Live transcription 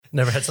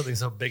Never had something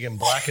so big and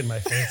black in my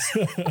face.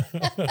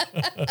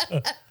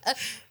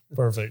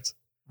 Perfect.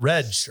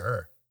 Red,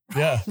 sure.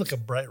 Yeah. Like a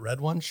bright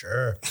red one,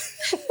 sure.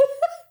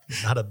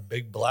 Not a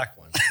big black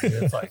one.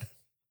 It's like,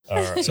 All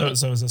right. So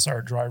is this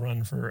our dry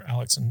run for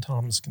Alex and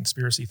Tom's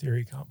conspiracy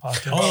theory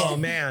podcast? oh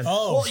man.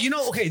 Oh.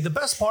 Well, okay, the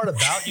best part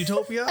about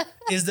Utopia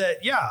is that,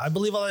 I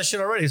believe all that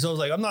shit already. So I was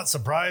like, I'm not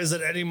surprised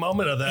at any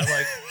moment of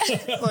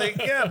that. Like,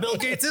 yeah, Bill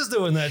Gates is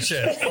doing that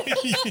shit.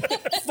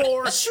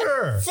 For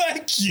sure.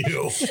 Thank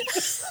you.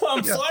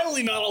 I'm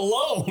finally not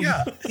alone.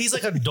 Yeah. He's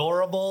like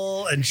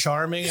adorable and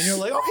charming. And you're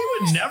like, oh,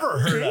 he would never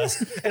hurt us.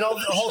 And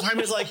the whole time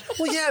he's like,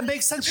 well, yeah, it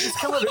makes sense. You just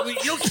kill it.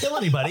 You don't kill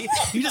anybody.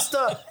 You just,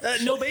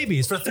 no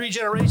babies for 3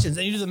 generations. And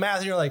you do the math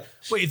and you're like,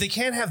 wait, if they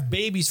can't have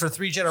babies for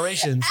 3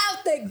 generations,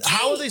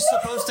 how are they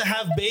supposed to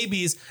have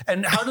babies?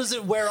 And how does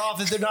it wear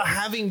off if they're not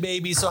having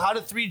babies? So how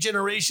did 3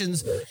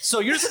 generations? So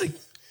you're just gonna,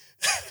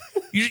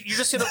 you're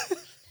just gonna,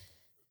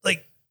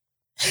 like,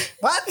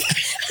 what?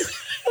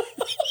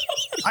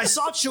 I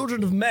saw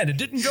Children of Men. It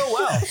didn't go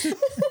well.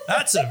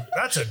 That's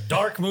a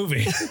dark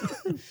movie.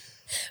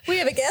 We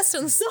have a guest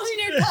on the Salty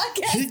Nerd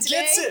podcast He today.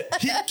 gets it.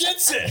 He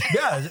gets it.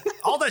 Yeah,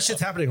 all that shit's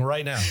happening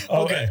right now.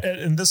 Okay.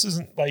 And this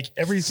isn't like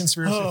every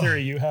conspiracy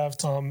theory you have,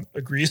 Tom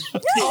agrees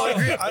with. Oh, I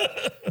agree.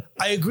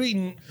 I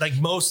agree. Like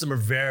most of them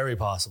are very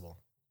possible.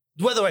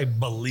 Whether I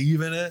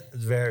believe in it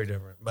is very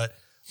different. But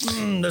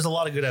there's a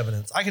lot of good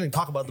evidence. I can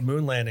talk about the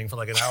moon landing for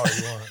like an hour if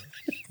you want.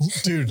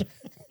 Dude.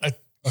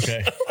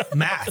 Okay.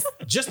 Math.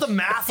 Just the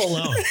math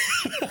alone.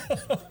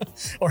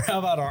 Or how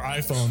about our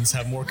iPhones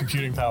have more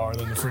computing power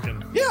than the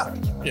freaking... Yeah.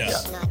 Yeah.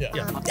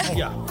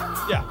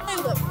 I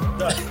love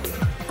it.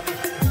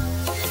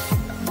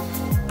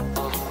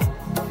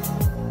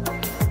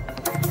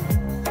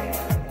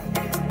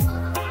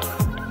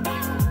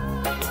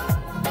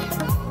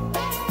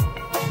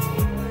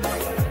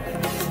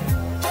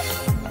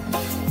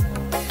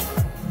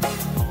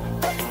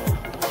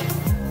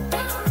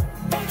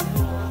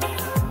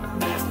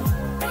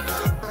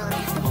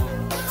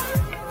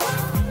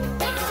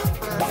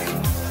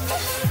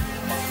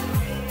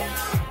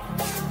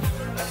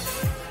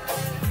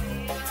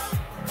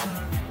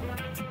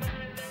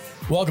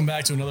 Welcome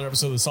back to another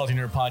episode of the Salty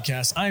Nerd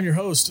Podcast. I am your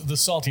host, the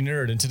Salty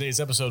Nerd. In today's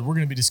episode, we're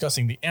going to be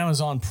discussing the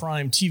Amazon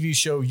Prime TV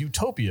show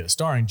Utopia,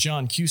 starring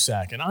John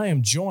Cusack. And I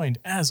am joined,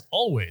 as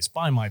always,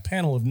 by my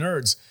panel of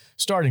nerds,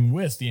 starting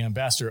with the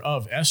ambassador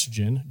of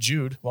estrogen,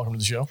 Jude. Welcome to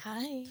the show.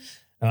 Hi.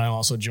 And I'm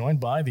also joined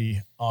by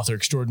the author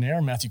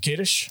extraordinaire, Matthew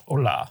Kadish.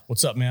 Hola.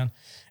 What's up, man?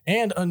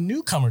 And a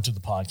newcomer to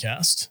the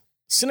podcast,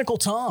 Cynical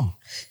Tom.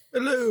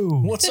 Hello.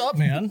 What's up,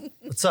 man?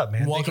 What's up,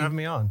 man? Thanks Welcome. for having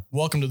me on.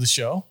 Welcome to the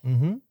show.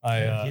 Mm-hmm.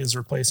 I He is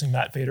replacing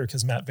Matt Vader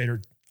because Matt Vader,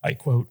 I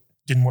quote,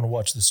 didn't want to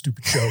watch the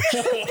stupid show.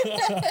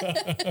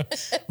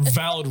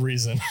 Valid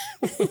reason.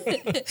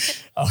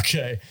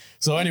 Okay.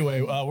 So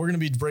anyway, we're going to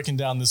be breaking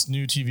down this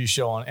new TV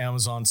show on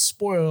Amazon.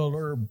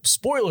 Spoiler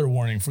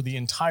warning for the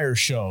entire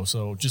show.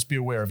 So just be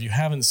aware, if you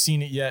haven't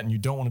seen it yet and you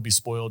don't want to be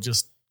spoiled,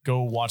 just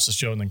go watch the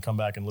show and then come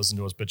back and listen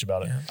to us bitch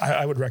about it. Yeah,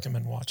 I would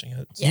recommend watching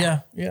it.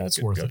 Yeah, it's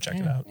worth Go it. check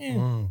it out.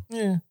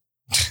 Yeah.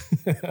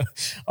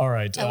 All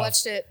right. I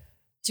watched it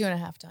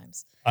 2.5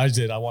 times. I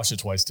did. I watched it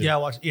twice too.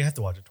 Yeah, you have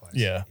to watch it twice.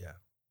 Yeah.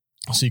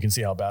 So you can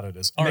see how bad it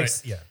is. All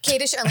right. Yeah.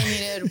 Kadish only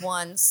muted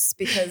once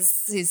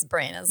because his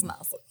brain is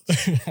massive.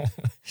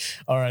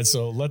 All right,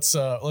 so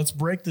let's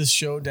break this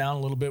show down a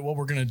little bit. What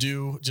we're going to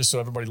do, just so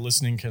everybody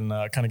listening can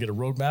kind of get a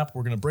roadmap,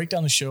 we're going to break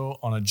down the show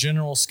on a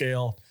general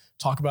scale,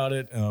 talk about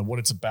it, what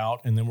it's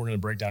about, and then we're going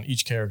to break down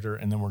each character,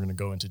 and then we're going to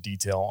go into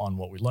detail on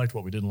what we liked,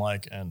 what we didn't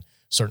like, and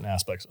certain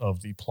aspects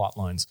of the plot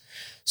lines.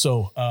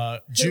 So,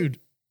 Jude.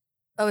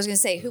 I was going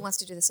to say, who wants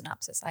to do the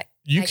synopsis? I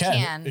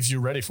can if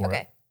you're ready for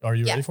it. Are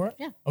you ready for it?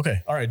 Yeah.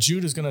 Okay. All right.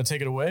 Jude is going to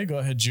take it away. Go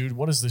ahead, Jude.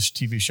 What is this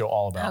TV show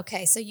all about?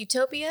 Okay. So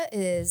Utopia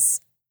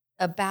is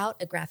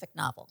about a graphic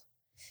novel.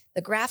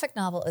 The graphic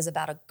novel is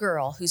about a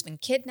girl who's been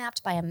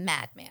kidnapped by a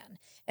madman,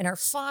 and her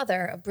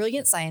father, a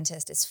brilliant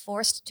scientist, is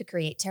forced to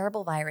create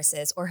terrible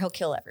viruses or he'll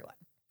kill everyone.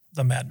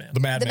 The Madman. The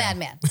Madman. The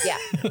madman. Yeah.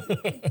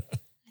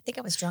 I think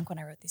I was drunk when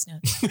I wrote these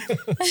notes.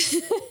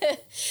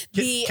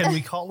 Can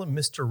we call him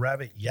Mr.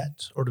 Rabbit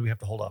yet, or do we have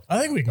to hold off? I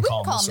think we can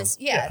call him him Mr.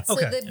 yeah. So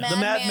Okay. the The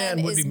madman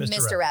madman would is be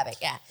Mr. Rabbit.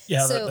 Yeah.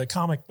 Yeah, So, the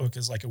comic book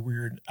is like a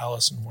weird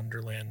Alice in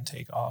Wonderland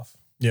takeoff.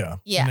 Yeah.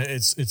 Yeah. And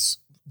it's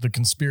the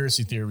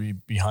conspiracy theory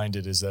behind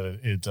it is that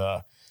it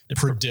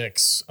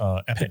predicts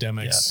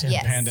epidemics and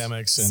Yes.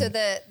 pandemics. And so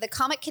the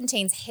comic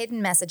contains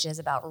hidden messages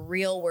about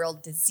real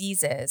world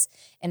diseases,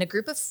 and a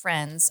group of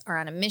friends are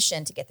on a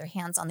mission to get their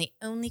hands on the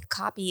only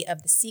copy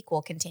of the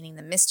sequel containing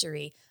the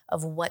mystery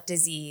of what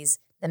disease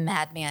the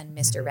madman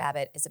Mr.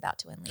 Rabbit is about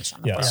to unleash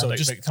on the Yeah, world. so the,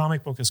 just- the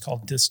comic book is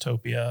called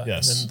Dystopia,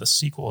 Yes. and then the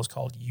sequel is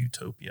called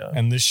Utopia.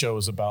 and this show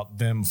is about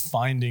them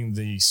finding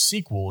the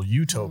sequel,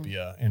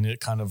 Utopia, and it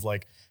kind of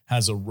like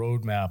has a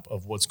roadmap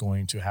of what's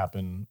going to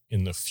happen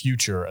in the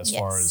future as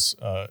far as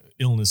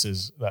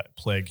illnesses that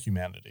plague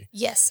humanity.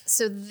 Yes.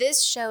 So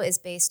this show is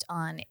based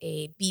on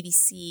a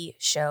BBC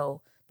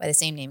show by the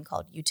same name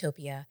called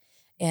Utopia.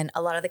 And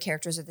a lot of the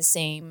characters are the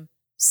same.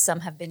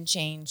 some have been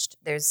changed.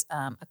 There's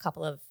a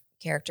couple of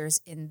characters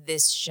in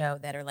this show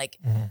that are like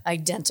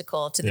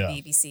identical to the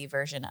BBC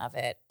version of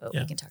it, but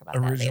we can talk about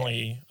that later.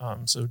 Originally,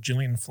 so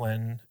Gillian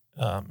Flynn,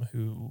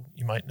 who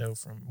you might know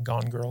from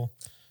Gone Girl,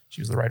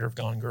 she was the writer of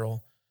Gone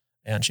Girl,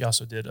 and she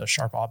also did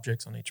Sharp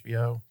Objects on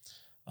HBO.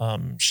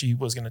 She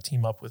was going to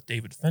team up with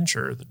David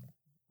Fincher, the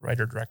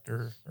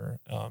writer-director, or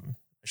I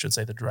should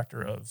say the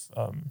director of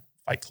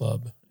Fight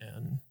Club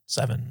and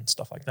Seven and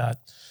stuff like that.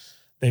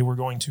 They were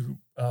going to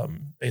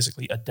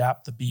basically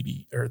adapt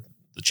the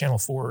Channel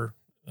 4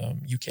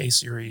 UK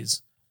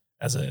series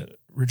as an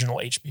original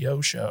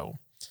HBO show.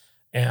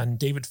 And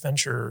David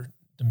Fincher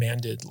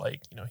demanded,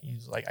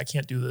 he's like, I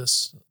can't do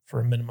this for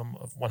a minimum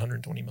of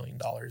 $120 million.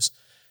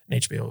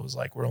 And HBO was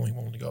like, we're only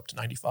willing to go up to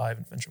 95.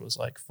 And Fincher was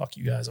like, fuck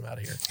you guys, I'm out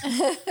of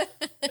here.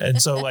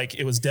 And so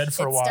it was dead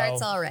for a while. It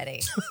starts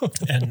already.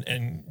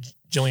 and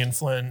Gillian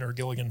Flynn, or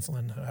Gilligan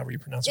Flynn, however you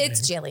pronounce her name.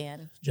 It's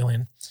Gillian.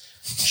 Gillian.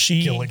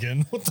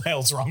 Gilligan. What the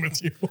hell's wrong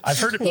with you? I've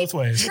heard it both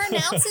ways. He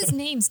pronounces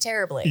names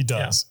terribly. He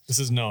does. Yeah. This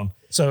is known.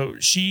 So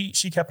she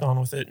kept on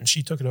with it, and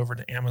she took it over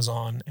to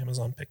Amazon.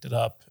 Amazon picked it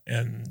up,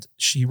 and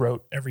she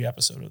wrote every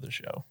episode of the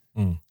show.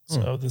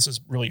 So this is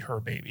really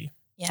her baby.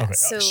 Yeah. Okay.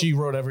 So she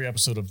wrote every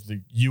episode of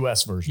the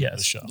US version of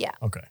the show. Yeah.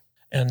 Okay.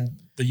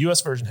 And the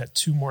US version had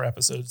 2 more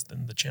episodes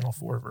than the Channel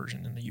 4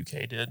 version in the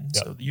UK did.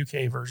 Yep. So the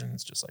UK version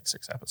is just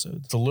 6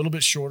 episodes. It's a little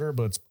bit shorter,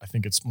 but I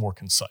think it's more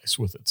concise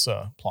with its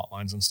plot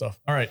lines and stuff.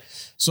 All right.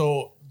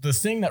 So the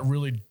thing that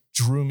really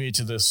drew me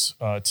to this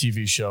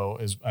TV show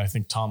is, I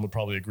think Tom would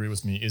probably agree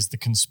with me, is the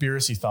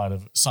conspiracy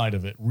side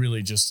of it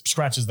really just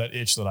scratches that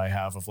itch that I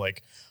have of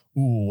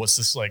ooh, what's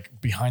this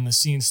behind the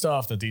scenes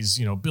stuff that these,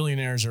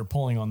 billionaires are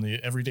pulling on the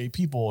everyday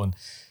people. And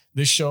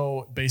this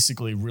show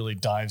basically really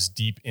dives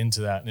deep into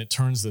that. And it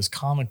turns this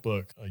comic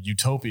book,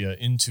 Utopia,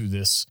 into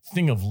this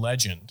thing of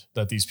legend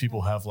that these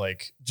people have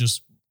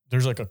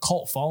there's a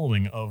cult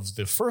following of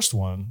the first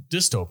one,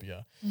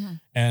 Dystopia. Mm-hmm.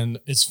 And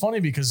it's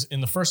funny because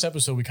in the first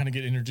episode, we kind of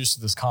get introduced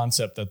to this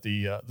concept that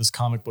this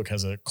comic book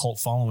has a cult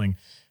following.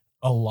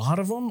 A lot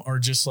of them are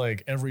just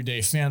everyday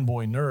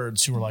fanboy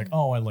nerds who are like,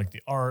 oh, I like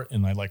the art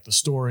and I like the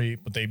story,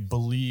 but they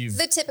believe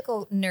the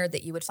typical nerd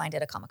that you would find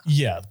at a Comic-Con.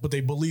 Yeah, but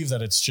they believe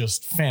that it's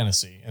just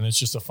fantasy and it's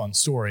just a fun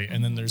story.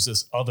 And then there's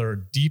this other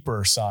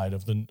deeper side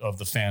of the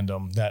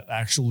fandom that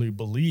actually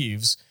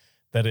believes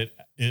that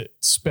it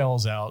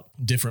spells out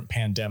different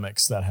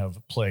pandemics that have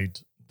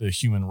plagued the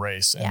human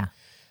race. And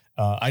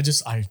I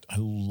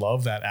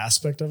love that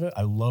aspect of it.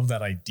 I love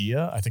that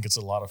idea. I think it's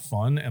a lot of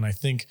fun. And I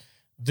think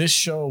this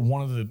show,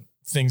 one of the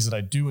things that I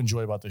do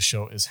enjoy about this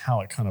show is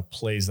how it kind of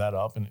plays that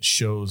up, and it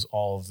shows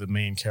all of the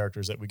main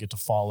characters that we get to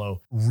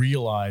follow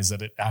realize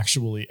that it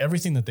actually,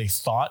 everything that they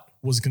thought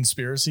was a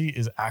conspiracy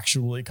is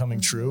actually coming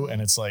true.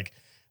 And it's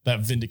that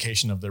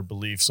vindication of their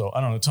belief. So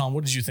I don't know, Tom,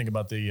 what did you think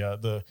about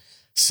the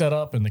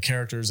setup and the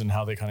characters and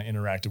how they kind of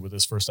interacted with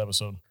this first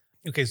episode?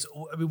 Okay, so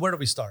where do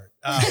we start?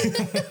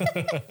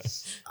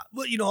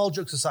 Well, all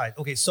jokes aside.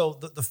 Okay, so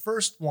the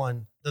first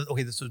one, so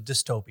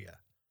Dystopia.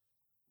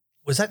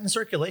 Was that in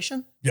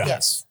circulation? Yeah.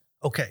 Yes.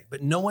 Okay,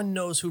 but no one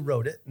knows who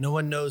wrote it. No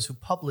one knows who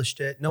published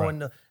it. No one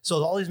knows. So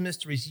all these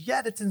mysteries,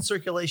 yet it's in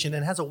circulation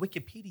and has a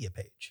Wikipedia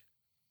page.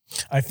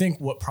 I think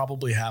what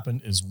probably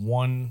happened is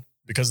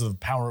because of the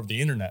power of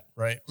the internet,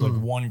 right?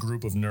 One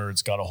group of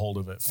nerds got a hold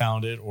of it,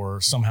 found it,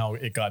 or somehow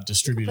it got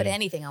distributed. You can put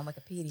anything on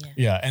Wikipedia.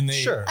 Yeah, and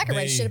I can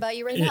write shit about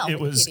you right now.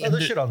 It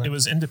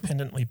was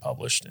independently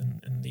published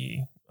in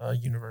the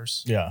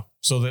universe. Yeah,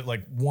 so that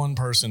one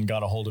person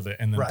got a hold of it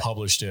and then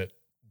published it,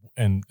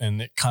 and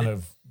it kind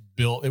of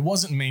built. It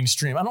wasn't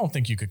mainstream. I don't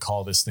think you could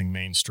call this thing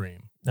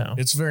mainstream. No,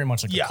 it's very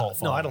much like a cult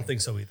following. No, I don't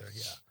think so either.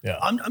 Yeah.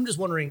 I'm just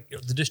wondering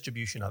the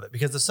distribution of it,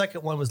 because the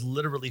second one was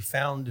literally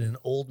found in an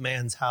old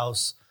man's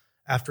house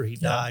after he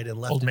died and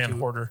left old man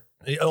hoarder.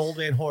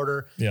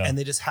 Yeah. And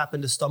they just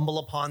happened to stumble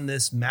upon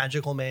this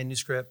magical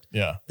manuscript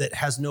that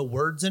has no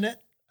words in it.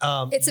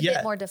 It's a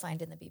bit more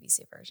defined in the BBC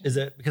version. Is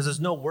it? Because there's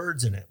no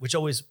words in it, which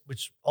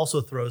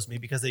also throws me,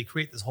 because they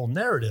create this whole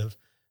narrative,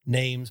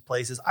 names,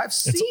 places. I've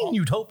seen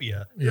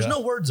Utopia. There's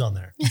no words on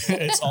there.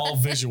 It's all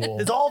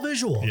visual. It's all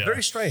visual. Yeah.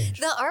 Very strange.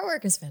 The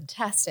artwork is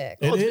fantastic.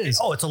 It is.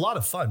 It's a lot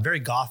of fun. Very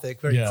gothic,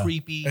 very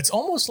creepy. It's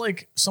almost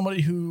like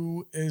somebody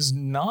who is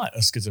not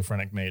a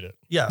schizophrenic made it.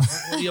 Yeah.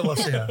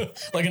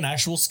 Like an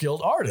actual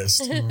skilled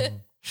artist.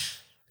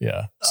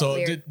 Yeah.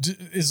 So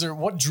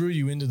what drew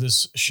you into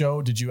this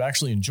show? Did you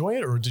actually enjoy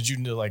it, or did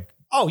you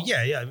Oh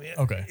yeah. I mean,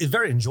 okay. It's a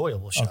very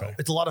enjoyable show. Okay.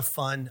 It's a lot of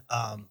fun.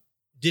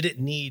 Did it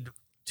need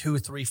 2,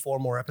 3, 4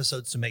 more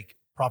episodes to make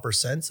proper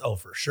sense? Oh,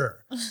 for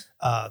sure.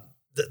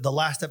 The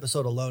last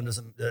episode alone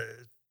doesn't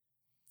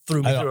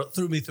threw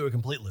me through a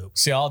complete loop.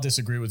 See, I'll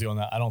disagree with you on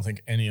that. I don't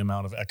think any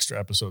amount of extra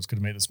episodes could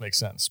have made this make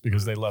sense,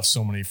 because they left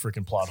so many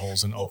freaking plot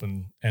holes and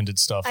open-ended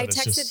stuff. I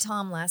texted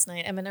Tom last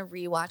night, I'm going to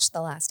rewatch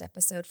the last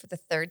episode for the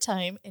 3rd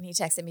time, and he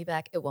texted me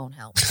back, it won't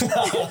help.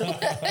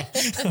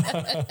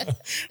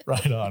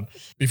 Right on.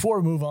 Before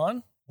we move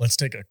on, let's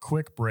take a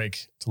quick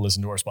break to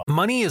listen to our spot.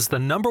 Money is the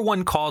number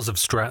one cause of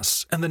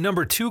stress and the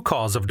number two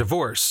cause of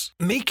divorce.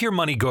 Make your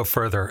money go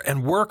further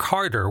and work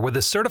harder with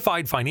a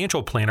certified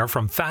financial planner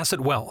from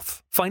Facet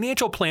Wealth.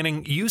 Financial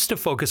planning used to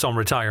focus on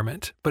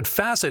retirement, but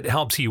Facet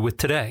helps you with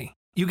today.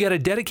 You get a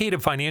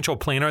dedicated financial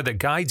planner that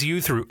guides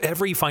you through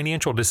every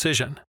financial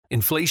decision.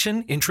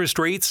 Inflation, interest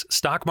rates,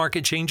 stock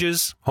market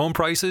changes, home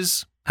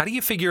prices. How do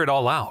you figure it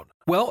all out?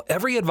 Well,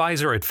 every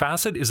advisor at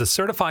Facet is a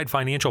certified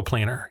financial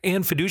planner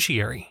and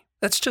fiduciary.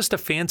 That's just a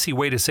fancy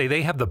way to say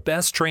they have the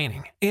best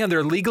training, and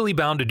they're legally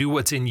bound to do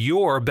what's in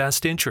your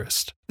best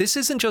interest. This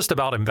isn't just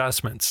about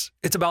investments.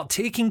 It's about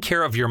taking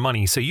care of your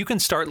money so you can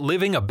start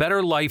living a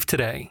better life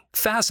today.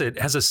 Facet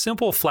has a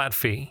simple flat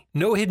fee,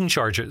 no hidden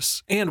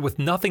charges, and with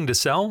nothing to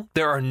sell,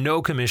 there are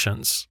no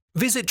commissions.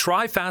 Visit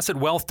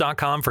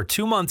tryfacetwealth.com for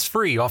 2 months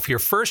free off your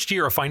first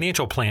year of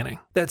financial planning.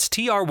 That's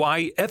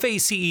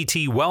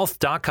TRYFACET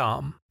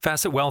wealth.com.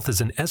 Facet Wealth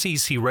is an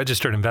SEC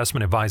registered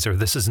investment advisor.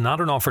 This is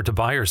not an offer to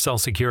buy or sell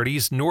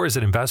securities, nor is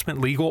it investment,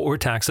 legal, or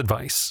tax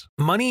advice.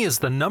 Money is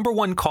the number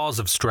one cause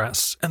of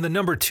stress and the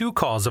number two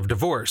cause of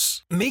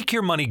divorce. Make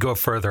your money go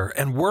further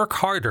and work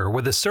harder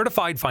with a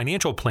certified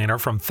financial planner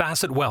from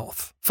Facet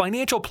Wealth.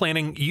 Financial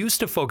planning used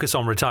to focus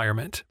on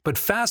retirement, but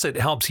Facet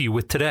helps you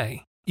with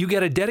today. You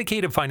get a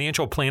dedicated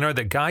financial planner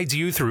that guides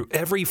you through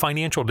every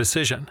financial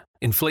decision.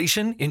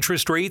 Inflation,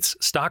 interest rates,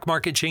 stock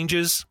market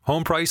changes,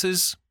 home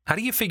prices. How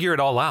do you figure it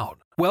all out?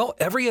 Well,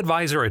 every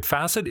advisor at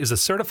Facet is a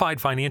certified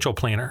financial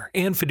planner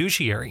and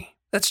fiduciary.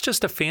 That's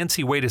just a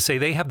fancy way to say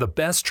they have the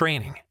best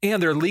training,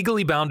 and they're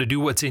legally bound to do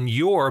what's in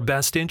your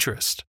best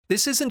interest.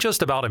 This isn't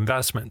just about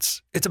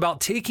investments. It's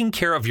about taking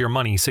care of your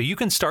money so you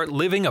can start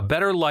living a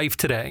better life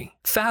today.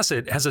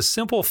 Facet has a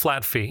simple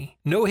flat fee,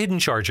 no hidden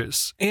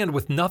charges, and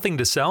with nothing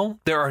to sell,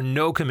 there are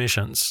no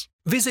commissions.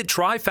 Visit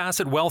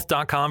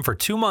tryfacetwealth.com for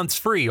 2 months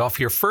free off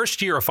your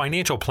first year of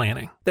financial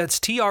planning. That's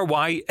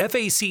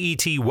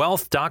TRYFACET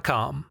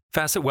wealth.com.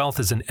 Facet Wealth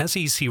is an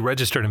SEC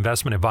registered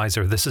investment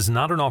advisor. This is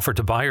not an offer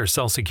to buy or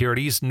sell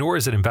securities, nor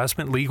is it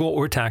investment, legal,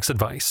 or tax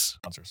advice.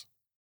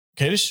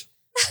 Kadish?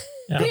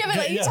 We haven't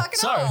let you talk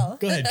at all.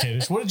 Go ahead,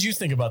 Kadish. What did you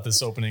think about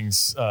this opening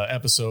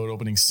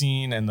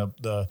scene, and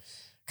the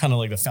kind of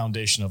like the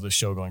foundation of the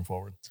show going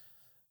forward?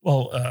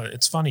 Well,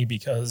 it's funny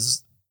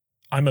because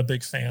I'm a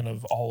big fan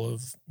of all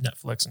of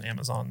Netflix and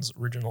Amazon's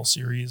original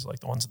series, like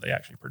the ones that they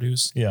actually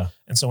produce. Yeah.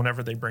 And so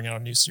whenever they bring out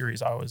a new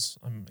series,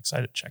 I'm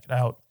excited to check it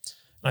out.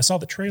 And I saw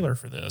the trailer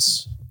for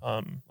this,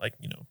 a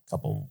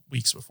couple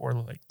weeks before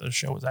like the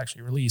show was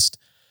actually released,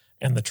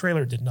 and the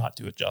trailer did not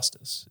do it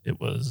justice. It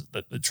was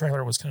the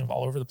trailer was kind of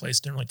all over the place.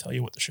 Didn't really tell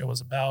you what the show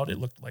was about. It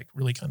looked like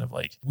really kind of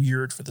like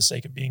weird for the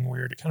sake of being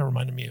weird. It kind of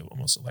reminded me of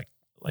almost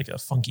like a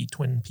funky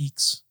Twin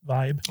Peaks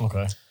vibe.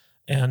 Okay.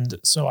 And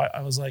so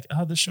I was like,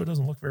 this show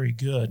doesn't look very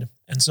good.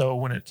 And so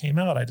when it came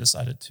out, I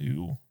decided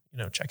to,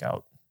 check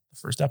out the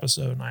first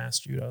episode. And I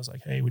asked Jude, I was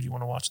like, hey, would you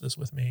want to watch this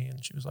with me?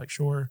 And she was like,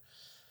 sure.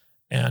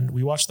 And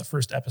we watched the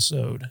first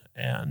episode.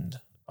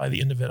 And by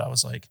the end of it, I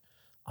was like,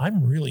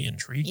 I'm really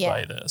intrigued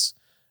by this.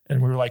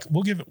 And we were like,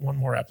 we'll give it one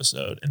more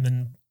episode. And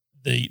then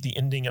the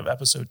ending of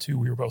episode 2,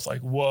 we were both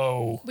like,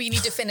 whoa. We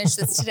need to finish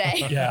this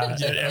today. Yeah.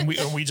 And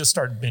we just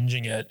started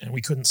binging it, and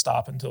we couldn't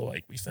stop until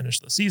like we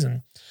finished the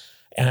season.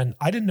 And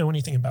I didn't know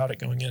anything about it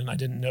going in. I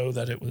didn't know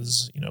that it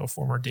was, a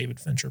former David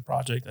Fincher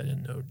project. I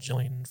didn't know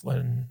Gillian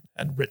Flynn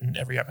had written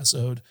every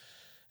episode.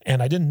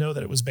 And I didn't know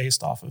that it was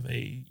based off of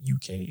a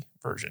UK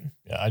version.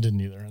 Yeah, I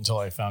didn't either until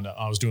I found out.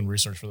 I was doing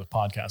research for the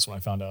podcast when I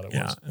found out it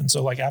was. And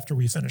so like after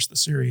we finished the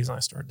series and I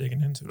started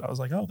digging into it, I was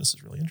like, oh, this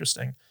is really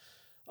interesting.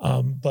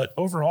 But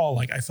overall,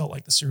 like I felt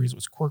like the series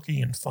was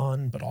quirky and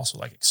fun, but also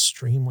like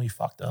extremely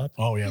fucked up.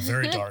 Oh yeah,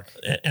 very dark.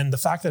 And the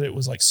fact that it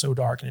was like so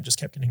dark and it just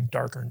kept getting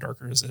darker and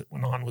darker as it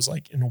went on was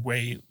like in a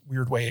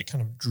weird way, it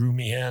kind of drew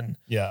me in.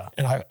 Yeah.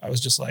 And I was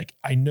just like,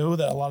 I know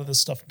that a lot of this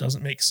stuff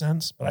doesn't make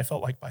sense, but I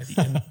felt like by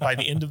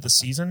the end of the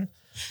season,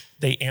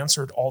 they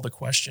answered all the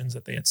questions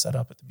that they had set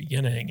up at the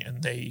beginning,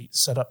 and they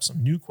set up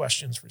some new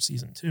questions for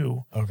season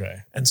 2. Okay.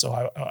 And so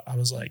I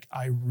was like,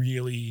 I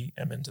really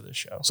am into this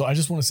show. So I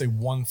just want to say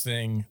one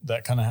thing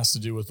that kind of has to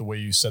do with the way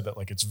you said that,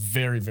 like it's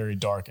very, very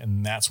dark,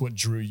 and that's what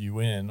drew you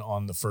in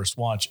on the first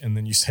watch. And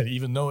then you said,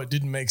 even though it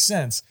didn't make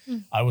sense,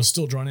 I was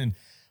still drawn in.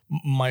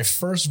 My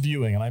first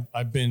viewing, and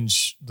I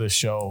binged the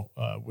show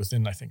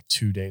within, I think,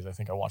 2 days. I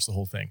think I watched the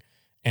whole thing.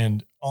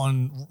 And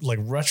on like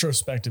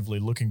retrospectively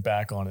looking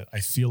back on it, I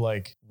feel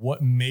like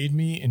what made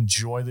me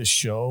enjoy this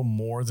show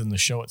more than the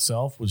show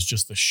itself was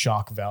just the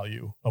shock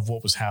value of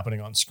what was happening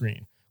on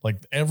screen. Like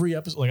every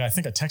episode, like I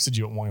think I texted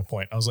you at one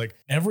point. I was like,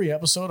 every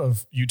episode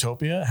of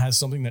Utopia has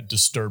something that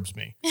disturbs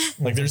me.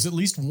 Like there's at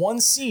least one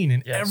scene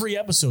in every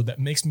episode that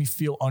makes me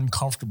feel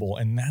uncomfortable.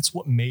 And that's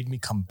what made me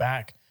come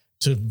back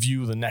to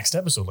view the next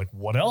episode. Like,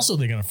 what else are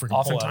they going to freaking pull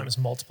out? Oftentimes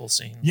multiple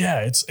scenes. Yeah,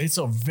 it's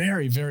a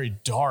very, very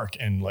dark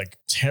and like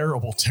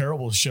terrible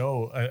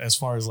show as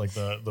far as like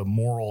the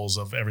morals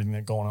of everything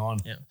that's going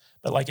on. Yeah.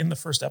 But like in the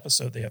first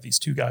episode, they have these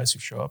two guys who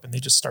show up and they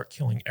just start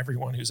killing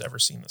everyone who's ever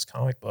seen this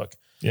comic book.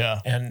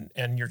 Yeah.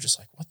 And you're just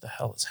like, what the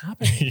hell is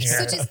happening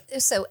here?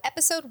 So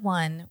episode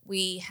 1,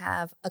 we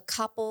have a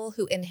couple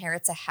who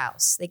inherits a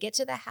house. They get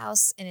to the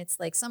house and it's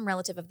like some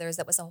relative of theirs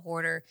that was a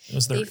hoarder. It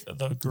was the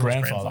girl's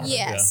grandfather.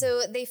 Yeah.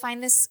 So they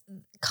find this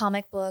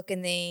comic book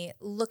and they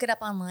look it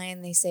up online.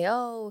 And they say,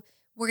 oh,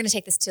 we're going to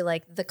take this to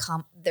like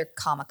their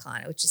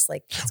Comic-Con, which is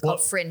like, it's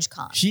called Fringe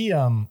Con. He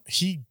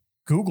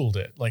Googled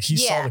it. Like he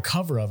saw the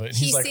cover of it. And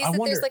he's like, sees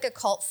that there's like a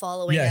cult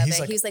following of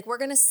it. He's like, we're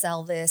going to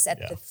sell this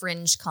at the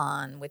Fringe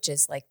Con, which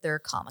is like their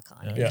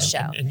Comic-Con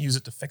show. And use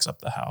it to fix up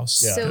the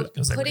house. Yeah.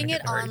 So putting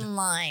it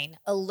online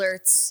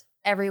alerts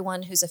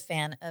everyone who's a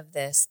fan of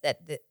this that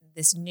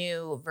this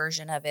new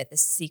version of it,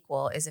 this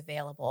sequel, is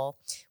available,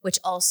 which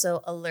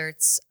also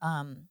alerts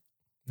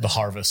the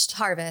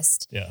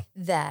Harvest. Yeah.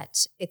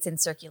 That it's in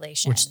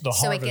circulation. Which the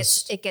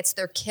Harvest, it gets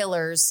their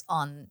killers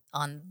on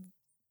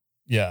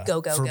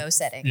go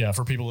setting. Yeah,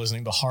 for people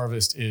listening, the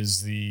Harvest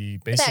is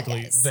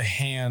basically the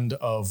hand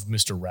of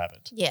Mr.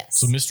 Rabbit. Yes.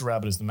 So Mr.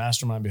 Rabbit is the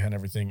mastermind behind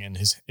everything, and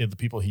the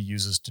people he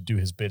uses to do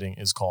his bidding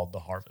is called the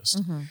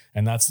Harvest. Mm-hmm.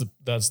 And that's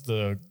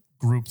the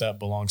group that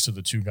belongs to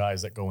the two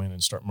guys that go in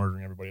and start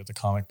murdering everybody at the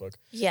comic book.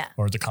 Yeah.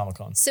 Or the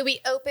Comic-Con. So we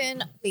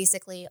open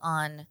basically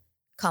on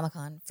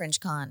Comic-Con, Fringe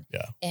Con.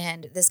 Yeah.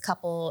 And this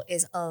couple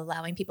is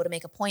allowing people to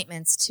make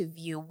appointments to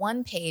view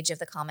one page of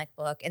the comic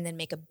book and then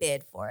make a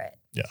bid for it.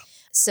 Yeah.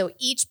 So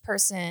each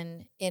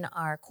person in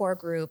our core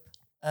group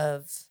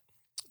of...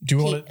 Do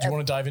you want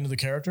to dive into the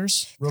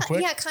characters real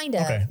quick? Yeah, kind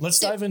of. Okay, let's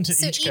dive into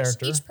each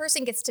character. Each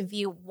person gets to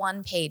view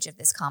one page of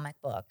this comic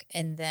book,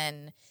 and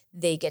then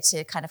they get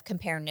to kind of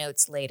compare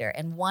notes later.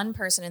 And one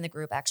person in the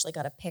group actually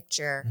got a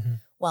picture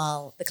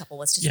while the couple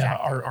was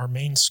distracted. Yeah, our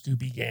main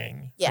Scooby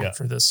gang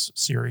for this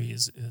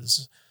series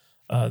is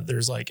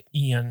there's like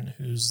Ian,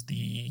 who's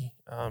the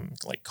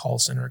like call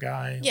center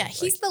guy. Yeah,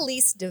 he's the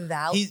least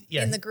devout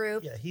in the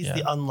group. Yeah, he's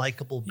the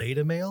unlikable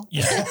beta male.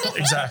 Yeah,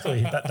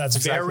 exactly. That's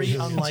very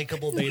exactly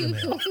unlikable beta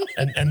male.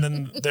 And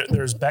then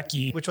there's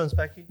Becky. Which one's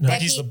Becky? No,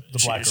 Becky's the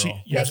black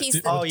girl.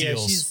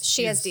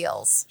 She has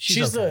deals.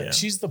 She's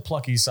the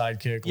plucky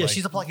sidekick. Yeah,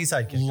 she's a plucky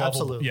sidekick.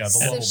 Absolutely. Yeah,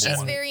 so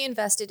she's very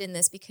invested in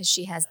this because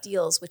she has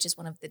deals, which is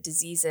one of the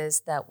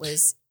diseases that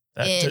was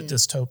in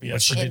Dystopia.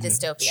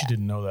 Dystopia. She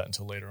didn't know that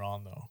until later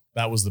on, though.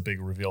 That was the big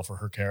reveal for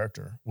her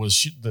character.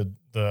 Was the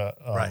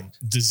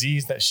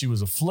disease that she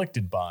was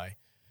afflicted by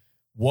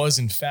was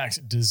in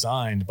fact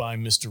designed by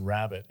Mr.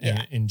 Rabbit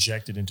and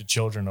injected into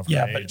children of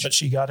her age. But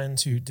she got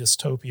into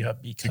Dystopia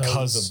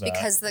because of that.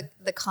 Because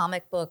the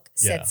comic book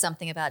said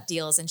something about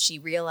deals, and she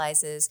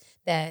realizes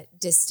that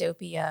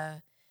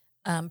Dystopia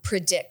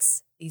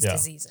predicts these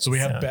diseases. So we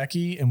have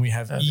Becky and we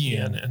have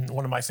Ian. And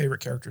one of my favorite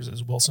characters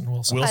is Wilson.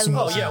 Wilson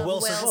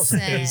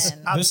is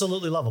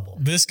absolutely lovable.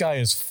 This guy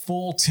is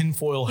full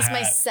tinfoil hat.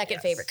 He's my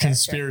second favorite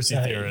conspiracy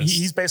theorist.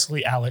 He's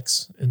basically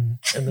Alex in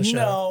the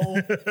show.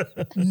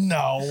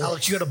 No.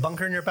 Alex, you got a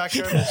bunker in your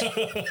backyard?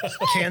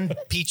 Canned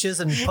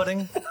peaches and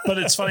pudding? But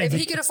it's funny. If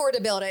he could afford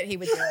to build it, he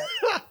would do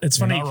it. It's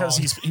funny because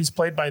he's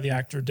played by the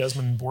actor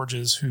Desmond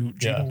Borges, who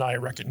Jaden and I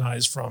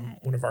recognize from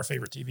one of our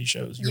favorite TV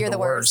shows, You're the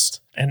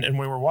Worst. And when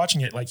we were watching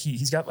it, like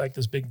he's got like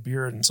this big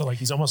beard, and so like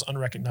he's almost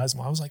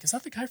unrecognizable. I was like, is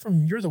that the guy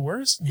from You're the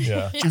Worst?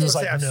 Yeah. She was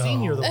like, I've no.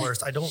 seen You're the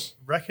Worst. I don't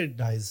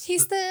recognize.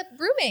 He's the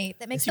roommate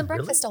that makes them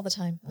breakfast all the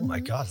time. Oh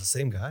my God, it's the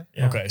same guy.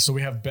 Yeah. Okay, so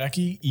we have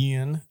Becky,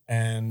 Ian,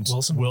 and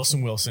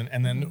Wilson,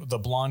 and then the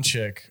blonde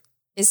chick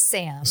is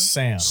Sam.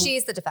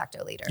 She's the de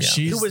facto leader.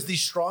 Yeah. Who was the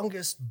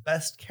strongest,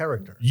 best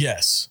character?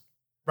 Yes.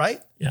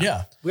 Right?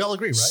 Yeah. We all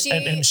agree,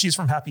 right? And she's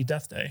from Happy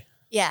Death Day.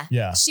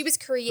 Yeah. She was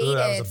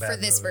created for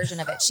this version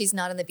of it. She's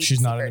not in the BBC version.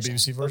 She's not in the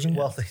BBC version?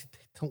 Well,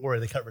 don't worry.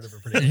 They got rid of her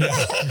pretty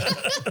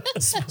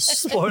good.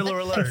 Spoiler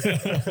alert.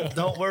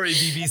 Don't worry,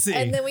 BBC.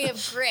 And then we have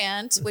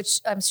Grant,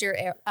 which I'm sure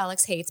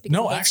Alex hates because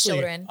he hates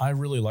children. I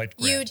really liked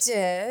Grant. You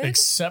did?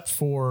 Except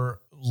for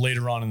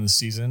later on in the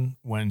season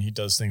when he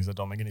does things that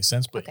don't make any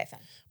sense. But, okay, fine.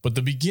 But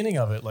the beginning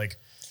of it, like...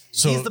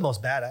 So, he's the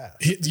most badass.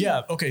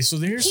 Okay. So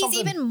he's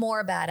something. He's even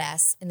more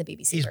badass in the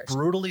BBC version. He's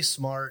brutally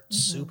smart,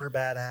 super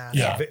badass.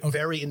 Yeah.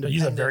 Very independent.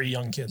 He's a very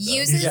young kid. Though.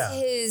 Uses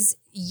his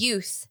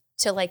youth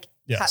to like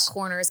cut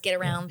corners, get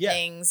around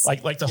things.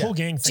 Like the whole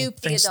gang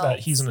thinks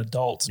that he's an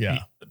adult.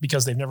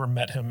 Because they've never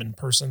met him in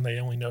person. They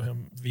only know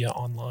him via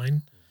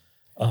online.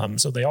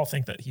 So they all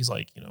think that he's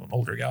like, an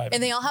older guy.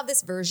 And they all have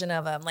this version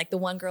of him. Like the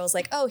one girl's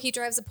like, oh, he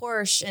drives a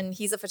Porsche and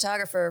he's a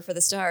photographer for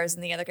the stars.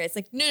 And the other guy's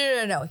like,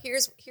 no.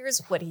 Here's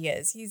what he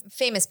is. He's a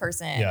famous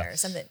person or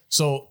something.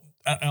 So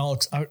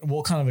Alex,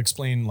 we'll kind of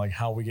explain like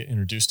how we get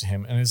introduced to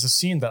him. And it's a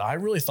scene that I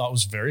really thought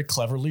was very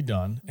cleverly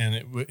done. And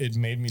it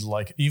made me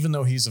like, even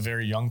though he's a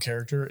very young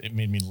character, it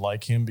made me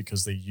like him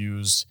because they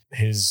used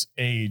his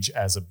age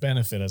as a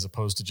benefit as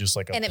opposed to just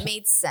like and it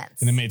made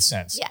sense. And it made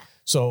sense. Yeah.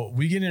 So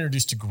we get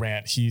introduced to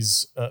Grant.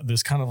 He's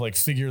this kind of like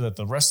figure that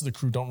the rest of the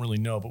crew don't really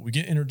know, but we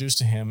get introduced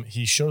to him.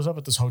 He shows up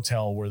at this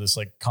hotel where this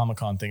like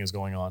Comic-Con thing is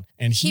going on.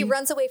 And he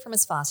runs away from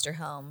his foster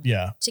home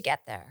to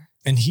get there.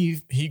 And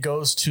he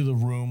goes to the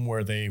room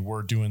where they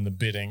were doing the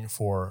bidding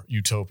for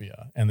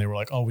Utopia. And they were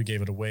like, oh, we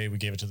gave it away. We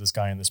gave it to this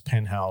guy in this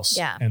penthouse.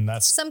 Yeah. And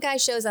that's some guy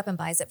shows up and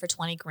buys it for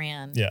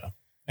 $20,000. Yeah.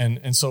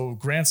 And so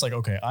Grant's like,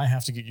 okay, I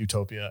have to get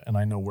Utopia and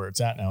I know where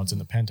it's at now. It's in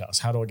the penthouse.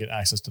 How do I get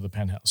access to the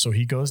penthouse? So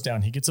he goes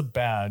down, he gets a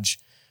badge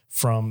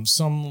from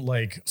some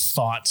like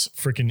thought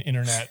freaking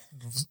internet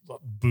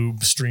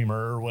boob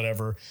streamer or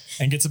whatever,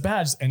 and gets a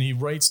badge, and he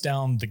writes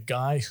down the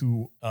guy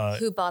who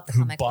bought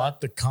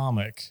the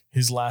comic.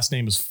 His last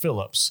name is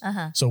Phillips.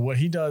 So what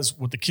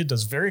the kid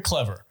does very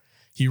clever.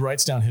 He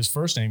writes down his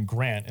first name,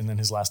 Grant, and then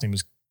his last name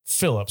is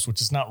Phillips, which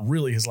is not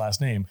really his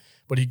last name.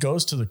 But he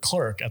goes to the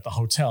clerk at the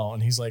hotel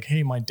and he's like,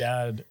 hey, my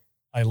dad,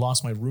 I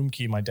lost my room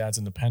key. My dad's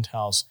in the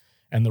penthouse.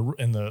 And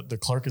the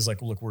clerk is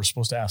like, look, we're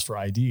supposed to ask for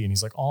ID. And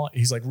he's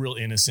like real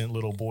innocent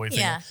little boy thing.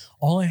 Yeah.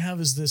 All I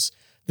have is this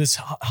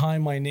hi,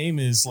 my name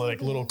is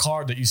like little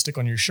card that you stick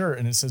on your shirt.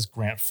 And it says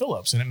Grant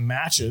Phillips. And it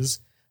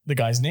matches the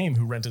guy's name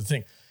who rented the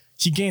thing.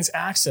 He gains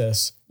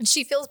access. And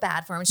she feels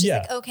bad for him. She's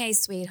like, okay,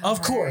 sweetheart.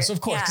 Of course.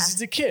 Because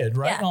he's a kid,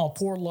 right? Oh,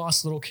 poor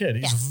lost little kid.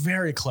 He's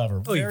very clever.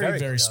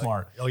 Very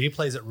smart. Oh, he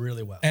plays it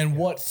really well. And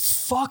what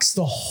fucks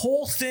the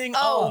whole thing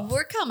up. Oh,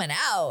 we're coming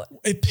out.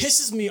 It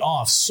pisses me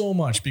off so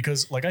much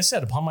because, like I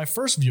said, upon my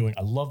first viewing,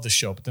 I love the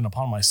show. But then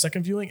upon my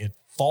second viewing, it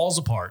falls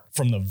apart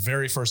from the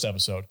very first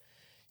episode.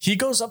 He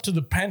goes up to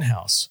the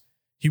penthouse.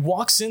 He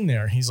walks in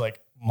there. He's like,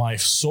 my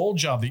sole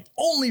job, the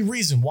only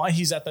reason why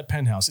he's at that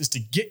penthouse is to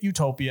get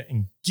Utopia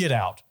and get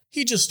out.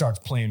 He just starts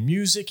playing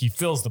music. He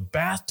fills the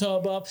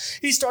bathtub up.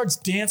 He starts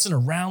dancing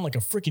around like a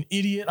freaking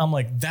idiot. I'm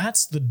like,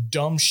 that's the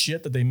dumb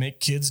shit that they make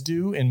kids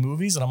do in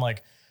movies. And I'm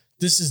like,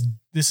 this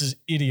is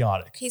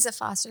idiotic. He's a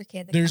foster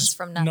kid that comes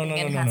from nothing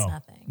and has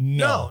nothing.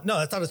 No,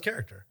 that's not his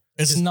character.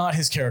 It's not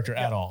his character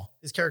at all.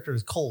 His character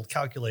is cold,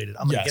 calculated.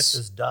 I'm going to get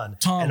this done.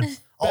 Tom, and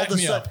back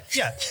me up.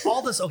 Yeah,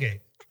 all this, okay.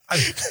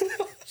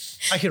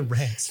 I can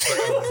rant.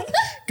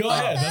 Go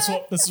ahead.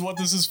 This is what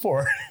this is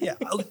for. Yeah.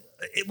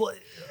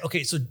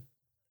 Okay. So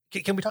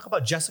can we talk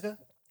about Jessica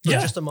for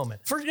just a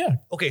moment?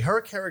 Okay.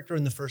 Her character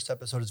in the first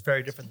episode is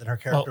very different than her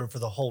character for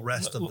the whole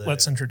rest of the.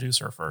 Let's introduce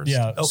her first.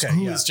 Yeah. Okay.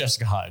 Who is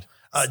Jessica Hyde?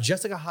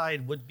 Jessica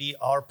Hyde would be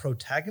our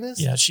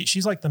protagonist. Yeah.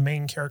 She's like the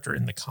main character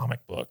in the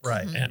comic book.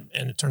 Right. And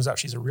it turns out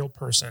she's a real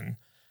person.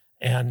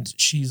 And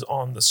she's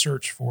on the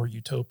search for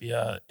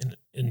Utopia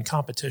in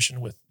competition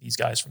with these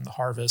guys from the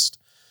Harvest,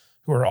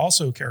 who are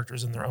also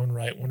characters in their own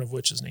right, one of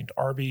which is named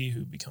Arby,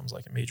 who becomes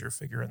like a major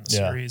figure in the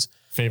series.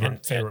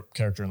 Favorite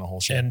character in the whole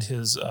show. And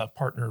his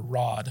partner,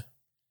 Rod,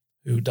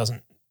 who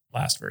doesn't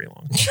last very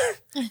long.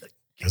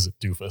 Because of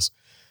doofus.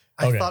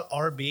 I thought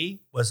RB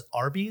was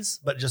Arby's,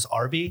 but just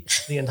Arby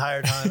the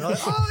entire time. I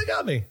was like, they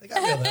got me. They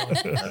got me on that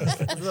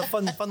one. It was a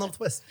fun little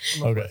twist.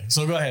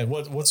 So go ahead.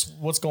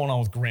 What's going on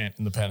with Grant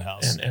in the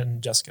penthouse?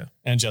 And Jessica.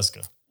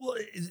 Well,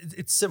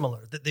 it's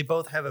similar. That they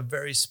both have a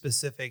very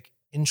specific,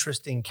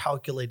 interesting,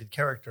 calculated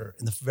character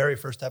in the very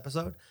first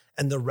episode,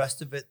 and the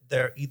rest of it,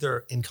 they're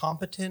either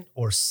incompetent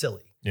or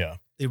silly. Yeah.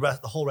 The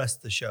whole rest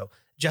of the show.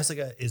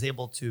 Jessica is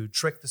able to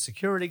trick the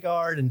security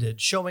guard into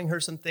showing her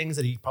some things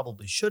that he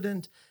probably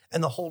shouldn't.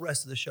 And the whole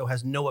rest of the show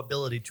has no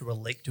ability to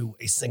relate to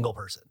a single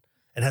person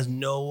and has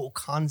no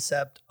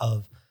concept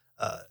of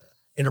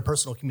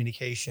interpersonal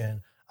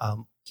communication.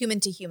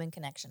 Human to human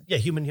connection. Yeah,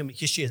 human.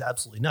 She has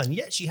absolutely none.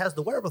 Yet she has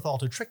the wherewithal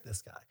to trick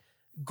this guy.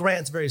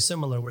 Grant's very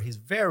similar, where he's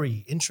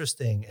very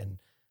interesting and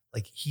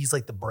like he's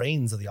like the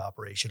brains of the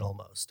operation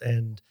almost.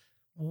 And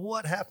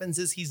what happens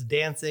is he's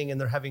dancing and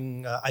they're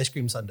having ice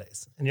cream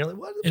sundaes. And you're like,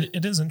 what?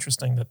 It is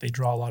interesting that they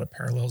draw a lot of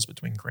parallels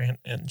between Grant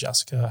and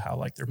Jessica, how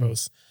like they're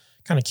both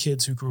kind of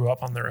kids who grew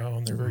up on their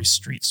own. They're very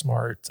street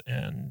smart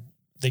and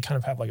they kind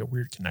of have like a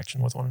weird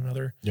connection with one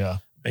another. Yeah.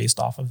 Based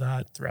off of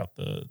that throughout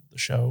the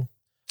show.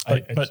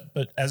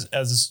 But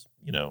as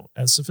you know,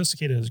 as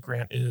sophisticated as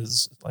Grant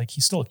is, like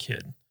he's still a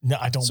kid. No,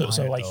 I don't. So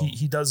like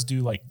he does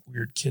do like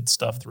weird kid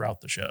stuff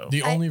throughout the show.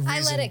 I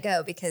let it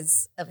go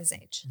because of his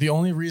age. The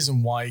only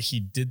reason why he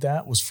did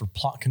that was for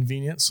plot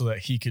convenience, so that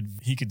he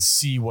could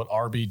see what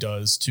Arby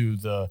does to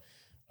the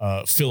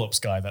Phillips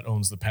guy that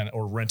owns the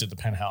or rented the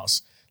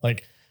penthouse.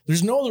 Like,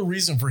 there's no other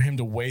reason for him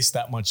to waste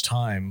that much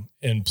time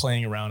in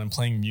playing around and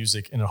playing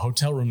music in a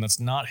hotel room that's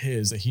not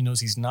his, that he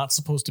knows he's not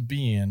supposed to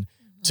be in,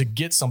 to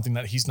get something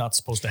that he's not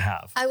supposed to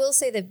have. I will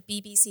say the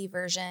BBC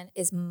version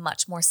is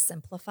much more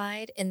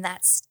simplified in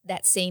that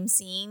same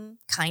scene,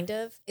 kind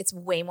of. It's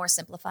way more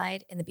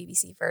simplified in the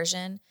BBC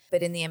version.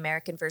 But in the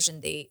American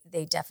version, they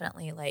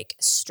definitely like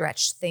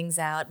stretched things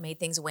out, made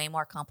things way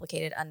more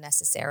complicated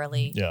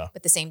unnecessarily. Yeah.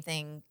 But the same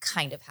thing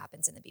kind of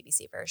happens in the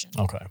BBC version.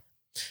 Okay.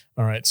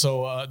 All right.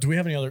 So do we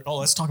have any other? Oh,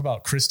 let's talk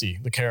about Christy,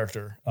 the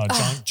character.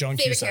 John favorite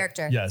Cusack.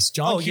 character. Yes.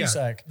 John Yeah.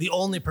 Cusack. The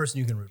only person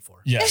you can root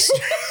for. Yes.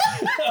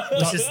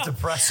 Which is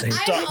depressing.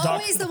 I'm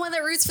always the one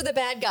that roots for the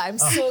bad guy. I'm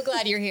so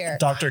glad you're here.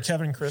 Dr.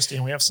 Kevin Christie,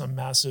 and we have some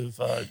massive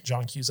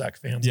John Cusack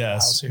fans in the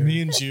house Yes. here.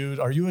 Me and Jude.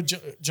 Are you a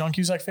John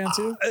Cusack fan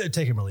too?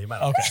 Take him or leave him. I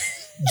don't Okay.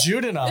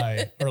 Jude and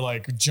I are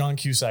like John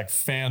Cusack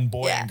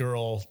fanboy Yeah. and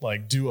girl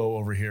like duo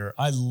over here.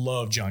 I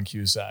love John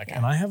Cusack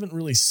and I haven't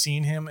really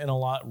seen him in a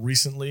lot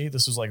recently.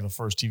 This was like the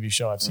first TV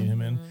show I've seen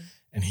him in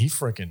and he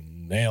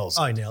freaking nails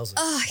it. Oh, he nails it.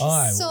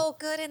 Oh, he's so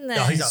good in this.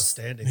 No, he's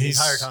outstanding the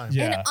entire time.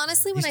 Yeah. And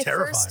honestly, when He's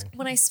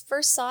I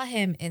first saw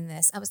him in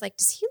this, I was like,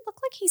 does he look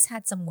like he's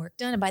had some work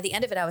done? And by the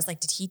end of it, I was like,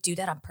 did he do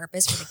that on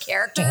purpose for the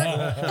character?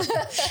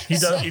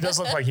 He does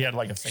look like he had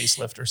like a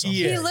facelift or something.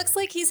 Yeah. He looks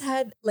like he's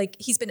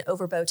been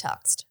over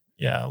Botoxed.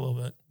 Yeah, a little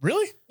bit.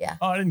 Really? Yeah.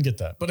 Oh, I didn't get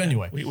that. But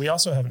anyway. We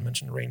also haven't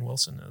mentioned Rainn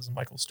Wilson as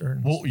Michael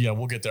Stern.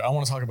 We'll get there. I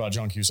want to talk about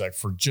John Cusack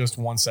for just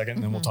 1 second,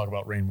 and then we'll talk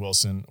about Rainn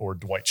Wilson or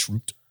Dwight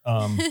Schrute.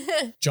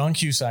 John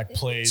Cusack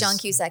plays. John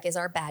Cusack is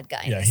our bad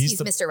guy. Yeah, He's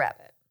the- Mr.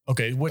 Rabbit.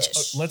 Okay,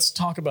 let's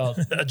talk about.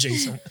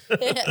 Adjacent. Is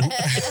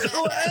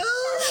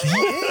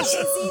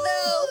he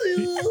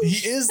though?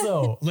 He is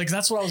though. Like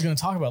that's what I was going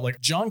to talk about.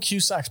 Like John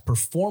Cusack's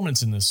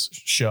performance in this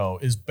show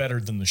is better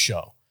than the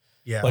show.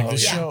 Yeah. Like oh,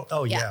 the yeah. show.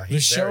 Oh, yeah. The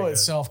He's show very good.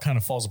 itself kind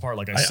of falls apart.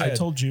 Like I I said,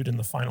 told Jude in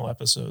the final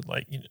episode,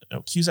 like,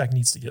 Cusack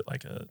needs to get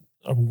like a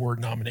award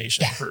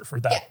nomination for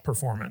that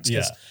performance. 'Cause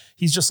Yeah.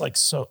 he's just like,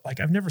 so like,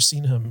 I've never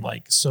seen him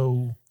like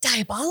so.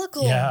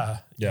 Diabolical. Yeah.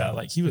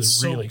 Like he was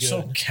so, really good.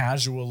 so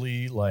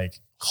casually like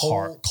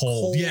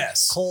cold.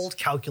 Yes. Cold,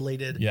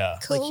 calculated. Yeah.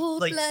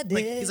 Cold-blooded.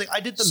 He's like,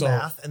 I did the So-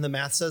 math and the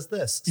math says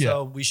this. So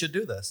Yeah. we should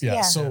do this. Yeah.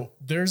 Yeah. So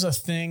there's a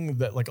thing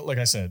that like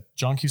I said,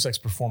 John Cusack's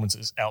performance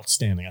is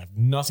outstanding. I have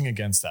nothing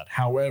against that.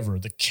 However,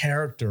 the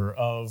character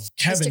of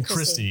Kevin Mr.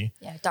 Christie,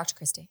 Yeah, Dr.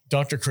 Christie.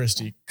 Dr.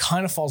 Christie,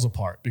 kind of falls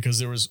apart because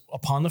there was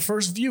upon the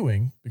first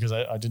viewing, because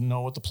I didn't know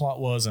what the plot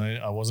was and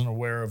I wasn't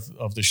aware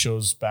of the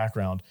show's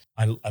background.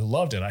 I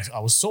loved it. I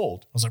was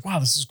sold. I was like, wow,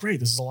 this is great.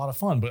 This is a lot of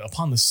fun. But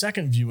upon the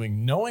second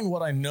viewing, knowing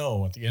what I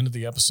know at the end of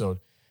the episode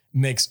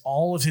makes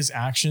all of his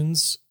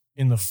actions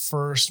in the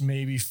first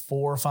maybe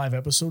 4 or 5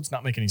 episodes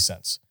not make any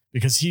sense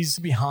because he's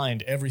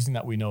behind everything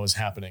that we know is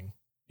happening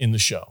in the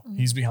show. Mm-hmm.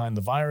 He's behind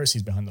the virus.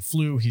 He's behind the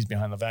flu. He's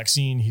behind the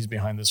vaccine. He's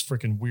behind this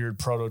freaking weird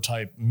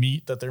prototype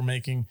meat that they're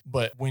making.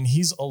 But when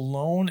he's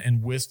alone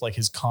and with like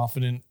his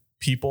confident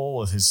people,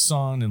 with his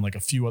son and like a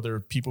few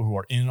other people who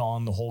are in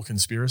on the whole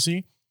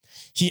conspiracy,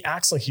 he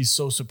acts like he's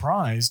so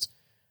surprised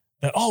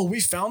that, oh, we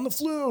found the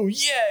flu.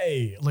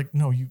 Yay. Like,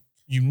 no, you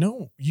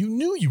knew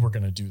you were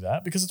going to do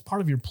that because it's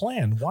part of your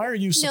plan. Why are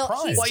you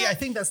surprised? Well, yeah, I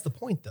think that's the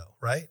point though,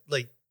 right?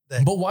 Like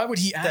that But why would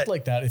he act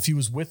like that if he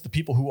was with the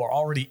people who are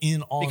already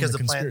in on the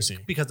conspiracy?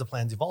 Because the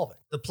plan's evolving.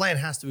 The plan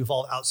has to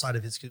evolve outside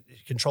of his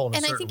control in a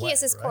And I certain think way, he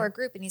has his right? core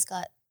group and he's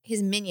got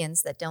his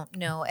minions that don't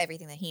know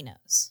everything that he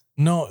knows.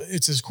 No,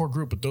 it's his core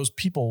group, but those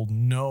people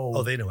know.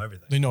 Oh, they know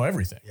everything. They know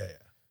everything. Yeah.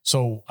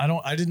 So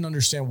I didn't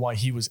understand why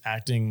he was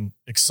acting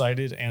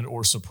excited and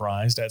or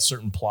surprised at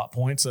certain plot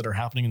points that are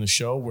happening in the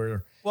show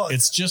where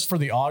it's just for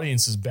the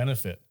audience's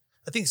benefit.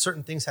 I think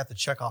certain things have to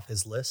check off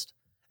his list.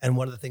 And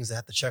one of the things that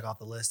have to check off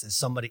the list is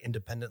somebody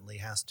independently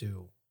has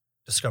to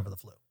discover the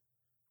flu.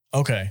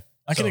 Okay.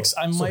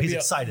 He's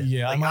excited.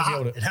 Yeah, like, I might be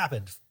able to. It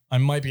happened. I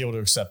might be able to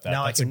accept that.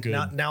 Now That's I can a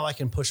good. now I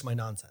can push my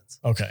nonsense.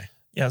 Okay.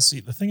 Yeah, see,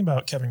 the thing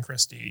about Kevin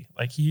Christie,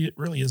 like he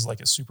really is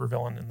like a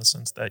supervillain in the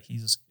sense that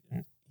he's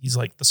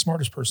like the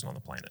smartest person on the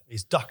planet.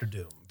 He's Dr.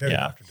 Doom. Very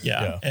Dr. Doom.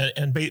 Yeah.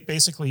 And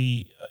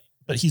basically,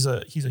 but he's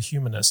a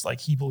humanist.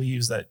 Like he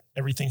believes that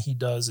everything he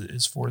does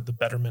is for the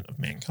betterment of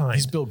mankind.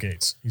 He's Bill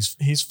Gates.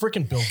 He's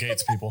freaking Bill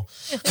Gates, people.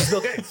 It's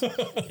Bill Gates.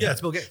 Yeah,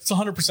 it's Bill Gates. It's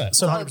 100%.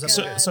 So,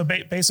 100%. so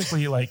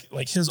basically,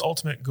 like his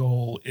ultimate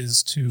goal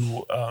is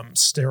to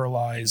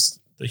sterilize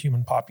the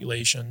human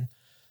population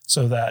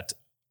so that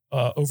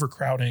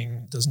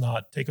overcrowding does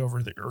not take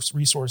over the Earth's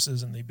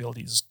resources and the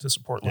abilities to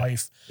support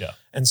life. Yeah.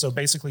 And so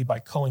basically by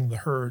culling the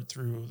herd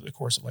through the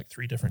course of like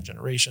 3 different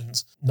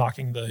generations,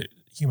 knocking the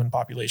human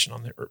population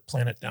on the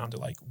planet down to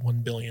like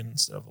 1 billion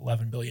instead of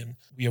 11 billion,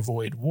 we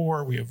avoid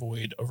war, we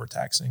avoid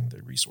overtaxing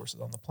the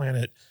resources on the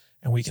planet,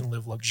 and we can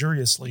live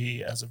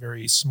luxuriously as a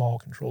very small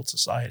controlled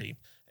society.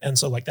 And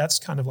so like that's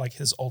kind of like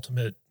his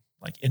ultimate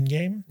like end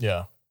game.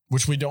 Yeah.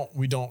 Which we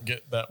don't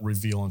get that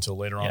reveal until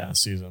later on in the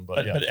season.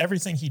 But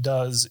everything he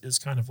does is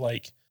kind of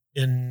like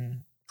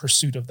in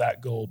pursuit of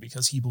that goal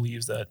because he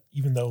believes that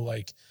even though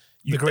like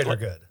the greater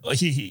good. Like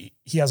he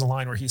has a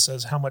line where he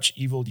says, "How much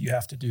evil do you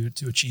have to do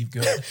to achieve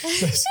good?"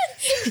 this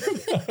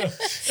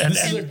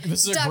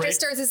is a Dr. great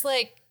Stearns is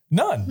like,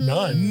 none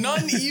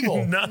None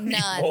evil. None.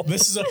 None.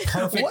 This is a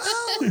perfect.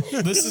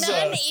 This is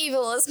none a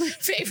evil is my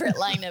favorite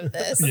line of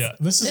this. yeah.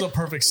 This is a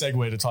perfect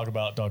segue to talk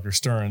about Dr.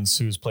 Stearns,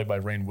 who's played by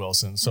Rainn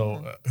Wilson.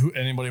 So, who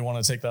anybody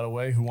want to take that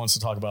away? Who wants to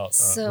talk about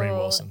Rainn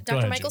Wilson? Go Dr.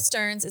 ahead, Michael Jen.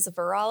 Stearns is a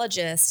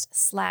virologist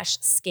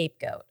 /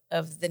 scapegoat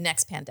of the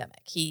next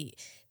pandemic.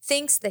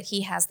 thinks that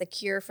he has the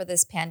cure for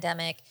this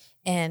pandemic.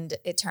 And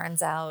it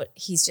turns out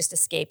he's just a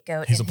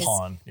scapegoat. He's a and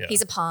pawn. Yeah.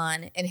 He's a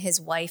pawn, and his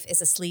wife is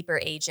a sleeper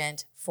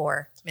agent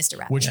for Mr.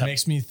 Rabbit. Which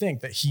makes me think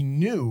that he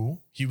knew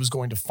he was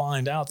going to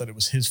find out that it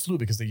was his flu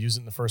because they used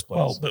it in the first place.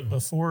 Well, but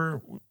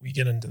before we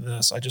get into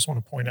this, I just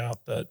want to point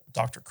out that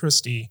Dr.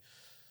 Christie,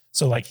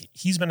 so like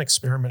he's been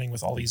experimenting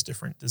with all these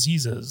different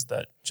diseases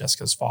that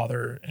Jessica's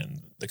father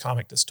and the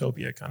comic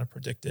Dystopia kind of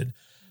predicted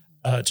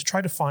to try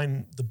to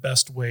find the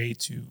best way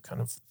to kind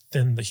of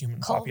thin the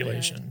human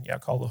population. Yeah,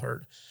 cull the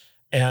herd.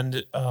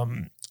 And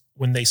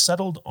when they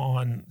settled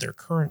on their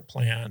current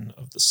plan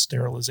of the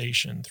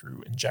sterilization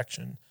through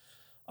injection,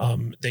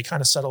 they kind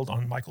of settled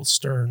on Michael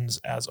Stearns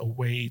as a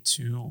way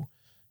to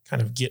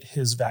kind of get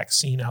his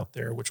vaccine out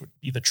there, which would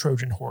be the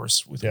Trojan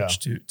horse with which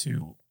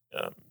to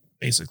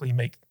basically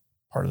make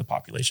part of the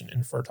population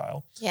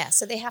infertile. Yeah,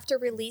 so they have to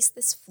release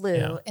this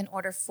flu in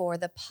order for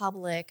the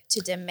public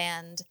to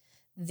demand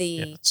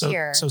the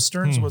cure. So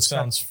Stearns was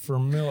sounds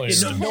familiar.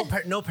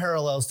 No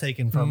parallels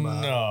taken from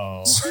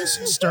no.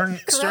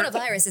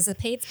 Coronavirus is a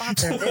paid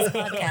sponsor of this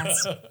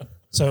podcast.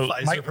 So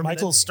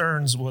Michael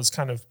Stearns was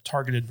kind of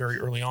targeted very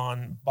early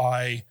on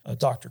by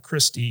Dr.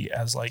 Christie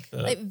as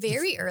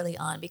very early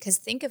on, because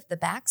think of the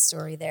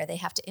backstory there. They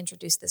have to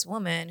introduce this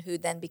woman who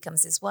then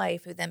becomes his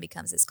wife, who then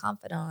becomes his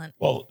confidant.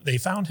 Well, they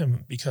found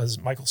him because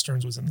Michael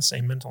Stearns was in the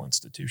same mental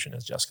institution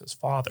as Jessica's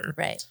father.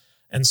 Right.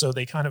 And so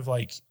they kind of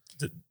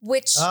his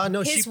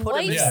she put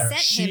wife him there.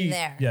 sent him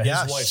there. Yeah,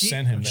 his wife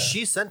sent him there.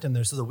 She sent him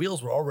there, so the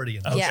wheels were already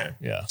in there. Okay.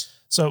 Yeah.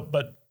 So,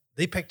 but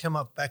they picked him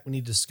up back when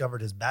he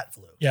discovered his bat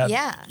flu.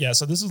 Yeah.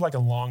 So this is like a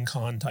long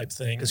con type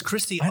thing. Because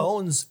Christie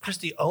owns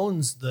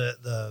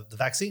the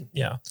vaccine.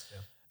 Yeah.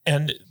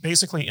 And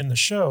basically in the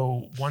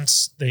show,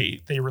 once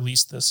they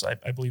released this,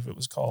 I believe it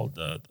was called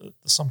the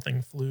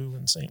something flu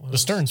in St. Louis. The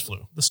Stearns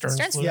flu. The Stearns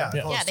flu. Yeah,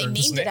 they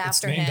named it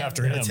after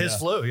him. It's his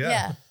flu,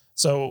 yeah.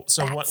 So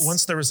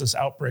once there was this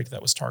outbreak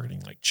that was targeting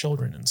like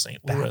children in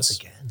St.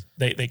 Louis,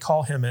 they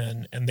call him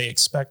in and they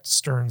expect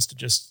Stearns to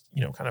just,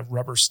 kind of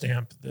rubber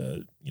stamp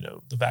the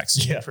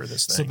vaccine for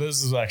this thing. So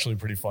this is actually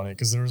pretty funny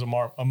because there was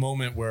a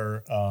moment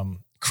where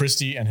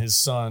Christie and his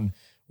son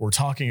were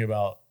talking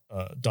about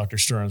Dr.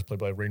 Stearns,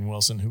 played by Rainn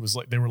Wilson, who was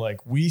they were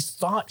like, we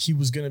thought he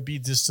was going to be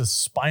just a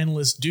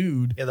spineless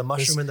dude. Yeah, the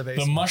mushroom in the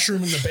basement. The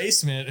mushroom in the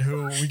basement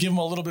who we give him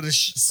a little bit of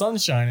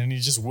sunshine and he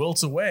just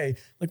wilts away.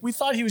 Like we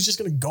thought he was just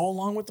going to go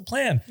along with the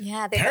plan.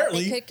 Yeah, they thought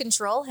they could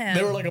control him.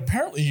 They were like,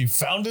 apparently he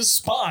found his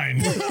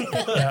spine.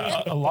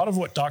 A lot of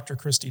what Dr.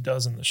 Christie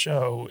does in the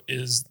show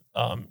is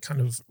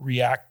kind of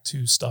react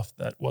to stuff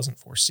that wasn't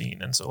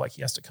foreseen. And so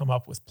he has to come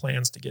up with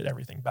plans to get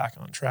everything back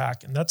on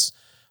track. And that's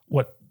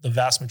what the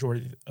vast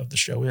majority of the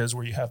show is,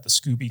 where you have the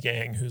Scooby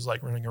gang who's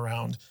running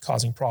around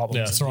causing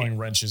problems. Yeah, throwing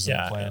wrenches in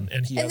the plan.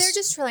 And they're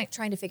just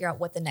trying to figure out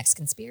what the next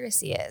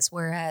conspiracy is.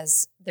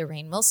 Whereas the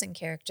Rainn Wilson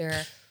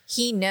character,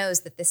 he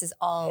knows that this is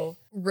all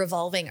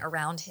revolving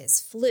around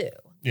his flu.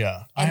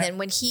 Yeah. And then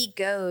when he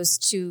goes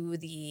to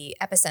the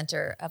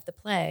epicenter of the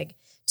plague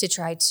to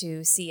try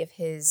to see if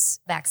his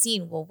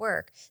vaccine will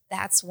work,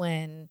 that's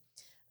when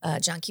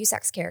John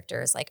Cusack's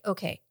character is like,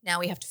 okay,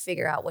 now we have to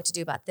figure out what to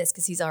do about this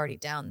because he's already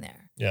down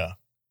there. Yeah.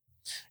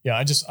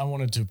 Yeah. I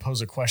wanted to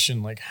pose a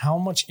question, how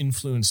much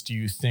influence do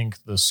you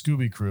think the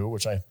Scooby crew,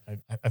 which I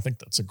think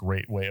that's a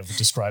great way of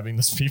describing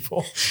this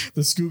people,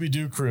 the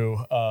Scooby-Doo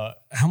crew,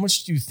 how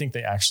much do you think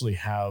they actually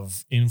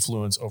have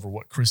influence over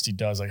what Christie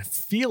does? I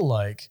feel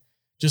like,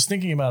 just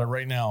thinking about it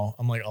right now,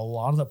 I'm like, a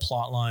lot of the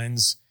plot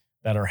lines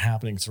that are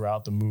happening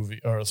throughout the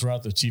movie or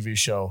throughout the TV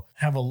show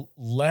have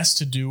less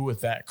to do with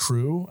that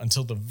crew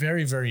until the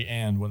very, very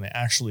end when they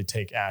actually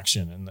take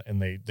action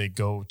and they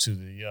go to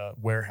the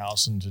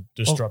warehouse and to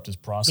disrupt his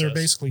process. There are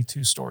basically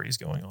two stories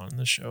going on in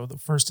the show. The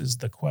first is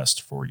the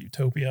quest for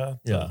Utopia,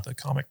 the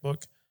comic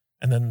book.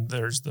 And then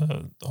there's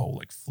the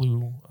whole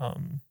flu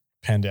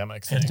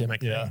pandemic thing.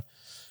 Yeah.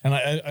 And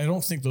I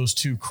don't think those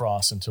two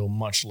cross until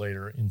much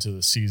later into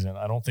the season.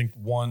 I don't think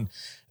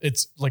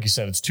it's like you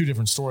said, it's two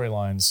different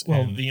storylines.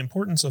 Well, the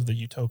importance of the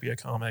Utopia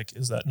comic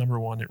is that number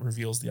one, it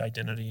reveals the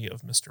identity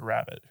of Mr.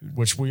 Rabbit,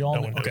 which we all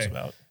no one knows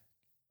about.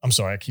 I'm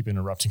sorry, I keep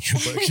interrupting you,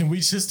 but can we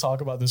just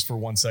talk about this for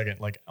 1 second?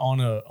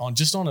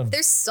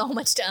 There's so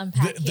much to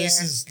unpack here.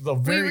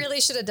 We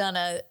really should have done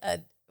a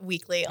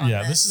weekly on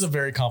this. This is a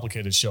very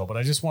complicated show, but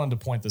I just wanted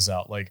to point this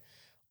out,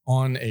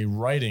 on a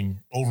writing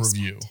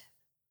overview.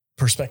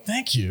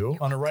 Thank you.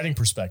 On a writing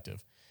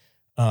perspective,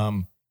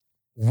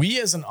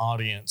 we as an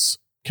audience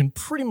can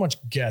pretty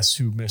much guess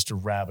who Mr.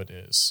 Rabbit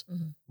is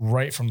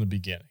right from the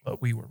beginning.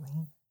 But we were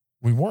wrong.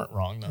 We weren't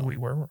wrong, though. We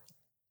were wrong.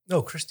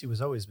 No, Christie was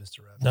always Mr.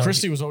 Rabbit. No,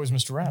 Christie was always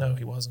Mr. Rabbit. No,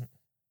 he wasn't.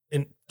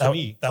 And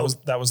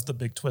that was the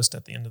big twist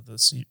at the end of the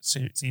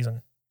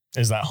season.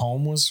 Is that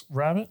Home was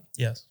Rabbit?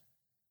 Yes.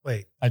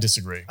 Wait, I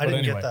disagree. I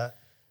didn't get that.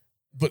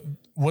 But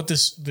what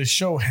the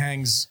show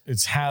hangs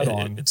its hat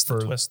on, it's the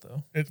twist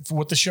though.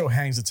 What the show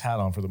hangs its hat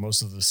on for the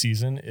most of the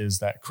season is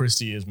that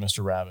Christie is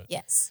Mr. Rabbit.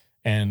 Yes.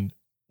 And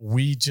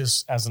we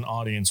just, as an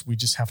audience, we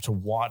just have to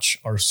watch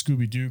our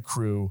Scooby-Doo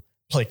crew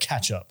play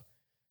catch up.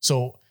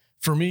 So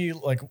for me,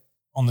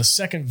 on the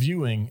second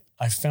viewing,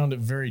 I found it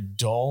very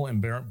dull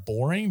and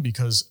boring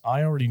because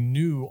I already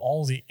knew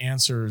all the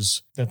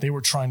answers that they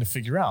were trying to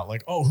figure out.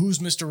 Like, oh, who's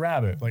Mr.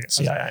 Rabbit? Like,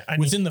 See,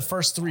 within the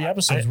first 3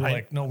 episodes, we're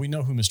like, no, we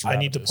know who Mr. Rabbit is. I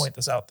need to point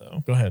this out,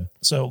 though. Go ahead.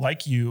 So,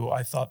 like you,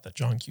 I thought that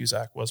John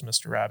Cusack was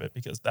Mr. Rabbit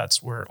because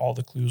that's where all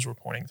the clues were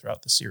pointing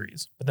throughout the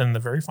series. But then in the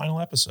very final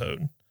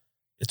episode,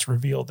 it's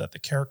revealed that the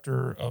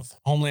character of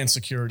Homeland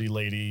Security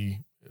lady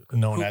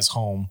known as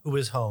Home, Who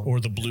is Home? or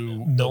the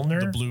blue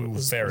Milner, the blue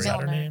fairy. was that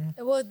her name?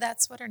 Well,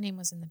 that's what her name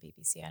was in the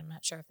BBC. I'm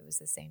not sure if it was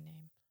the same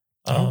name.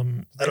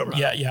 I don't know.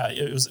 Yeah,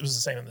 it was the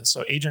same in this.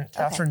 So Agent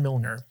Catherine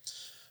Milner,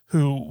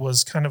 who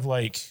was kind of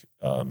like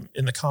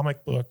in the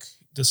comic book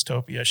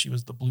Dystopia, she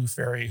was the blue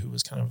fairy who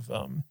was kind of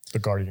the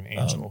guardian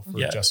angel for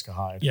Jessica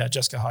Hyde. Yeah,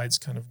 Jessica Hyde's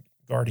kind of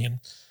guardian.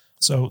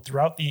 So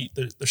throughout the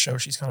show,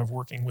 she's kind of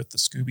working with the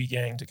Scooby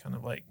Gang to kind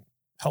of like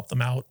help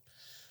them out.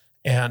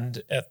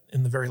 And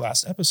in the very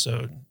last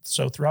episode,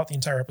 so throughout the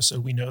entire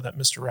episode, we know that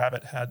Mr.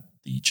 Rabbit had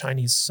the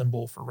Chinese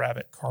symbol for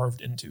rabbit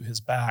carved into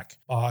his back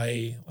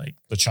by like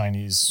The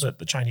Chinese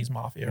the Chinese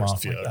mafia or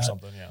something like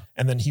that. yeah.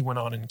 And then he went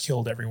on and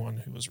killed everyone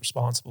who was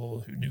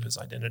responsible, who knew his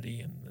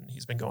identity, and then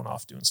he's been going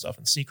off doing stuff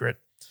in secret.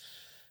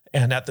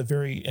 And at the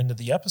very end of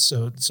the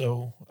episode,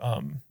 so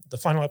the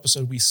final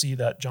episode, we see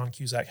that John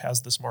Cusack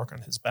has this mark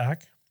on his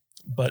back,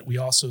 but we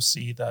also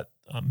see that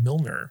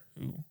Milner,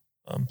 who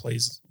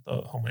plays the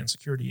Homeland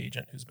Security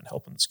agent who's been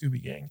helping the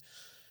Scooby Gang,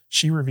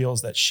 she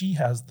reveals that she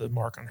has the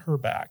mark on her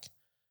back.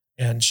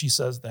 And she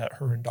says that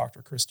her and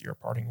Dr. Christie are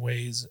parting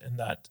ways, and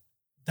that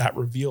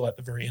reveal at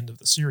the very end of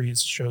the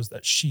series shows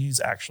that she's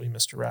actually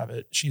Mr.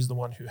 Rabbit. She's the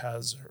one who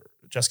has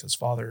Jessica's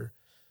father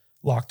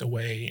locked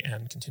away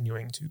and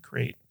continuing to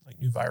create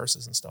like new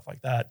viruses and stuff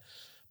like that.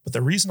 But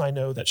the reason I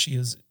know that she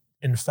is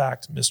in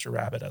fact Mr.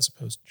 Rabbit as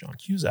opposed to John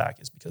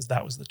Cusack is because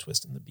that was the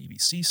twist in the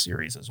BBC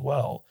series as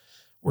well,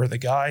 where the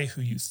guy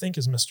who you think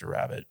is Mr.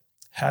 Rabbit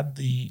had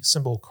the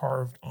symbol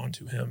carved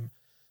onto him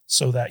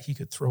so that he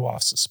could throw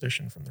off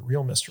suspicion from the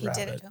real Mr. Rabbit.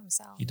 He did it to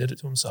himself. He did it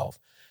to himself.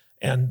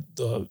 And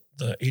the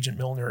Agent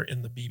Milner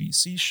in the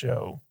BBC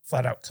show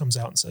flat out comes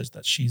out and says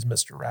that she's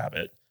Mr.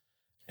 Rabbit.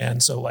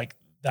 And so like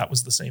that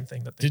was the same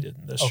thing that they did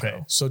in this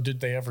show. So did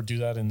they ever do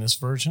that in this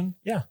version?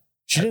 Yeah.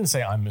 She didn't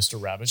say I'm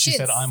Mr. Rabbit. She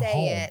said I'm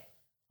home.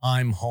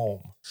 I'm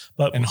home.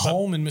 But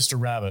home and Mr.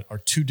 Rabbit are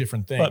two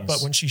different things. But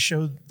when she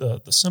showed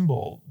the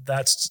symbol,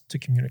 that's to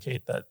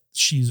communicate that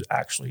she's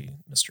actually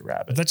Mr.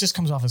 Rabbit. But that just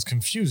comes off as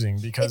confusing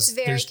because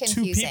there's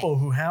confusing. 2 people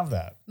who have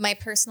that. My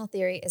personal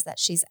theory is that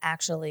she's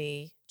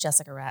actually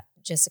Jessica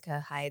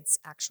Hyde's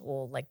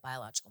actual like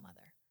biological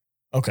mother.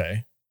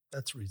 Okay.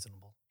 That's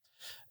reasonable.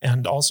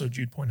 And also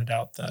Jude pointed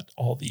out that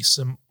all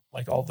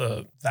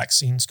the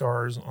vaccine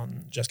scars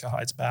on Jessica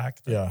Hyde's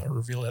back that are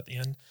revealed at the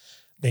end,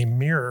 they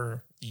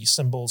mirror the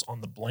symbols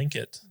on the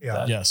blanket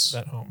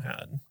that Home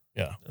had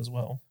as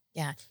well.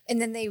 Yeah.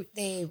 And then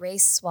they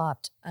race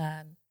swapped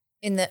from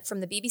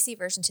the BBC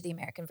version to the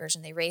American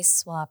version, they race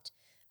swapped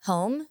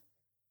Home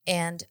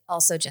and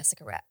also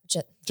Jessica Hyde.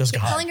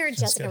 Calling her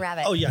Jessica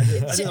Rabbit. Oh, yeah.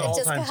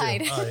 Jessica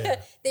Hyde. Oh,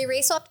 yeah. They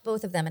race swapped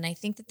both of them. And I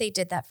think that they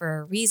did that for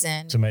a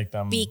reason. To make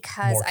them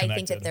because more I think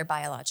connected. that they're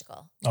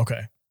biological.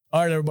 Okay.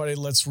 All right, everybody,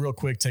 let's real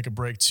quick take a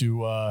break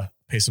to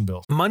pay some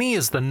bills. Money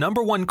is the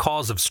number 1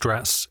 cause of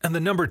stress and the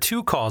number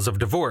 2 cause of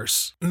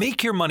divorce.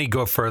 Make your money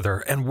go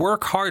further and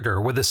work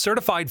harder with a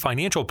certified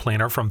financial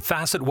planner from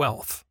Facet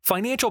Wealth.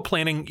 Financial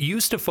planning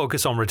used to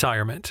focus on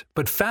retirement,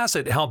 but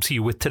Facet helps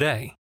you with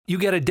today. You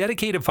get a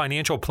dedicated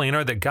financial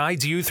planner that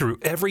guides you through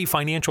every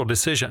financial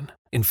decision.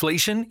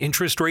 Inflation,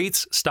 interest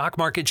rates, stock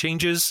market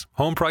changes,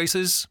 home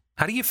prices.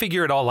 How do you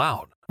figure it all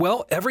out?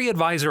 Well, every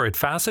advisor at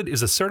Facet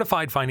is a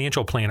certified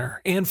financial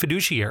planner and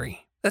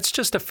fiduciary. That's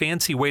just a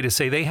fancy way to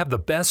say they have the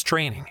best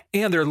training,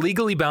 and they're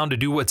legally bound to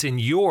do what's in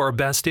your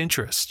best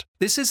interest.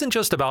 This isn't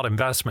just about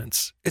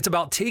investments. It's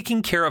about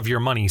taking care of your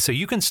money so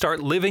you can start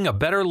living a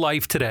better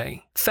life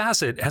today.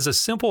 Facet has a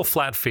simple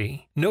flat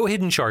fee, no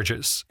hidden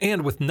charges,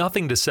 and with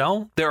nothing to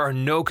sell, there are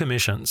no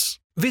commissions.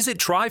 Visit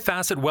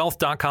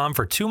tryfacetwealth.com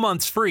for 2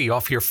 months free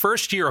off your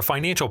first year of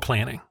financial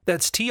planning.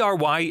 That's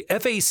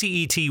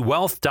TRYFACET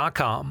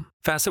wealth.com.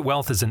 Facet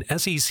Wealth is an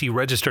SEC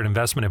registered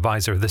investment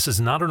advisor. This is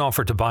not an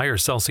offer to buy or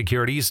sell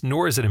securities,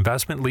 nor is it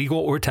investment, legal,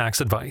 or tax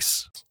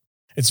advice.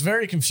 It's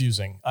very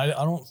confusing. I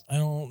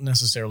don't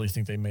necessarily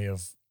think they may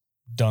have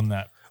done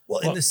that. Well,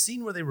 in the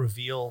scene where they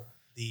reveal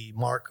the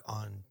mark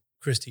on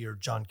Christie or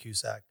John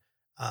Cusack,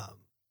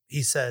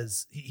 he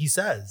says,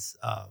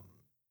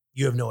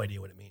 you have no idea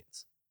what it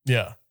means.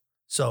 Yeah.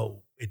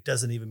 So it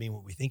doesn't even mean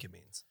what we think it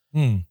means.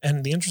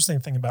 And the interesting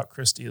thing about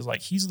Christie is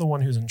like, he's the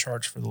one who's in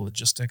charge for the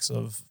logistics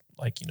of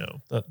like, you know,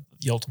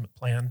 the ultimate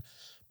plan.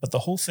 But the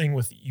whole thing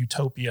with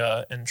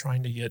Utopia and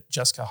trying to get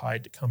Jessica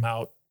Hyde to come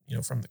out, you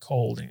know, from the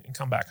cold and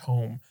come back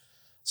home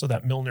so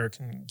that Milner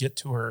can get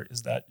to her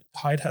is that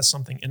Hyde has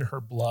something in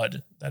her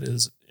blood that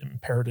is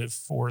imperative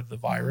for the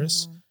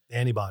virus. Mm-hmm. The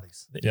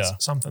antibodies.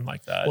 Something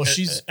like that. Well,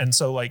 and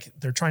so like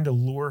they're trying to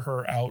lure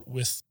her out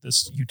with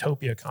this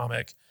Utopia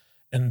comic.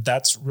 And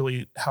that's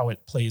really how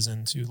it plays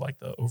into like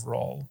the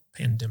overall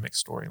pandemic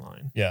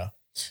storyline. Yeah.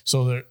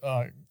 So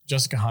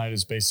Jessica Hyde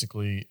has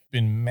basically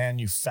been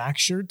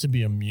manufactured to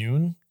be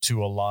immune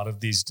to a lot of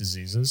these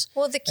diseases.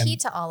 Well, the key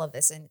to all of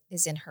this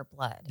is in her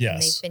blood. Yes.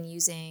 And they've been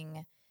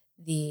using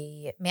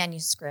the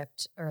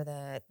manuscript or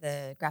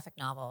the graphic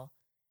novel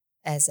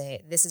as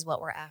this is what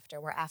we're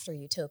after. We're after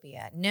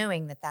Utopia,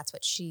 knowing that that's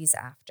what she's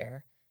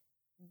after.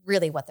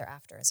 Really what they're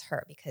after is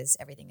her because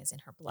everything is in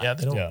her blood. Yeah,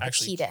 they don't Yeah.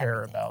 actually Key to care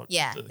everything. about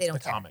Yeah, the, they don't the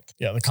care. comic.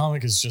 Yeah, the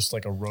comic is just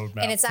like a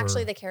roadmap. And it's for-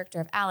 actually the character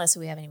of Alice,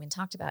 who we haven't even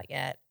talked about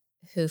yet,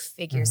 who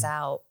figures Mm-hmm.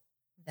 out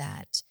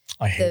that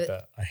I hate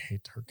that. I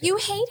hate her character. you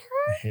hate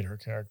her. I hate her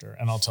character.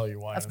 And I'll tell you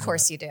why. Of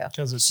course you do.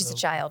 Because it's She's a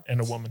child.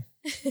 and a woman.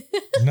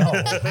 No.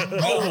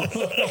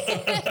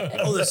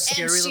 Oh, the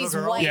scary little she's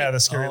girl. white. Yeah, the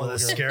scary Oh, little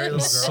the girl. scary little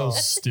It's so girl.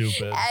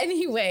 stupid.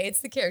 Anyway,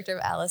 it's the character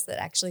of Alice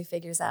that actually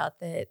figures out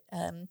that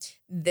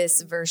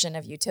this version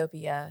of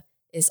Utopia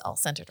is all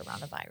centered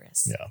around a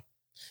virus.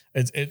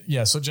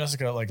 Yeah. So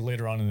Jessica, like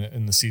later on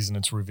in the season,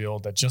 it's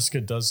revealed that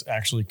Jessica does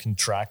actually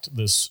contract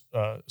this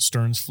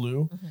Stearns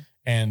flu. Mm-hmm.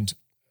 And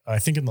I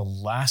think in the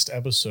last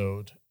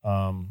episode,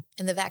 And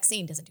the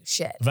vaccine doesn't do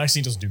shit. the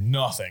vaccine doesn't do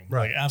nothing,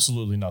 Right. like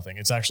absolutely nothing.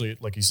 It's actually,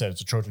 like you said,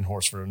 it's a Trojan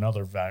horse for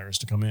another virus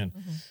to come in.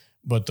 Mm-hmm.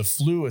 But the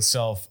flu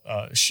itself,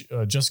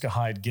 Jessica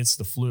Hyde gets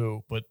the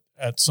flu, but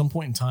at some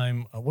point in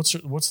time, what's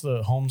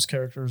the Holmes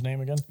character's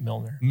name again?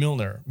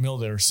 Milner.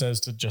 Milner says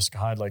to Jessica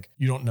Hyde, like,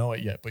 you don't know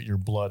it yet, but your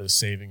blood is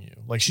saving you.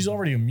 Like, she's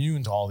already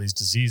immune to all these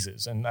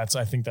diseases. And I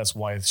think that's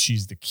why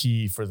she's the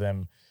key for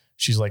them.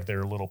 She's like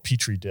their little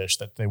petri dish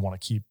that they want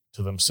to keep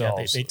to Yeah,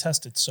 themselves. they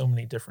tested so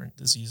many different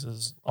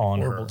diseases, On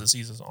horrible her.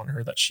 diseases on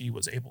her that she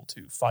was able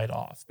to fight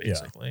off,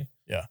 basically.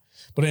 Yeah.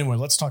 But anyway,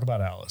 let's talk about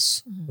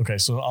Alice. Mm-hmm. Okay.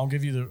 So I'll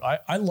give you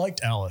I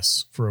liked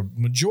Alice for a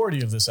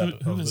majority of this Who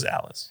episode. is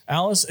Alice?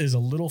 Alice is a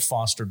little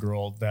foster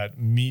girl that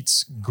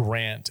meets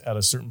Grant at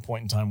a certain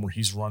point in time where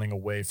he's running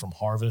away from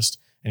Harvest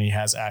and he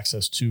has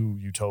access to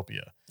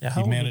Utopia. Yeah,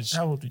 how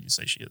old did you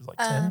say she is? Like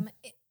 10?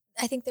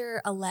 I think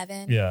they're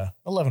 11. Yeah,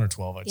 11 or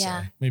 12, I'd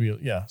Yeah. say. Maybe,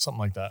 yeah, something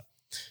like that.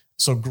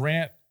 So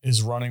Grant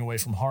is running away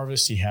from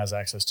Harvest. He has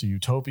access to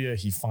Utopia.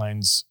 He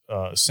finds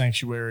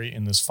sanctuary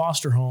in this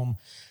foster home,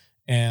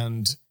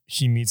 and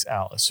he meets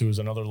Alice, who is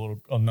another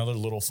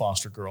little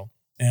foster girl.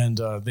 And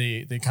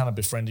they kind of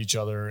befriend each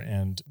other.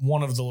 And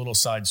one of the little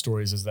side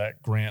stories is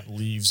that Grant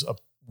leaves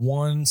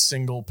one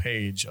single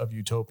page of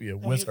Utopia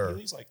with her.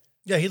 He's like,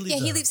 Yeah, he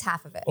leaves. He leaves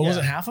half of it. Oh, was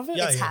Yeah. it half of it?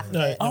 Yeah, It's yeah, half of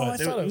no, it. Oh, no, I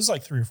thought it was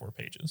like 3 or 4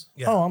 pages.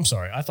 Yeah. Oh, I'm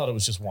sorry. I thought it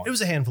was just one. It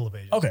was a handful of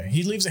pages. Okay.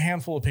 He leaves a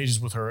handful of pages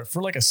with her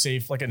for like a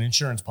safe, like an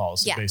insurance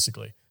policy, Yeah.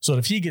 basically. So that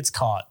if he gets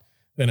caught,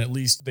 then at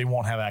least they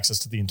won't have access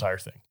to the entire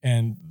thing.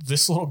 And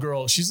this little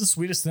girl, she's the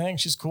sweetest thing.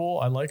 She's cool.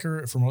 I like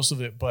her for most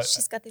of it, but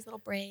She's got these little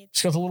braids.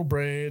 she's got the little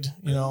braid,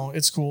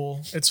 it's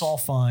cool. It's all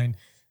fine.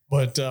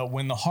 But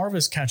when the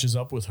Harvest catches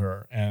up with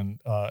her, and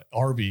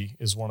Arby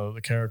is one of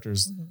the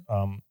characters,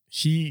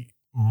 he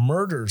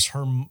murders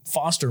her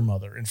foster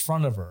mother in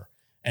front of her.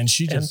 And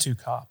she And just, 2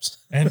 cops.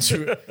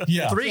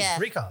 yeah. Three Yeah.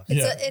 cops.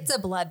 Yeah. It's a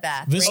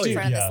bloodbath This right in dude-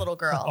 front of yeah. this little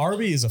girl.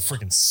 Arby is a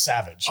freaking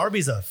savage.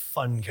 Arby's a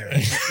fun character.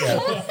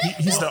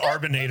 He's the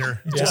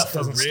Arbinator. He just for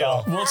doesn't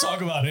real. stop. We'll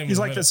talk about him. He's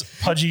in a like minute.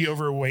 this pudgy,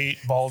 overweight,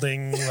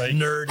 balding, like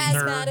Nerd.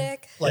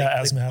 Asthmatic. Like,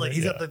 Yeah, asthmatic, Like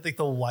he's yeah. got like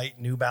the white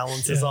New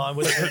Balances on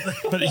with it.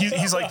 But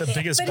he's like the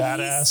biggest But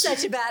badass. he's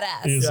such a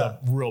badass. He is Yeah.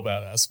 a real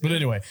badass. But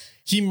anyway,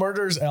 he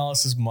murders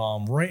Alice's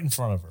mom right in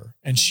front of her,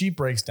 and she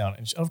breaks down.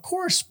 And of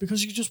course,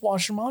 because you just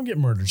watched your mom get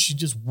murdered, she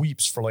just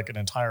weeps for like an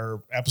entire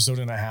episode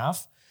and a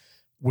half,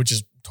 which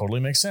is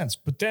totally makes sense.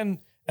 But then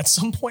at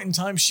some point in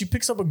time, she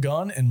picks up a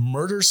gun and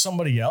murders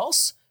somebody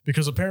else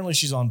because apparently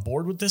she's on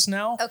board with this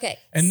now. Okay,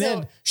 And so-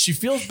 then she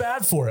feels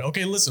bad for it.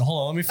 Okay, listen,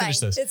 hold on. Let me finish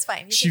Fine, this. it's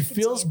fine. You She can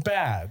feels continue.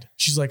 bad.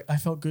 She's like, I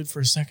felt good for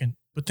a second,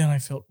 but then I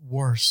felt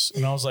worse.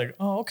 And I was like,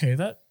 oh, okay,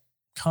 that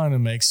kind of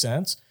makes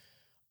sense.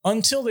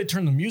 Until they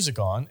turn the music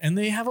on and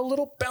they have a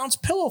little bounce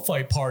pillow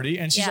fight party,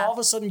 and she's Yeah. all of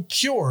a sudden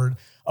cured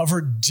of her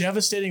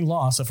devastating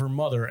loss of her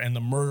mother and the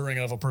murdering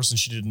of a person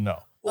she didn't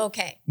know.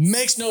 Okay.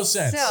 Makes no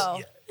sense.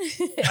 So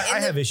I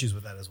have issues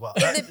with that as well.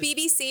 in the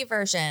BBC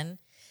version,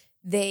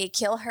 they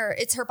kill her.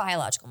 It's her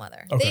biological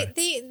mother. Okay.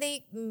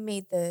 They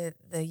made the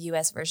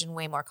US version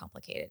way more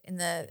complicated. In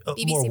the more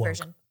BBC woke.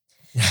 version,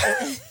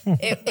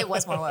 it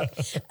was more woke.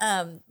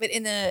 But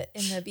in the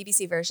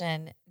BBC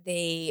version,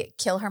 they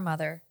kill her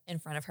mother in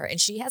front of her, and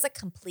she has a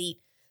complete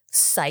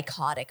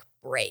psychotic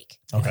break.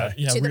 Okay.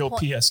 Yeah, To the real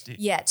point- PSD.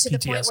 Yeah, to the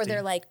point where PTSD.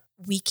 they're like,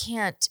 we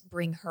can't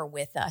bring her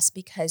with us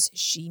because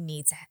she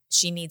needs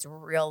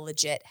real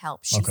legit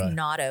help. She's Okay.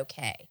 not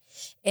okay.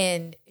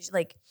 And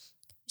like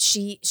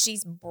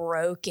she's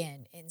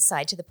broken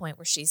inside to the point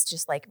where she's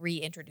just like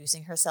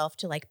reintroducing herself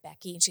to like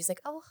Becky, and she's like,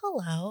 "Oh,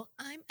 hello,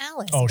 I'm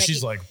Alice." Oh, And Becky-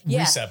 she's like yeah,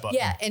 reset button.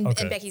 yeah, and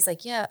Okay. Becky's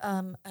like, "Yeah,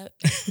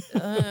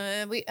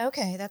 we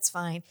okay, that's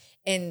fine."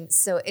 And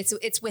so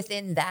it's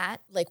within that,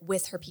 like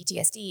with her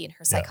PTSD and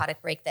her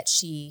psychotic break, that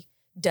she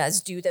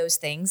does do those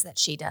things that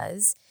she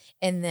does,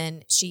 and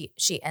then she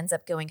ends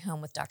up going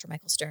home with Dr.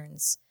 Michael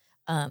Stearns,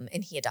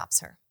 and he adopts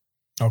her.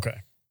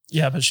 Okay.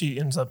 Yeah, but she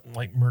ends up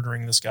like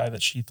murdering this guy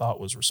that she thought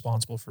was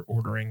responsible for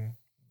ordering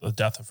the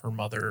death of her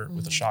mother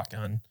with a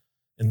shotgun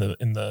in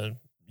the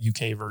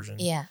UK version.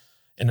 Yeah.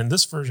 And in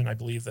this version, I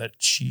believe that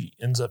she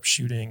ends up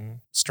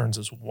shooting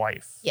Stearns'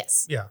 wife.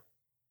 Yes. Yeah.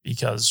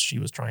 Because she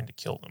was trying to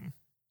kill them.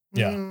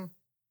 Yeah.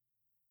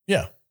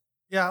 Yeah.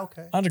 Yeah.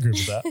 Okay. I'd agree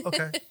with that.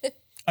 Okay.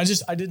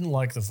 I didn't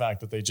like the fact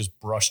that they just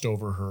brushed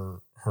over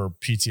her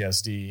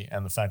PTSD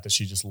and the fact that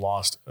she just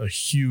lost a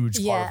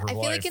huge part of her life.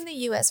 I feel like in the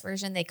US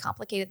version, they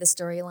complicated the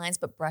storylines,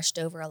 but brushed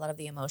over a lot of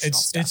the emotional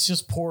stuff. It's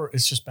just poor.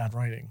 It's just bad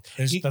writing.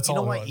 That's all.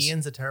 You know it why was.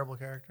 Ian's a terrible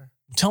character?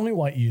 Tell me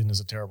why Ian is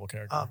a terrible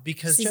character.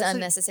 Because he's Jessica,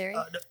 unnecessary.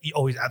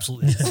 He's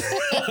absolutely necessary.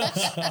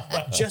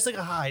 But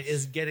Jessica Hyde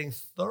is getting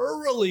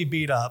thoroughly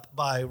beat up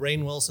by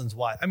Rainn Wilson's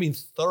wife. I mean,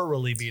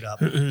 thoroughly beat up.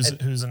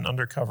 Who's an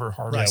undercover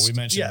harvest. Yeah, we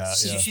mentioned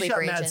Yes, that. Yeah. she's got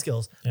Sleeper mad agent.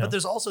 skills. Yeah. But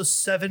there's also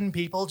 7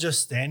 people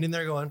just standing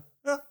there going,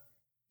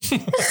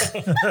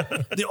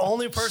 the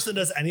only person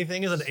that does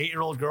anything is an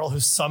 8-year-old girl who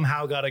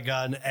somehow got a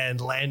gun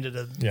and landed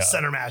a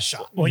center mass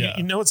shot. Well,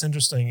 you know what's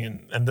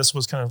interesting, and this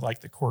was kind of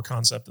like the core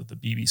concept of the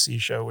BBC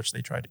show, which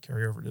they tried to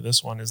carry over to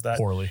this one, is that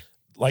Poorly.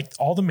 like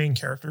all the main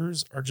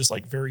characters are just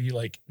like very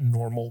like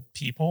normal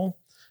people.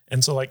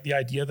 And so like the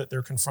idea that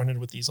they're confronted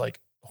with these like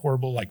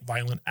horrible, like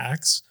violent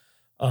acts,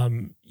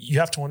 you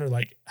have to wonder,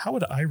 like, how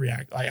would I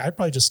react? I'd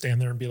probably just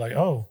stand there and be like,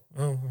 oh,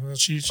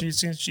 she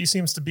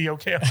seems to be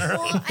okay on her own.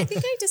 Well, I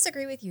think I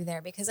disagree with you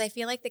there because I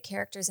feel like the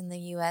characters in the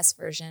US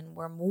version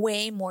were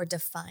way more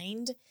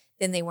defined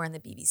than they were in the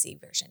BBC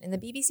version. In the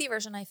BBC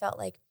version, I felt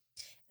like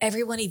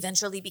everyone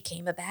eventually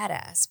became a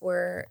badass,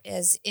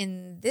 whereas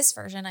in this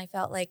version, I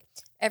felt like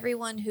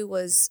everyone who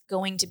was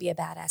going to be a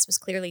badass was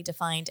clearly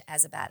defined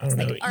as a I badass. don't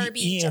know. Like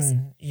Arby,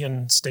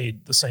 Ian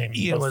stayed the same.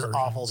 Ian both was versions.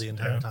 awful the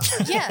entire time.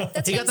 yeah,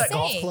 that's He what got I'm that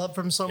golf saying. club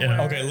from somewhere.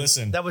 Yeah. Okay,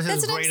 listen. That was his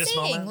That's what I'm greatest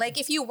saying. moment. Like,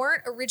 if you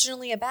weren't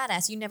originally a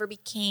badass, you never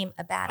became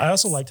a badass. I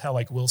also liked how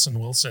like Wilson, I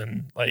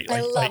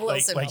love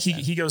Wilson Wilson.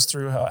 he goes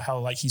through how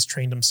like he's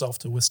trained himself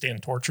to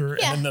withstand torture,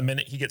 Yeah. and then the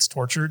minute he gets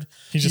tortured,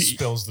 He just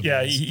spills the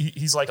yeah. beans.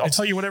 He's like, I'll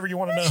tell you whatever you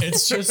want to know.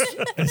 It's just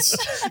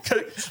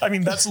I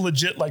mean, that's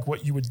legit like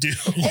what you would do.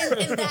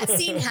 and that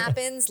scene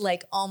happens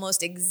like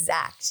almost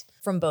exact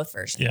from both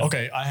versions. Yeah.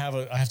 okay. I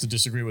have to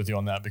disagree with you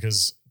on that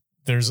because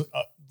there's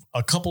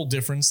a couple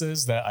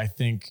differences that I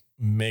think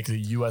make the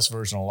US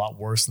version a lot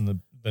worse than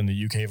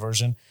the UK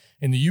version.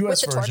 In the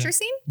US With the version, torture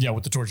scene? yeah,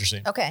 with the torture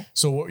scene. Okay.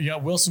 So you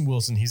got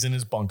Wilson. He's in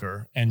his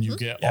bunker, and you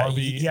get Yeah,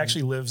 Arby. he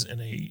actually lives in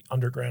a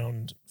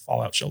underground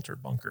fallout shelter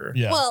bunker.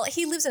 Yeah. Well,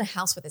 he lives in a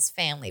house with his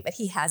family, but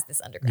he has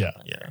this underground Yeah.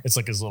 bunker. Yeah. It's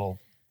like his little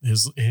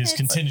his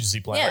contingency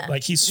plan. Yeah.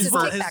 Like he's His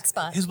super. kickback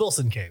spot. His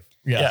Wilson cave.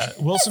 Yeah,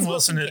 Wilson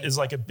Wilson is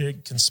like a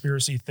big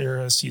conspiracy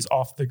theorist. He's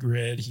off the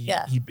grid.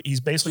 He's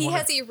basically He one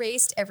has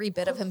erased every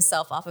bit of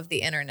himself off of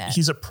the internet.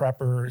 he's a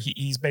prepper.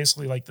 He's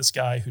basically like this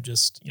guy who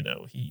just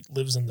he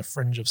lives in the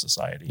fringe of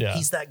society. Yeah.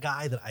 He's that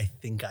guy that I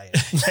think I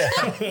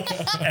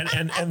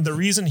am. and the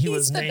reason he He's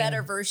was the named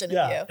better version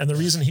of you. and the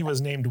reason he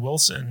was named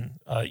Wilson,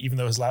 even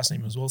though his last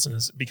name was Wilson,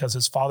 is because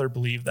his father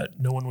believed that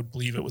no one would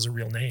believe it was a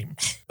real name.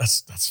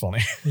 That's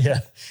funny. Yeah.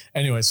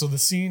 Anyway, so the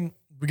scene,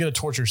 we get a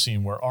torture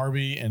scene where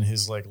Arby and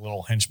his like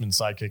little henchman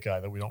sidekick guy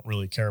that we don't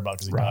really care about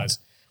because he Rod. dies.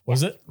 What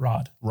is it?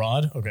 Rod.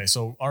 Okay,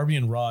 so Arby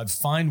and Rod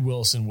find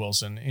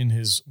Wilson in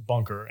his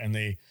bunker and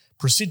they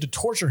proceed to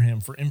torture him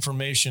for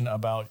information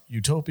about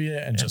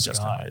Utopia and Jessica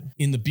Jessica Hyde. Hyde.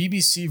 In the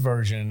BBC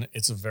version,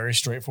 it's a very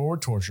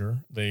straightforward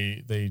torture.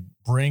 They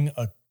bring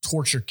a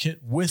torture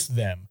kit with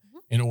them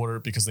in order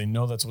because they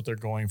know that's what they're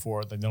going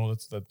for. They know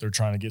that they're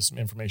trying to get some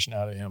information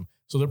out of him.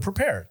 So they're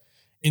prepared.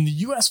 In the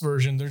US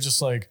version, they're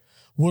just like,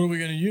 what are we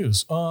going to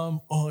use? I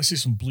see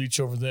some bleach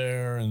over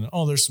there and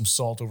there's some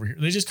salt over here.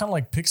 They just kind of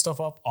like pick stuff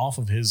up off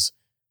of his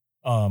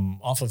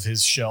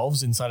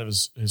shelves inside of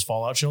his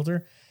fallout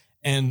shelter.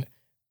 And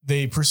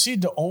they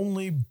proceed to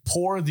only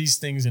pour these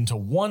things into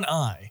one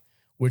eye,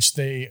 which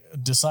they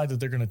decide that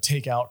they're going to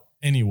take out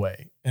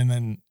anyway. And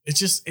then it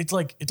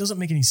doesn't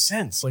make any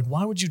sense. Like,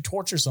 why would you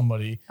torture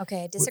somebody?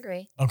 Okay, I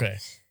disagree. Okay.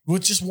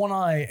 With just one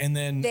eye and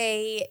then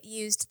They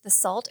used the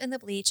salt and the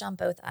bleach on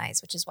both eyes,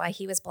 which is why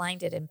he was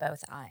blinded in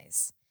both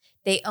eyes.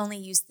 They only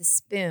used the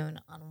spoon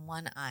on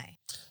one eye.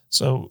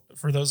 So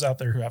for those out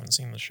there who haven't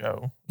seen the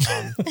show,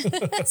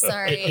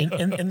 Sorry. in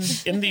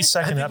the I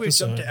second think we've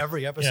episode, jumped to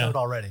every episode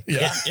already.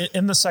 yeah.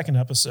 in the second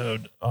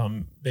episode,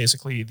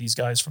 basically these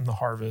guys from the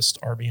Harvest,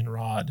 Arby and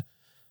Rod,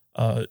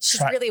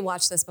 Just really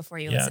watch this before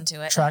you listen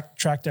to it.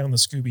 track down the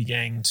Scooby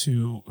Gang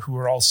who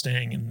are all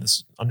staying in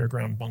this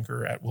underground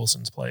bunker at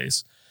Wilson's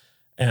place.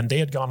 And they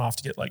had gone off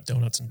to get like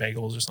donuts and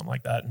bagels or something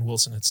like that. And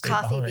Wilson had stayed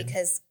Coffee behind.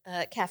 because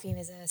caffeine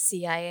is a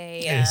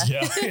CIA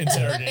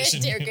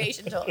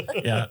Interrogation tool.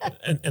 Yeah.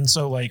 And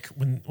so like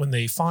when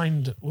they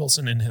find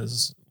Wilson in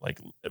his, like,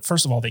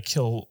 first of all, they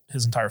kill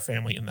his entire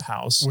family in the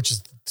house. Which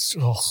is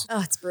Oh,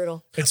 it's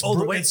brutal.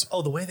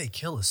 The way they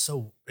kill is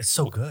so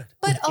good.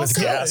 But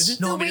also gas.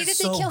 the way that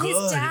they kill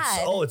his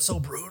dad. It's so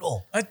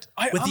brutal.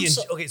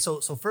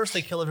 So first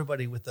they kill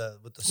everybody with the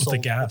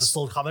gas. with the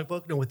sold comic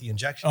book, with the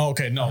injection. Oh,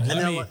 okay. No,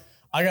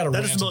 I got to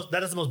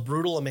That is the most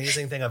brutal,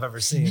 amazing thing I've ever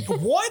seen.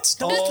 What?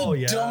 That is the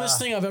yeah. dumbest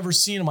thing I've ever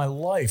seen in my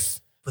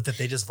life. but that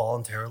they just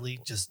voluntarily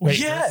just Wait,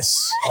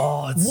 yes.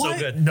 Oh, it's What? so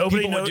good.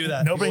 Nobody People would knows. do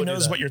that. Nobody People would do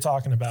knows that. what you're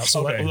talking about.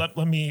 So Okay. let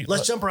me.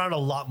 Let's jump around a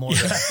lot more.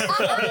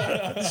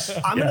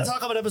 I'm going to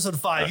talk about episode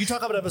 5. You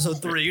talk about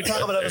episode 3. You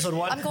talk about episode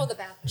 1. I'm going to the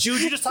bathroom.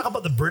 Jude, you just talk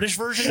about the British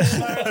version the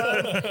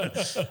entire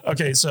time?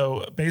 Okay,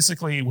 so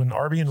basically, when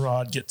Arby and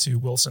Rod get to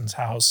Wilson's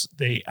house,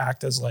 they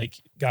act as like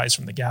guys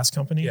from the gas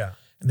company. Yeah.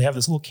 And they have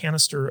this little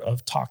canister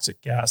of toxic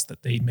gas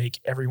that they make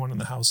everyone in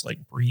the house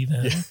like breathe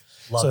in.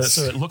 Love it.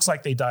 So it looks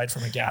like they died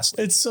from a gas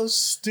leak. It's so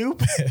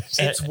stupid.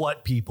 It's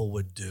what people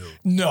would do.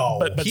 No.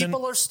 But then-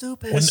 People are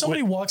stupid. when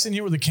somebody walks in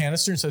here with a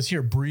canister and says,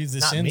 "Here, breathe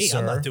this Not in, me. sir."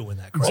 I'm not doing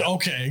that crap.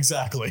 Okay,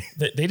 exactly.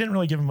 They didn't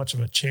really give him much of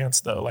a chance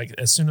though. Like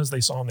as soon as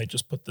they saw him, they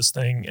just put this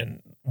thing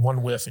in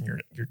one whiff and you're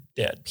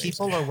dead.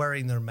 People are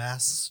wearing their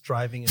masks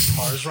driving in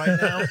cars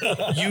right now.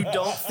 You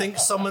don't think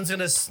someone's going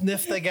to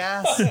sniff the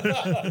gas?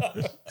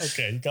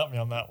 Okay, you got me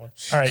on that one.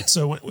 All right.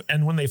 So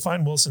when they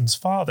find Wilson's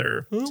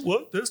father,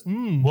 What? This?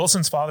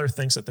 Wilson's father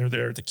thinks that they're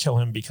there to kill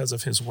him because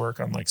of his work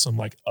on like some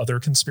like other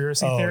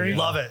conspiracy theory. yeah.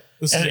 Love it.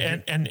 This is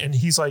And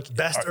he's like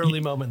Best early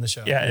moment in the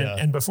show. Yeah, Yeah.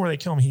 And before they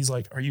kill him, he's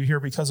like, "Are you here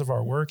because of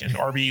our work?" And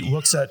Arby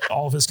looks at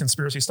all of his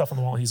conspiracy stuff on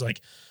the wall. And he's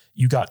like,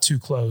 "You got too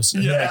close."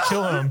 And then they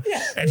kill him,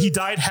 and he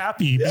died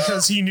happy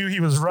because he knew he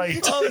was right.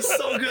 Oh, it's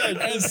so good.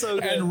 It's so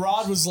good. And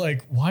Rod was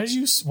like, why do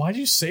you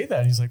say that?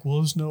 And he's like,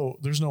 well,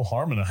 there's no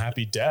harm in a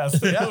happy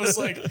death. It was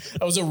like,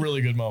 that was a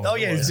really good moment. Oh,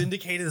 yeah. He's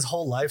vindicated his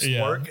whole life's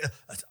Yeah. work.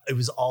 It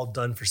was all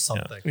done for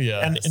something.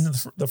 Yeah. And in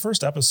the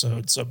first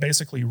episode, so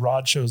basically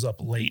Rod shows up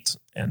late,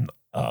 and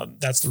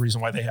that's the reason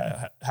why they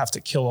have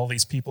to kill all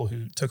these people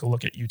who took a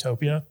look at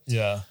Utopia.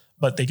 Yeah.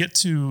 But they get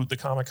to the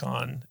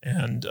Comic-Con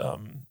and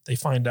they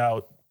find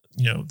out,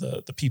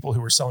 the people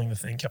who were selling the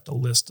thing kept a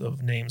list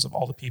of names of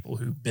all the people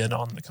who bid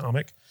on the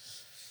comic.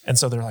 And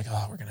so they're like,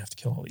 oh, we're going to have to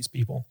kill all these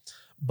people.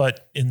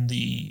 But in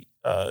the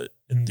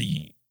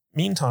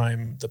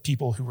meantime, the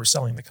people who were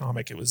selling the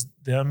comic, it was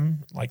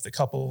them, like the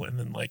couple, and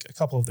then like a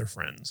couple of their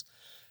friends.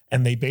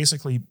 And they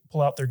basically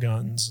pull out their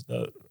guns,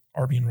 the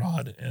Arby and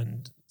Rod,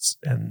 and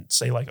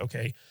say like,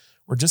 okay,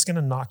 we're just going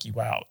to knock you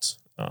out.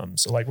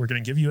 So like, we're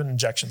going to give you an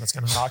injection that's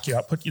going to knock you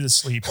out, put you to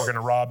sleep. We're going to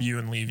rob you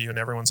and leave you. And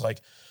everyone's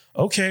like,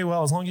 okay,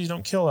 well, as long as you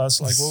don't kill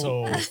us, like,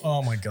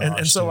 Oh my god.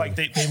 and so like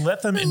they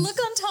let them The look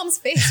on Tom's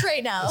face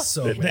right now.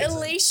 So They- amazing.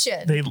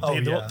 Elation.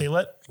 they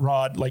let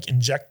Rod like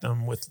inject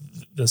them with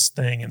this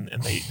thing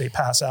and they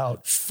pass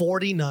out.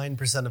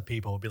 49% of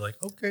people will be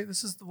like, okay,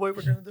 this is the way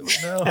we're going to do it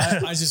now.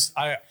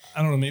 I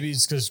don't know. Maybe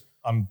it's because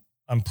I'm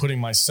putting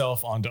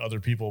myself onto other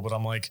people, but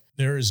I'm like,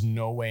 there is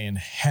no way in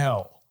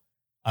hell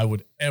I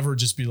would ever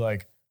just be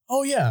like,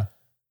 oh yeah,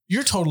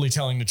 you're totally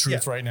telling the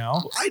truth right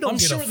now. I don't I'm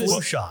get sure a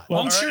flu shot.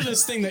 I'm sure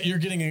this thing that you're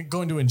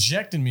going to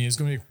inject in me is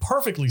going to be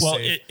perfectly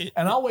safe,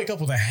 and I'll wake up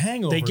with a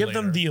hangover. They give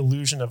later. them the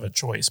illusion of a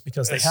choice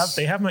because they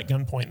have them at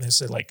gunpoint and they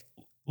say like,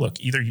 look,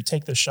 either you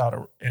take this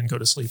shot and go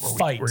to sleep, or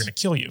Fight. we're going to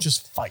kill you.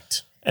 Just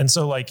fight. And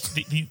so like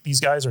these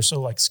guys are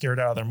so like scared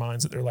out of their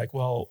minds that they're like,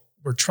 well,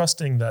 we're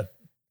trusting that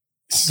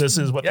this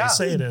is what they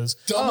say it is.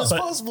 Dumbest But-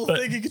 possible but-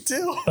 thing you could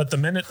do. But the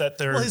minute that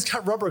they're Well, he's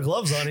got rubber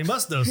gloves on. He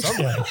must know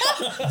something.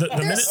 the They're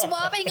minute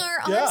swabbing our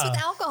arms Yeah. with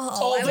alcohol.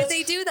 Oh, Why would that's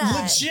they do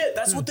that? Legit.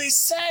 That's what they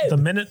said. the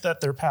minute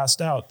that they're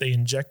passed out, they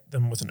inject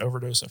them with an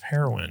overdose of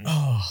heroin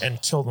and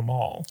kill them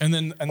all. and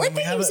then Weren't we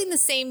they have using the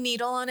same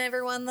needle on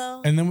everyone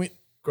though? and then we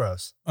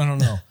Gross. I don't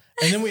know.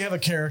 And then we have a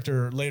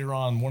character later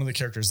on, one of the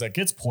characters that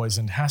gets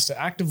poisoned has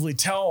to actively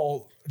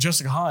tell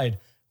Jessica Hyde,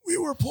 we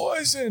were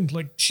poisoned.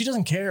 Like, she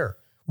doesn't care.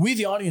 We,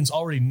 the audience,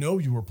 already know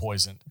you were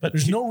poisoned. But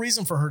There's no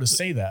reason for her to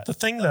say that. The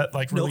thing that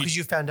like No, really because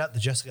you found out that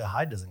Jessica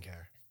Hyde doesn't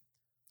care.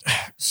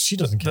 She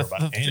doesn't care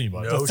about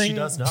anybody. No, the thing, she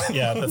does not.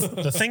 Yeah,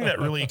 the thing that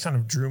really kind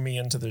of drew me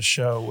into this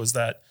show was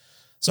that,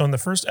 so in the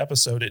first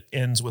episode, it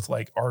ends with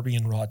like Arby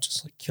and Rod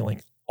just like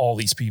killing all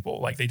these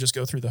people. Like they just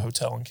go through the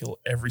hotel and kill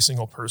every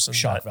single person.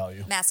 Shock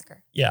value.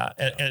 Massacre. Yeah.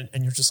 And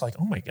you're just like,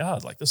 oh my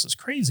God, like this is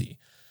crazy.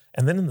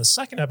 And then in the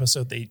second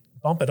episode, they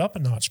bump it up a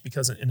notch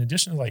because in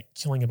addition to like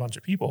killing a bunch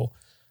of people,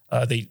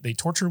 they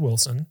torture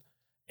Wilson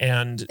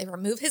and They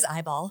remove his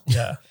eyeball.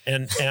 yeah.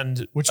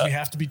 And Which we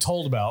have to be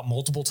told about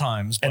multiple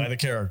times by the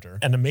character.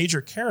 and a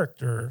major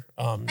character,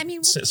 I mean, wouldn't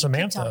you keep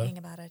Samantha. talking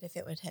about it if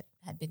it would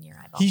had been your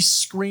eyeball? He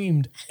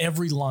screamed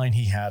every line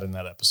he had in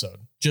that episode.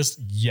 Just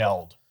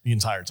yelled the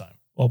entire time.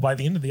 Well, by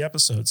the end of the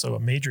episode, so a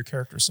major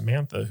character,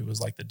 Samantha, who was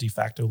like the de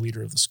facto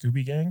leader of the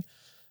Scooby Gang,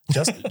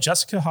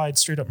 Jessica Hyde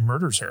straight up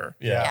murders her.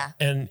 Yeah.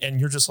 And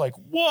you're just like,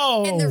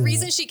 whoa. And the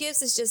reason she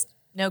gives is just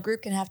no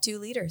group can have two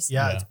leaders.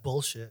 Yeah, Yeah. it's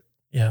bullshit.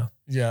 Yeah.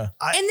 Yeah.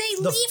 And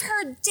they leave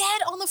her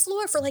dead on the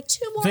floor for like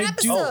 2 more They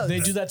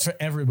episodes. do that for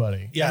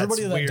everybody. Yeah,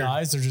 Everybody it's that weird.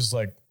 dies, they're just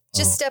like,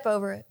 Just step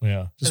over it.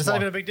 yeah. It's Just not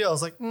walk. even a big deal.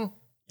 It's like,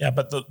 Yeah,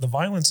 but the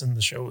violence in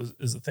the show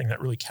is the thing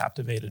that really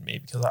captivated me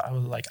because I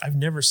was like, I've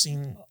never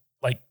seen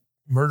like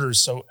murders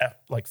so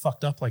like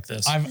fucked up like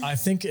this. I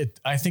think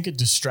it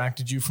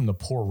distracted you from the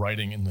poor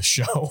writing in the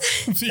show.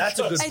 That's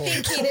a good I point.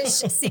 think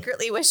Kadish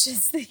secretly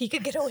wishes that he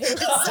could get away with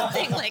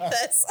something like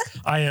this.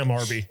 I am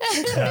Arby.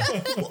 Yeah.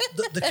 Well,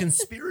 the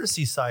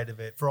conspiracy side of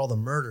it for all the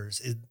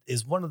murders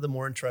is one of the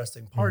more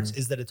interesting parts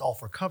is that it's all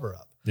for cover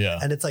up. Yeah.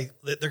 And it's like,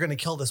 they're going to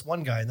kill this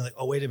one guy and they're like,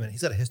 oh, wait a minute.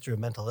 He's got a history of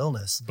mental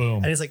illness. Boom.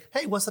 And he's like,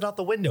 hey, what's it out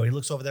the window? And he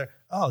looks over there.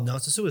 Oh, no,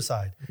 it's a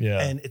suicide. Yeah.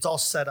 And it's all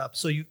set up.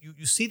 So you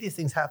see these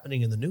things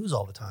happening in the news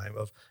all the time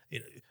of,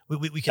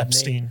 we could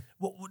Epstein. name,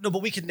 well, no,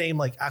 but we could name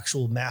like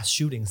actual mass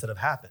shootings that have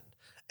happened.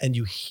 And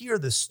you hear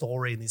this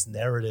story and these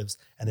narratives,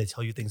 and they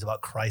tell you things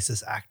about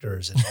crisis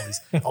actors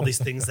and all these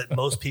things that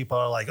most people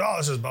are like, oh,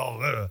 this is blah,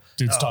 blah, blah.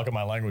 Dude's talking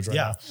my language right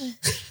Yeah. now.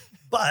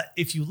 But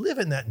if you live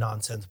in that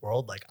nonsense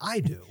world like I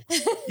do,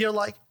 you're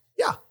like,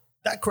 yeah,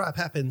 that crap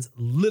happens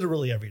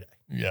literally every day.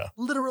 Yeah.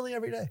 Literally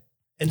every day.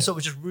 And so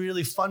it's just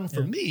really fun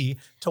for me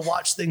to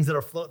watch things that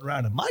are floating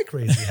around in my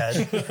crazy head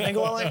and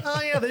go like,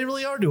 oh yeah, they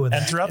really are doing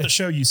that. And throughout the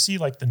show, you see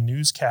like the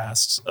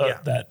newscasts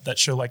that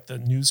show like the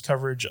news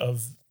coverage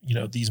of, you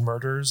know, these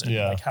murders and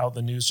like how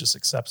the news just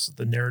accepts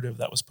the narrative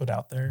that was put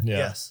out there. Yeah.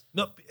 Yes.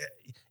 No,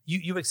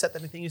 you accept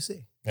anything you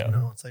see. Yeah. You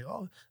know, it's like,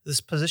 oh, this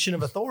position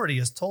of authority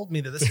has told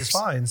me that this is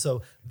fine.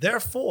 So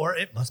therefore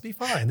it must be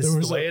fine. This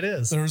is the way it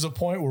is. There was a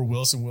point where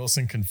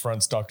Wilson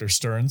confronts Dr.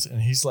 Stearns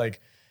and he's like,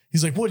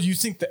 what do you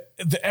think the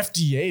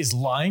FDA is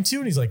lying to?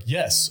 And he's like,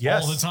 yes,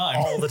 all the time.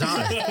 All the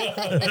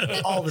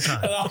time. All the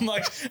time. And I'm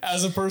like,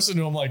 as a person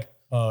who I'm like,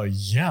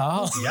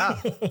 yeah.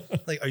 Yeah.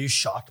 Like, are you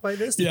shocked by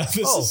this? Yeah,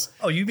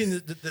 you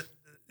mean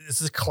this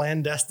is a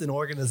clandestine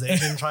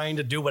organization trying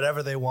to do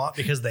whatever they want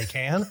because they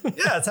can?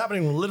 Yeah, it's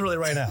happening literally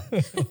right now.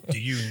 Do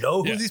you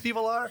know who these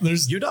people are?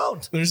 You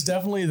don't. There's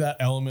definitely that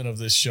element of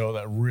this show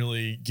that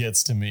really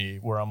gets to me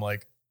where I'm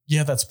like,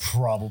 yeah, that's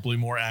probably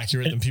more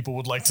accurate than people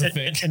would like to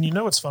think. And you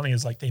know what's funny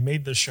is like they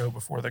made this show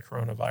before the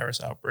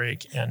coronavirus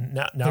outbreak, and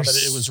now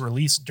that it was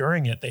released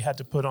during it, they had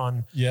to put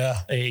on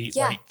a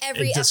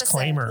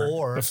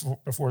disclaimer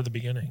before the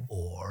beginning.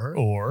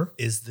 Or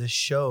is this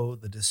show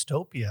the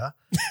dystopia,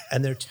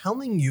 and they're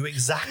telling you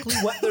exactly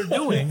what they're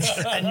doing,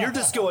 and you're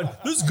just going,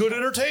 "This is good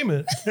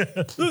entertainment."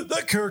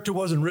 That character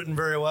wasn't written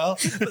very well.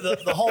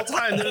 But the whole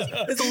time,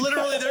 it's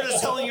literally they're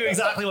just telling you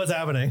exactly what's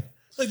happening.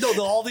 Like, no,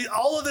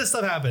 all of this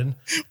stuff happened.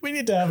 We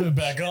need to have it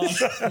back on.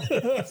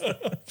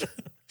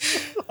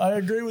 I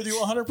agree with you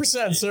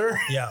 100%, sir.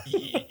 Yeah.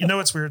 You know,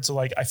 it's weird. So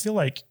like, I feel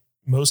like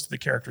most of the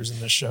characters in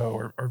this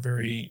show are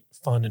very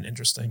fun and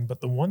interesting,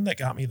 but the one that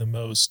got me the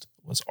most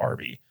was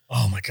Arby.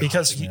 Oh my God.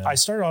 Because I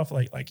started off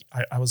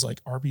I was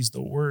like, Arby's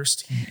the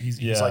worst.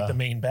 He's like the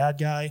main bad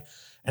guy.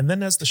 And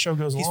then as the show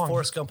goes along, he's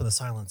Forrest Gump of the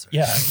Silencer.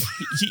 Yeah.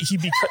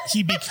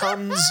 He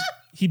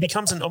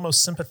becomes an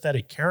almost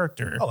sympathetic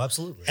character. Oh,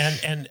 absolutely.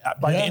 And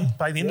by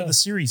the end of the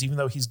series, even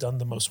though he's done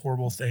the most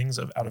horrible things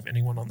out of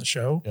anyone on the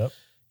show,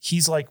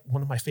 he's like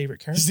one of my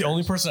favorite characters. He's the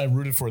only person I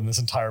rooted for in this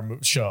entire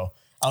show.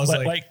 I was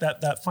like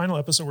that final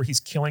episode where he's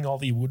killing all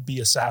the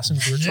would-be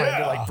assassins who are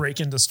trying to like break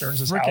into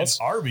Stearns' house.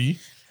 Arby.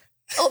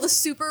 Oh, the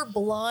super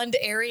blonde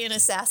Aryan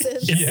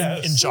assassins.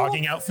 In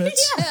jogging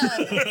outfits. Yeah.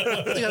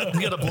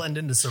 You gotta blend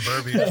into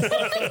suburbia. And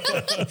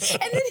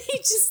then he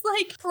just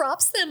like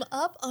props them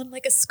up on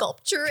like a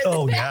sculpture in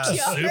the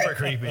backyard. Super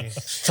creepy.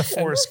 It's a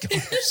Forrest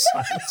Gump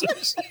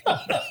silencers.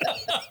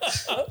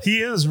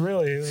 He is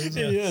really.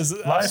 He is.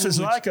 Life is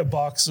like a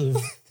box of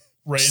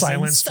raisins.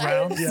 Silenced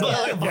round.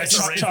 Yeah.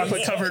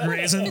 Chocolate covered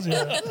raisins.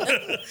 Yeah.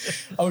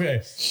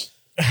 Okay.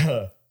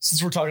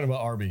 Since we're talking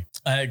about Arby,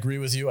 I agree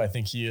with you. I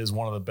think he is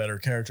one of the better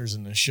characters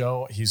in the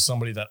show. He's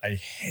somebody that I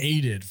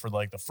hated for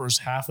like the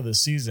first half of the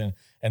season.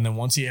 And then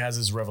once he has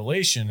his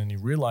revelation and he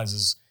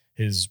realizes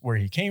where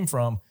he came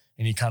from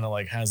and he kind of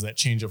like has that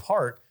change of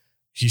heart,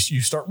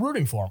 you start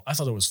rooting for him. I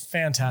thought it was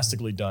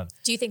fantastically done.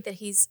 Do you think that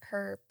he's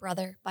her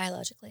brother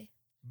biologically?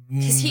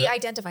 Because he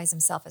identifies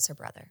himself as her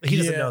brother. He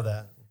doesn't know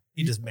that.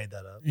 He just made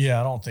that up.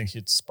 Yeah, I don't think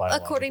it's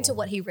biological. According to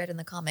what he read in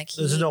the comic,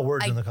 There's no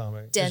words in the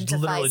comic.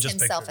 Identifies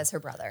himself as her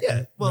brother.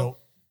 Yeah. Well,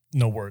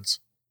 no words.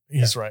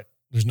 He's right.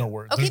 There's no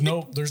words. Okay,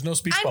 there's no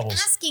speech bubbles. I'm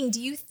asking,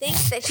 do you think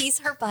that he's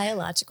her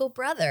biological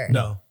brother?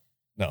 No.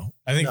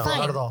 I think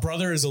not at all.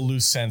 Brother is a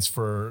loose sense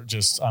for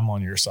just, I'm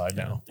on your side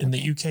now. In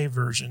the UK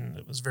version,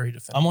 it was very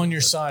defensive. I'm on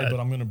your side, but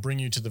I'm going to bring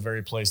you to the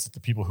very place that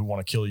the people who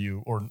want to kill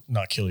you, or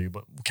not kill you,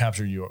 but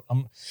capture you.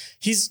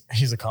 He's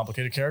a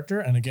complicated character.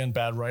 And again,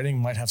 bad writing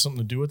might have something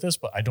to do with this,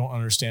 but I don't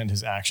understand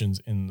his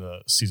actions in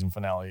the season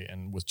finale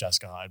and with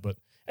Jessica Hyde. But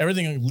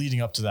everything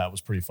leading up to that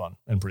was pretty fun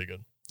and pretty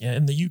good. Yeah,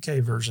 in the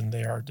UK version,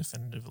 they are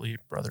definitively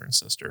brother and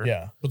sister.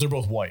 Yeah, but they're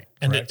both white.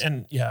 And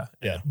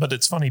but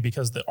it's funny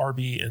because the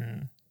Arby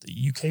in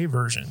the UK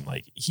version,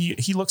 like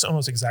he looks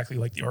almost exactly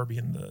like the Arby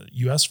in the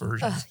US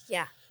version.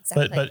 Yeah,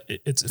 exactly. But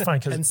it's funny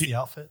because hence the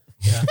outfit.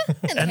 Yeah,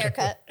 and the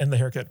haircut. And the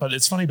haircut. But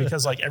it's funny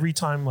because like every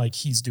time like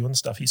he's doing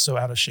stuff, he's so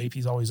out of shape.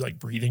 He's always like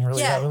breathing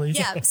really heavily.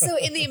 Yeah. So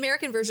in the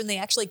American version, they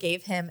actually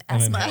gave him An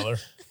asthma. inhaler.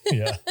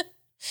 Yeah.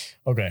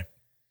 Okay.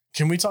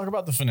 Can we talk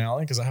about the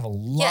finale? Because I have a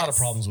lot of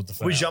problems with the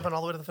finale. We jumping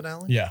all the way to the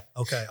finale? Yeah.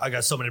 Okay. I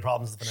got so many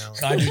problems with the finale.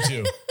 I do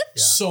too.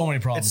 So many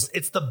problems.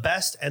 It's the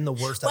best and the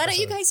worst. Why episode. don't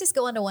you guys just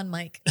go onto one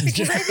mic?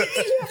 Because I think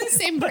you have the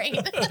same brain.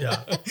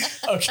 Yeah.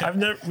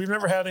 Okay. We've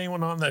never had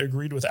anyone on that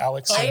agreed with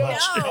Alex so I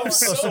much. know.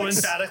 So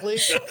emphatically.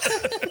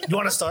 You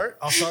want to start?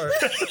 I'll start.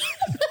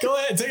 Go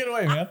ahead. Take it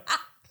away, man.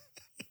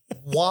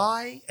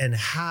 Why and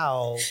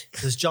how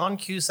does John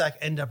Cusack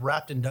end up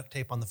wrapped in duct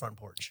tape on the front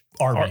porch?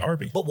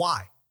 Arby. But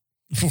why?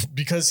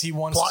 Because he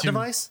wants Plot to.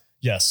 device?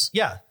 Yes.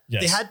 Yeah.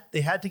 Yes.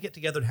 They had to get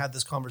together and have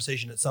this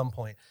conversation at some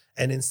point.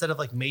 And instead of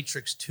like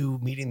Matrix 2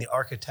 meeting the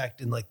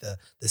architect in like the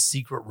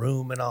secret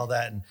room and all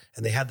that, and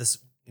they had this,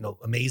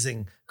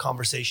 amazing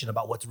conversation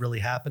about what's really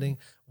happening,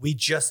 we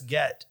just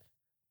get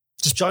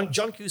John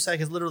Cusack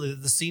is literally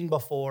the scene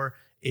before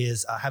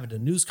is having a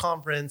news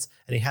conference,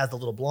 and he has the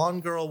little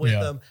blonde girl with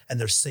him, and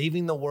they're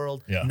saving the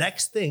world. Yeah.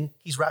 Next thing,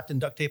 he's wrapped in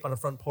duct tape on a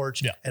front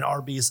porch, and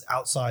Arby's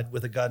outside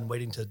with a gun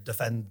waiting to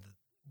defend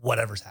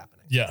whatever's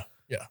happening. Yeah.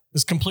 Yeah.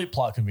 It's complete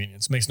plot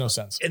convenience. Makes no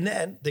sense. And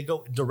then they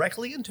go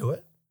directly into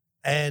it,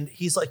 and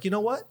he's like, you know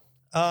what?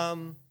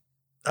 I'm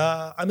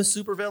a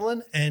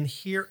supervillain, and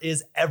here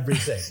is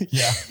everything.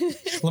 Yeah.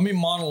 Let me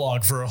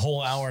monologue for a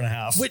whole hour and a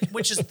half.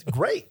 which is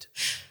great.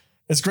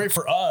 It's great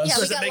for us. Yeah,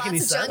 we Does it got make any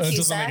lots of John sense? It Cusack.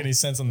 doesn't make any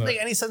sense on the. Doesn't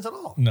make any sense at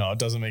all. No, it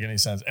doesn't make any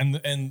sense. And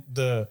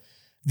the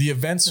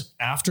events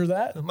after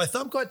that. My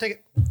thumb, go ahead, take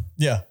it.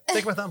 Yeah.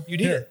 Take my thumb. You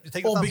need it. You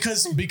take Well, the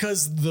thumb.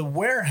 because the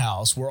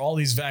warehouse where all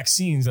these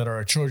vaccines that are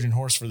a Trojan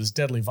horse for this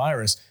deadly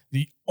virus,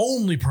 the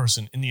only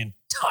person in the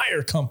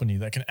entire company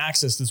that can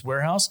access this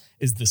warehouse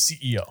is the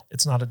CEO.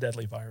 It's not a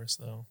deadly virus,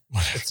 though.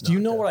 Do you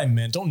know what I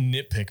meant? Don't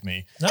nitpick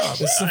me. No,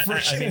 It's the I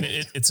first- mean,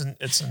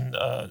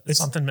 it's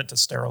something meant to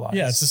sterilize.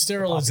 Yeah, it's a the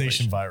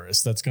sterilization population.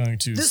 virus that's going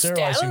to The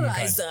sterilize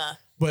humankind. sterilizer.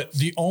 But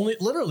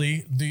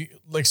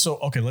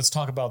let's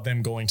talk about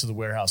them going to the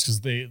warehouse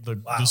because the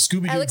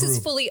Scooby-Doo Alex group. is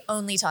fully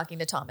only talking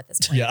to Tom at this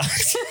point. Yeah.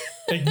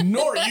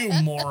 Ignore you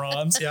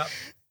morons. Yeah.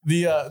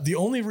 The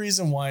only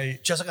reason why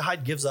Jessica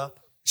Hyde gives up.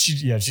 she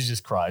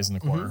just cries in the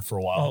corner for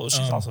a while. Oh,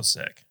 she's also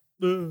sick.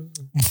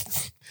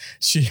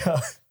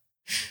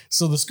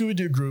 So the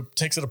Scooby-Doo group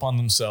takes it upon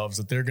themselves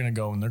that they're going to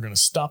go and they're going to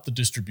stop the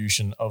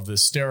distribution of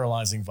this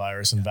sterilizing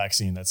virus and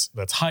vaccine that's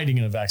hiding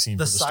in a vaccine.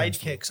 The for the strange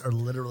flu. sidekicks are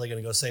literally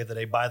going to go save the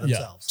day by Yeah.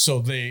 themselves. So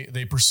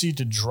they proceed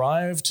to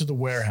drive to the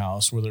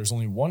warehouse where there's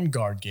only one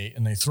guard gate,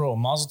 and they throw a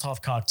Mazel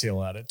Tov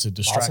cocktail at it to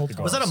distract Mazel the Tov.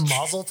 guards. Was that a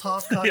Mazel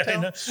Tov cocktail? Yeah,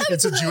 I know.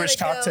 It's a Let Jewish it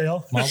go.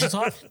 cocktail. Mazel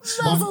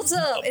Tov? Mazel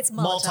tov. It's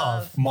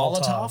Molotov.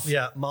 Molotov?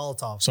 Yeah,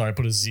 Molotov. Sorry, I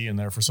put a Z in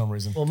there for some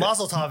reason. Well,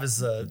 Mazel Tov is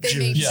They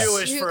make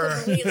Jewish two for.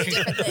 completely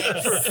different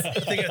things.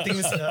 I think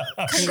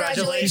it's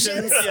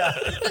Congratulations. Yeah.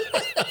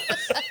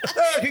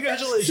 Oh,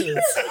 congratulations.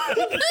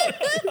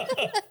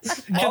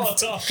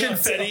 Molotov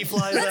Confetti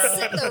flies out.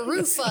 Set the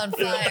roof on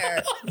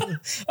fire.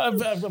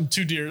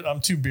 I'm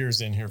two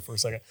beers in here for a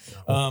second.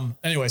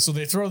 Anyway, so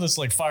they throw this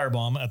like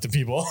firebomb at the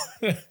people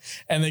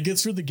and they get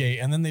through the gate,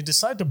 and then they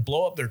decide to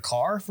blow up their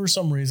car for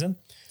some reason.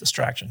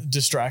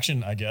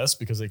 Distraction, I guess,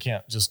 because they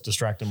can't just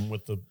distract them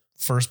with the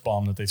first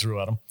bomb that they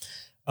threw at them.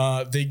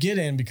 They get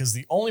in because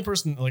the only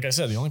person, like I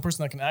said, the only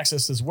person that can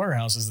access this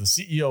warehouse is the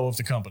CEO of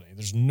the company.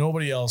 There's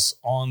nobody else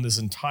on this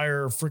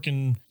entire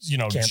freaking,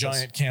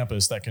 giant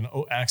campus that can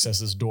access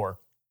this door.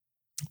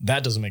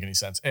 That doesn't make any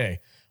sense.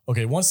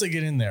 Okay, once they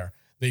get in there,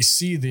 they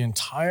see the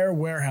entire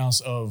warehouse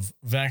of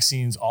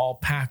vaccines all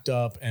packed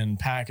up and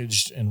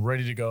packaged and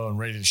ready to go and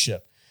ready to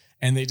ship.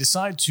 And they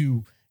decide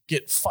to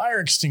get fire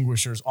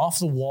extinguishers off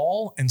the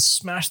wall and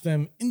smash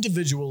them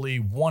individually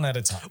one at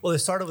a time. Well, they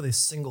started with a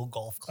single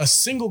golf club. A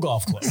single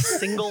golf club.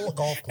 Single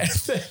golf club.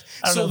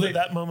 I don't know,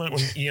 that moment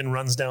when Ian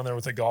runs down there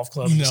with a golf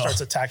club and No. starts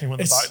attacking with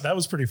the It's- box, that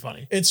was pretty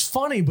funny. It's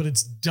funny, but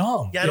it's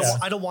dumb. Yeah,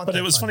 I don't want But that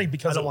it was funny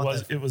because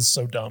it was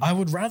so dumb. I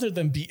would rather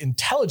them be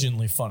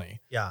intelligently funny.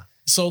 Yeah.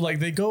 So like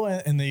they go in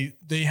and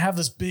they have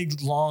this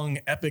big, long,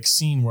 epic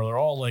scene where they're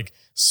all like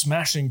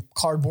smashing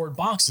cardboard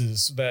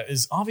boxes that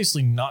is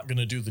obviously not going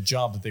to do the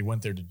job that they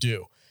went there to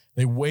do.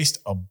 They waste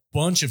a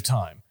bunch of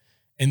time.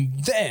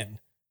 And then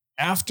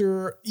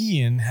after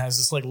Ian has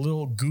this like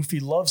little goofy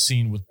love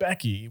scene with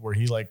Becky where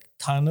he like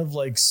kind of He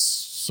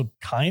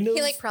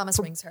like promise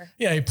rings her.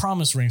 Yeah, he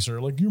promise rings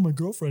her like, you're my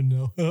girlfriend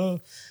now.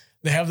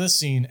 They have this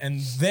scene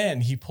and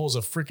then he pulls a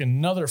freaking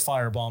another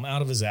firebomb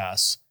out of his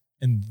ass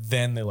and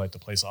then they light the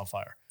place on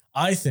fire.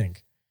 I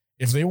think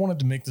if they wanted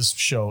to make this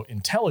show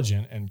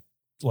intelligent and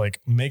like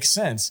make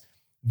sense,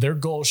 their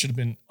goal should have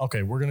been,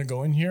 okay, we're going to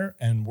go in here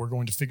and we're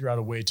going to figure out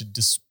a way to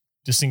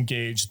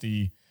disengage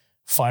the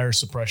fire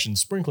suppression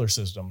sprinkler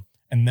system.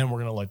 And then we're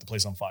going to light the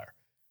place on fire.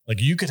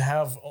 Like you could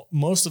have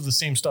most of the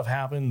same stuff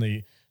happen.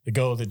 They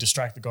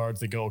distract the guards.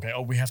 They go, okay,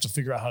 we have to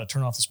figure out how to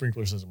turn off the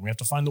sprinkler system. We have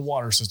to find the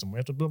water system. We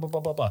have to blah, blah,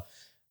 blah, blah, blah.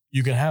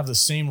 You can have the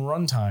same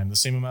runtime, the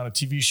same amount of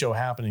TV show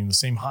happening, the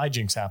same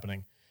hijinks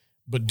happening,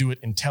 but do it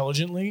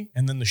intelligently.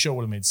 And then the show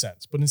would have made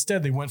sense. But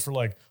instead they went for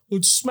like,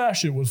 let's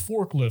smash it with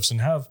forklifts and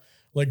have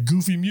like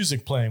goofy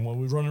music playing while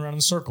we run around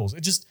in circles.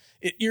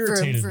 It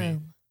irritated me.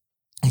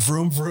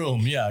 Vroom,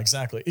 vroom. Yeah,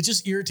 exactly. It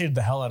just irritated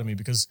the hell out of me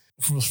because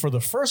for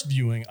the first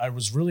viewing, I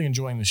was really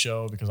enjoying the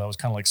show because I was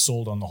kind of like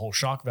sold on the whole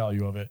shock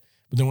value of it.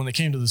 But then when they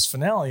came to this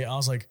finale, I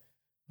was like,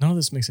 none of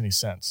this makes any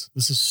sense.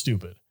 This is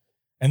stupid.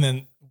 And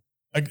then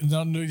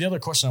the other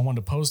question I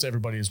wanted to pose to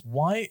everybody is,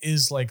 why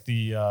is like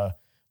the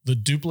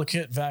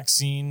duplicate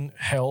vaccine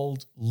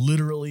held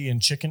literally in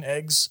chicken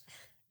eggs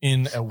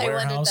in a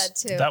warehouse? I wondered that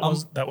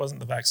too. That wasn't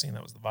the vaccine.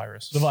 That was the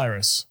virus. The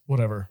virus,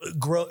 whatever. It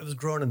was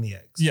grown in the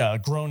eggs. Yeah,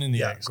 grown in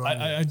the eggs. grown in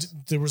the eggs.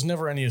 There was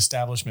never any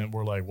establishment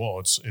where like, well,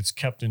 it's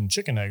kept in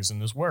chicken eggs in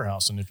this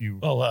warehouse, and if you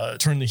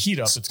turn the heat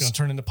up, it's going to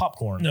turn into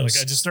popcorn. No, like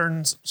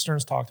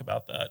Stearns talked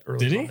about that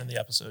earlier Did he? on in the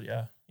episode.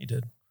 Yeah, he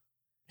did.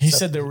 He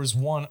said there was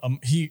one.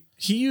 He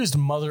used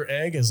mother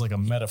egg as like a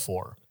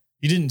metaphor.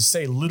 He didn't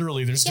say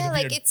literally. There's yeah, going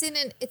to like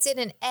be it's in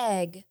an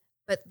egg,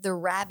 but the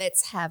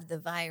rabbits have the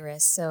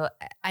virus. So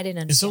I didn't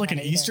understand. Is there like an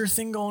that either. Easter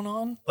thing going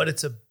on? But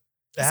it's a Is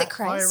bat it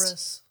Christ?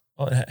 virus.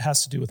 Well, it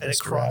has to do with And it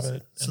this crosses.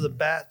 rabbit. So the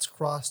bats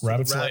cross to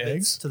Rabbits the lay rabbits,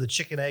 eggs? to the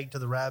chicken egg, to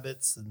the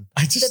rabbits. And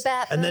The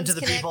bat And then bone's to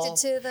the connected people.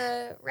 to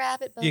the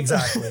rabbit bone.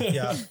 exactly.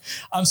 Yeah.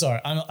 I'm sorry.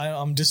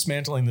 I'm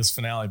dismantling this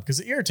finale because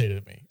it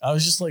irritated me. I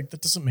was just like,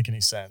 that doesn't make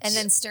any sense. And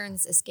then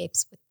Stearns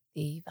escapes with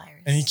the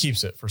virus. and he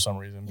keeps it for some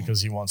reason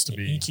because he wants to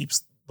be. He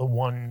keeps the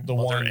one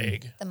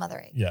egg the mother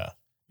egg. Yeah.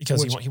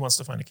 because Which- he wants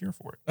to find a cure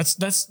for it.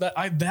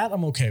 That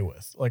I'm okay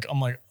with. Like,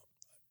 I'm like,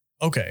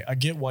 okay, I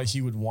get why he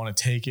would want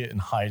to take it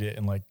and hide it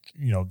and like,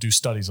 do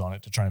studies on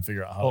it to try and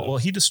figure out how. Well,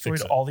 he destroyed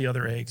fix it. all the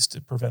other eggs to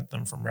prevent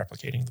them from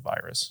replicating the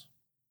virus.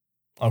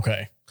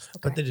 Okay.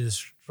 But they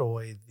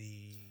destroy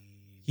the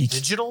He-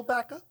 digital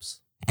backups.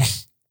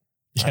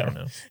 I don't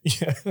know.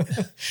 Yeah.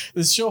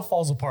 This show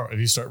falls apart if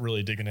you start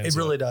really digging into it. It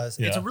really does.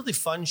 Yeah. It's a really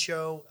fun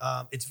show.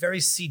 It's very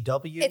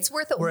CW. It's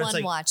worth it where one it's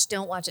like, watch.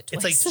 Don't watch it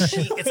It's twice.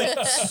 like it's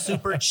like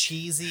super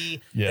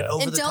cheesy Yeah. and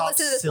over and the don't top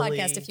listen to this silly.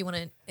 podcast if you want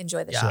to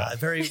enjoy the show. Yeah,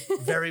 very,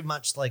 very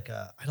much like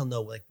I don't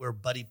know, like we're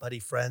buddy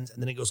friends,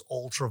 and then it goes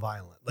ultra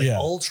violent, like Yeah.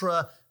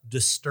 ultra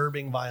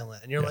disturbing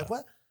violent, and you're Yeah. like,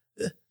 what,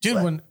 Dude,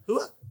 What? when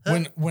Who?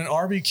 Huh? when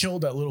Arby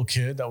killed that little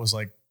kid that was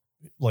like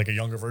a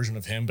younger version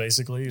of him,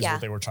 basically, is Yeah.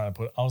 what they were trying to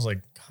put. I was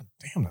like, God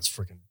damn, that's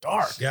freaking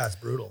dark. Yeah, it's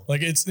brutal.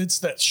 Like it's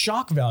that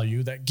shock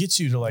value that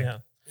gets you to like Yeah.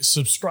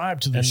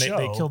 subscribe to the And show.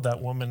 they killed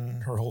that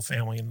woman, her whole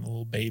family, and the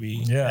little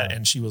baby. Yeah.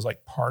 And she was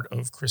like part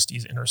of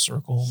Christie's inner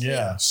circle.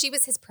 Yeah. She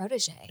was his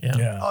protege. Yeah.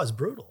 Yeah. Oh, it's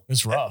brutal.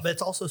 It's rough. But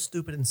it's also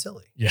stupid and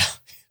silly. Yeah.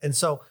 And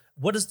so,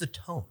 what is the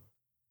tone?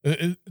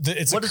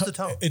 It's What is the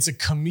tone? It's a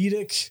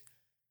comedic,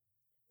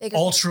 They go-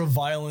 ultra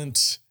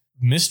violent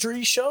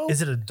mystery show.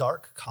 Is it a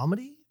dark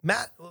comedy,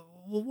 Matt?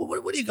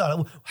 What do you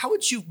got? How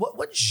would you?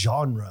 What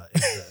genre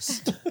is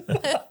this?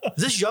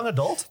 Is this young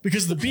adult?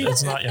 Because the beat,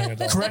 It's not young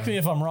adult. correct me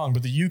if I'm wrong,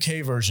 but the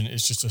UK version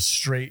is just a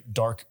straight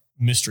dark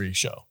mystery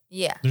show.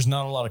 Yeah. There's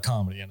not a lot of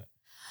comedy in it.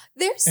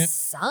 There's And-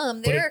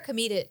 some. but There it- are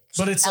comedic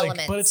But it's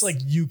elements. like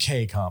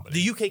UK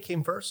comedy. The UK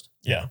came first.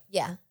 yeah.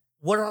 Yeah.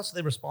 What else are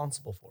they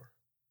responsible for?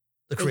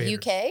 The The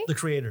creators. UK? The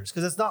creators,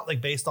 because it's not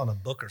like based on a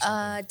book or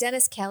something.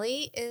 Dennis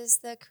Kelly is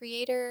the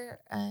creator,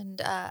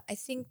 and I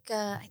think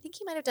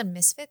he might have done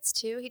Misfits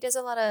too. He does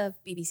a lot of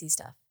BBC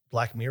stuff.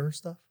 Black Mirror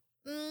stuff.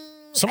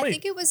 Somebody- I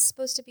think it was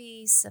supposed to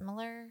be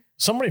similar.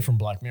 Somebody from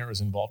Black Mirror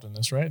is involved in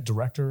this, right?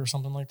 Director or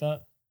something like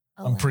that.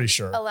 I'm pretty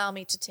sure. Allow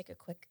me to take a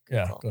quick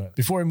Yeah, Google. go ahead.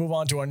 Before we move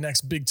on to our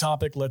next big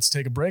topic, let's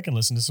take a break and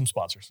listen to some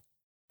sponsors.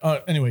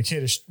 Anyway,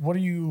 Kadish, what do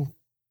you?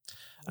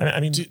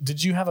 I mean,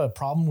 Did you have a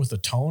problem with the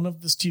tone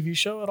of this TV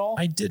show at all?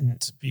 I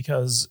didn't,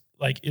 because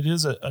like it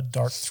is a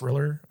dark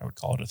thriller. I would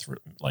call it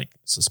like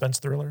suspense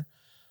thriller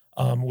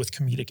with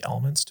comedic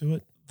elements to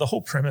it. The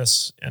whole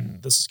premise,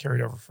 and this is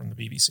carried over from the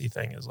BBC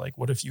thing, is like,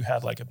 what if you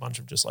had like a bunch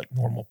of just like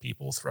normal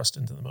people thrust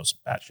into the most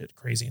batshit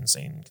crazy,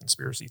 insane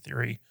conspiracy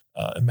theory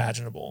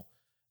imaginable?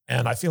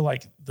 And I feel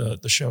like the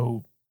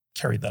show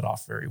carried that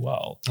off very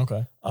well.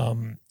 Okay.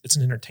 It's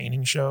an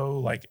entertaining show.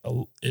 Like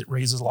it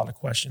raises a lot of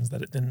questions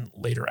that it then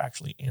later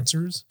actually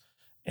answers.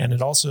 And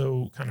it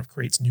also kind of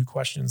creates new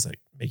questions that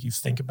make you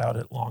think about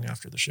it long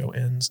after the show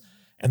ends.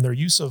 And their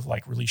use of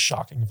like really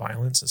shocking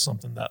violence is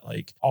something that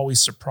like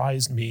always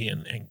surprised me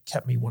and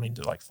kept me wanting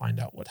to like find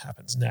out what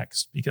happens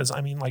next. Because I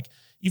mean, like,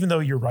 even though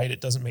you're right,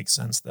 it doesn't make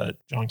sense that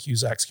John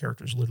Cusack's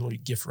character is literally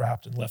gift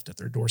wrapped and left at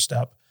their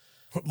doorstep.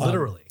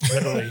 Literally.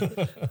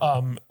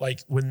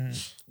 Like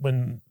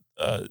when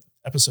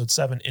episode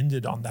 7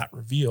 ended on that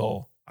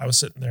reveal, I was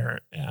sitting there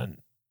and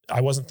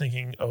I wasn't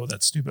thinking, oh,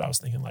 that's stupid. I was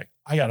thinking like,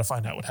 I got to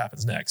find out what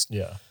happens next.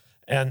 Yeah.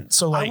 And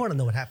so like, I want to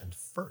know what happened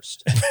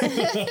first.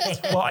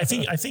 well, I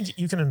think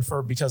you can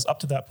infer, because up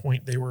to that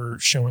point they were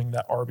showing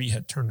that Arby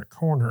had turned a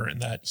corner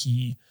and that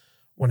he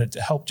wanted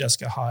to help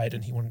Jessica Hyde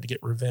and he wanted to get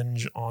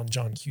revenge on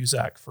John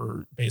Cusack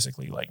for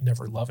basically like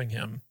never loving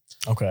him.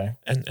 Okay.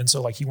 And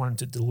so like he wanted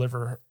to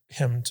deliver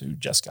him to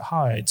Jessica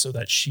Hyde so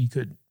that she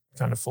could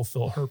kind of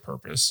fulfill her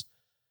purpose.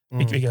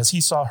 Because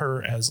he saw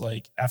her as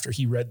like, after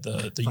he read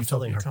the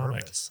Fulfilling Utopia her comic.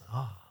 purpose.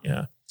 Ah.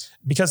 Yeah.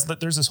 Because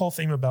there's this whole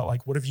theme about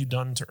like, what have you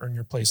done to earn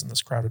your place in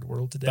this crowded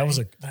world today?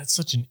 That's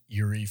such an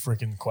eerie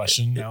freaking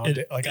question now.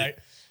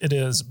 It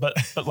is, but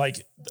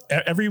like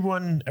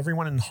everyone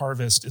in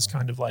Harvest is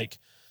kind of like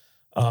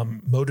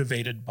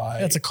motivated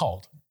by. It's a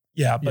cult.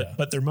 Yeah,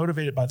 but they're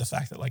motivated by the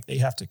fact that like they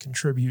have to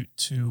contribute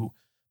to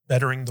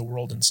bettering the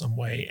world in some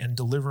way, and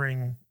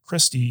delivering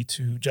Christie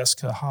to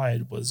Jessica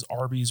Hyde was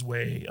Arby's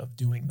way of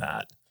doing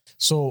that.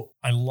 So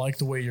I like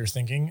the way you're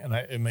thinking, and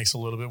it makes a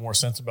little bit more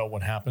sense about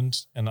what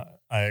happened. And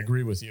I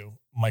agree with you.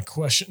 My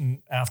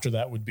question after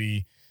that would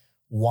be,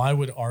 why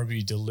would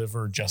Arby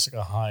deliver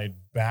Jessica Hyde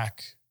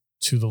back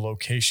to the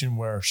location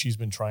where she's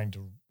been trying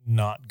to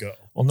not go?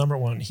 Well, number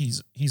one,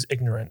 he's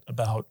ignorant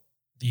about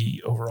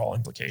the overall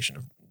implication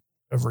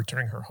of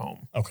returning her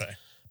home. Okay.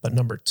 But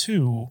number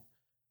two,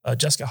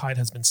 Jessica Hyde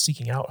has been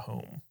seeking out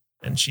home,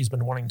 and she's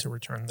been wanting to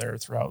return there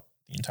throughout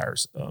the entire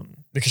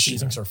because she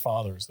season. thinks her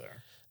father's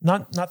there.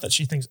 Not that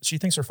she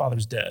thinks her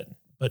father's dead,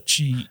 but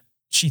she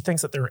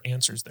thinks that there are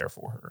answers there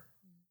for her.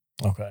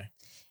 Okay.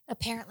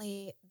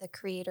 Apparently, the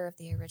creator of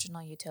the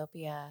original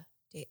Utopia,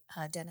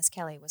 Dennis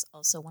Kelly, was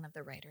also one of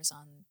the writers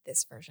on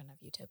this version of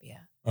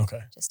Utopia. Okay.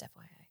 Just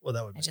FYI. Well,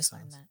 that would. I just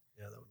learned that.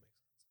 Yeah, that would make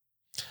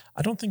sense.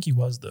 I don't think he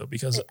was, though,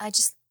 because I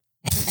just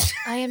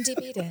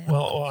IMDb'd it.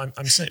 well,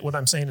 I'm saying what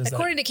I'm saying is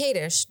according to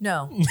Kadish,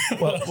 no.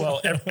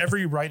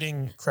 every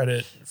writing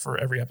credit for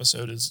every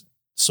episode is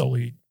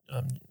solely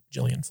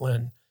Gillian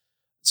Flynn.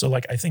 So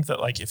like, I think that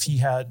like if he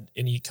had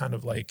any kind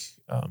of like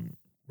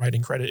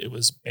writing credit, it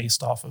was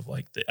based off of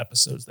like the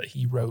episodes that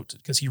he wrote,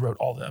 because he wrote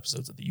all the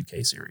episodes of the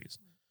UK series.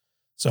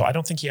 So I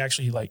don't think he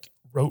actually like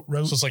wrote. So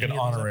it's like an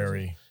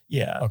honorary.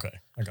 Yeah. Okay.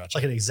 I got you.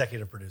 Like an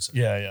executive producer.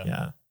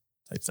 Yeah.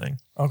 Type thing.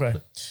 Okay.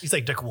 He's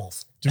like Dick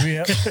Wolf. Do we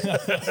have?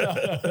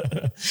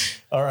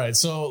 All right.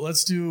 So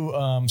let's do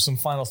some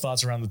final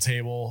thoughts around the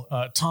table.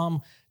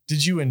 Tom,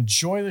 did you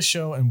enjoy the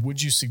show, and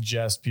would you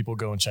suggest people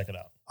go and check it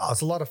out? Oh,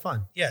 it's a lot of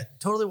fun. Yeah,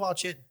 totally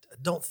watch it.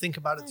 Don't think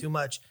about it too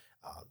much.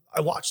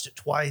 I watched it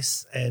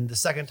twice, and the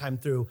second time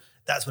through,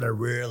 that's when I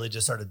really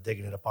just started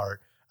digging it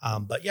apart.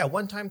 But yeah,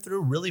 one time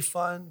through, really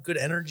fun, good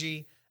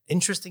energy,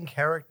 interesting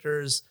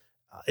characters.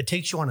 It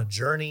takes you on a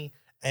journey,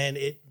 and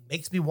it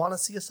makes me want to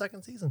see a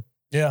second season.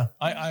 Yeah,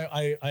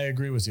 I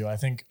agree with you. I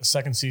think a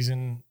second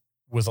season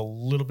with a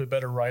little bit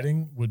better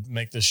writing would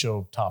make this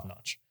show top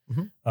notch.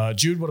 Mm-hmm.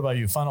 Jude, what about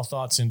you? Final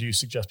thoughts, and do you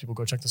suggest people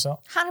go check this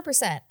out?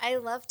 100%. I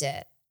loved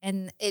it.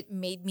 And it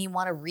made me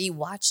want to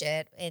rewatch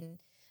it. And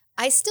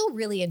I still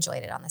really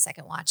enjoyed it on the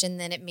second watch. And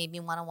then it made me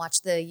want to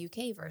watch the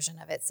UK version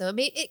of it. So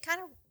it kind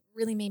of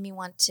really made me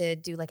want to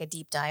do like a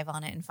deep dive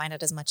on it and find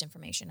out as much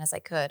information as I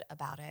could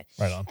about it.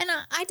 Right on. And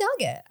I dug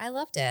it. I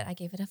loved it. I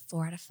gave it a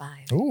 4 out of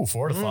 5. Ooh,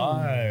 4 to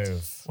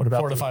 5. What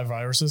about 4 to 5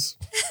 viruses?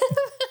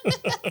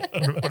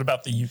 What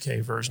about the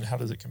UK version? How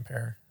does it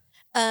compare?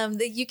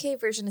 The UK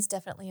version is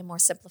definitely a more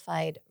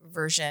simplified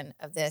version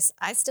of this.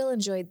 I still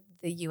enjoyed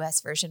the US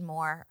version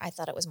more. I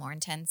thought it was more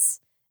intense,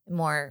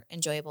 more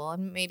enjoyable.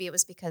 And maybe it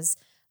was because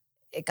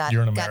it got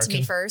to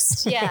me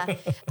first. Yeah.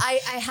 I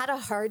had a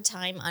hard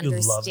time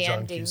understanding. You love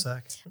John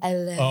Cusack? I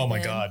love Oh my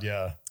him. God,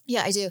 yeah.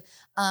 Yeah, I do.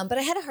 But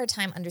I had a hard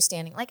time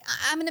understanding. Like,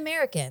 I'm an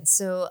American,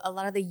 so a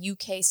lot of the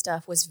UK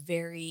stuff was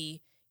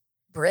very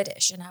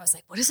British. And I was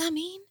like, what does that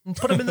mean?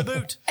 Put him in the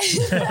boot.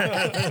 So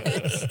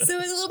it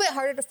was a little bit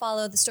harder to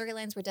follow. The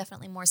storylines were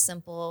definitely more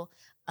simple.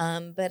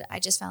 But I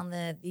just found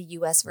the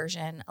US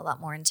version a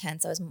lot more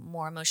intense. I was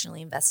more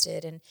emotionally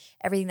invested in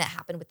everything that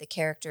happened with the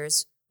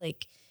characters.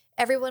 Like,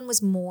 everyone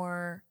was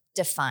more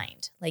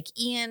defined. Like,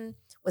 Ian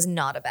was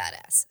not a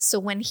badass. So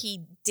when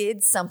he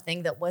did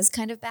something that was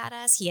kind of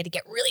badass, he had to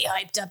get really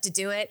hyped up to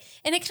do it.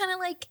 And it kind of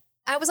like,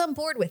 I was on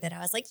board with it. I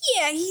was like,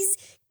 yeah, he's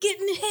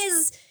getting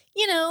his,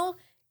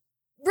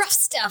 rough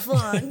stuff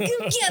on. Go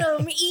get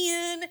him,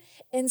 Ian.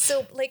 And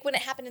so, like, when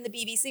it happened in the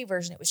BBC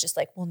version, it was just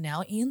like, well,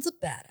 now Ian's a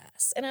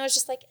badass. And I was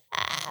just like,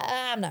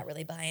 I'm not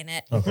really buying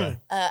it. Okay.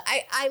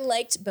 I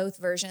liked both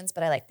versions,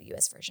 but I liked the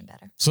US version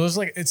better. So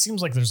it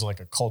seems like there's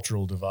like a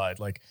cultural divide.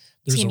 Like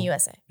there's Team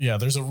USA. Yeah,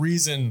 there's a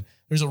reason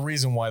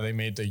why they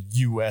made the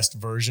US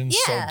version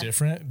so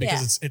different,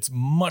 because it's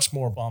much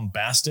more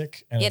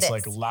bombastic, and it's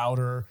like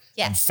louder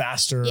and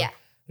faster. Yeah.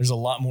 There's a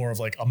lot more of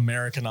like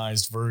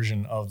Americanized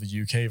version of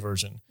the UK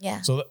version. Yeah.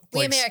 So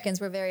we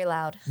Americans were very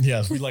loud.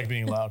 Yes, we like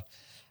being loud.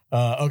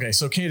 Okay,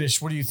 so Kadish,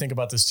 what do you think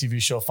about this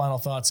TV show? Final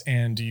thoughts,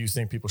 and do you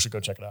think people should go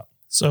check it out?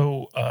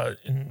 So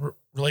in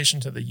relation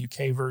to the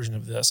UK version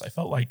of this, I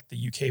felt like the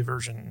UK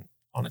version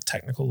on a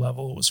technical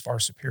level was far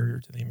superior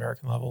to the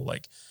American level.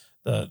 Like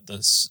the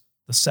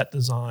set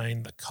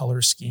design, the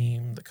color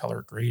scheme, the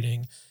color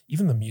grading,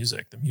 even the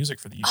music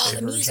for the UK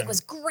version music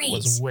was great.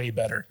 Was way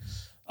better.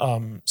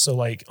 So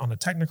like on a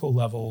technical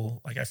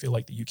level, like I feel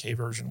like the UK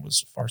version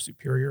was far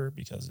superior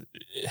because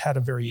it had a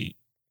very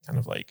kind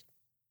of like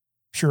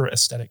pure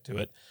aesthetic to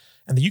it.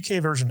 And the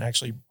UK version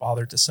actually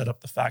bothered to set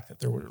up the fact that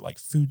there were like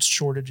food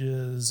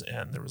shortages,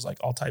 and there was like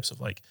all types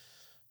of like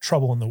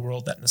trouble in the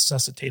world that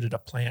necessitated a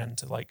plan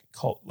to like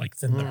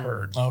thin the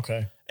herd.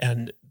 Okay.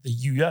 And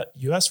the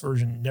US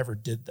version never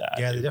did that.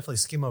 Yeah, they definitely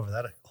skim over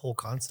that whole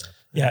concept.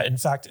 Yeah, in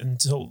fact,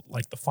 until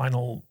like the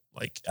final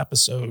like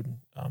episode,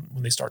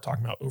 when they start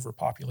talking about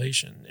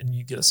overpopulation, and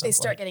you get a sense they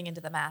start getting into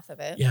the math of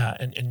it. Yeah,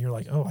 and you're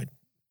like, oh, I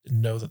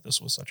didn't know that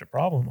this was such a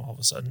problem all of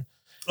a sudden.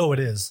 Oh, it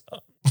is.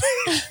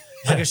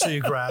 I can show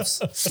you graphs.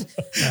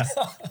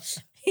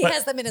 He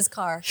has them in his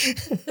car.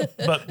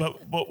 but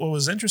what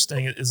was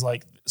interesting is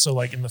like, so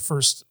like in the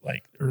first,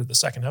 like, or the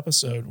second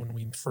episode, when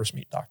we first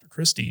meet Dr.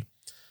 Christie,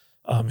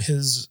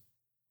 his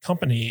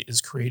company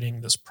is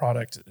creating this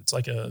product. It's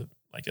like a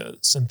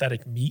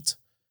synthetic meat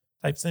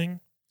type thing.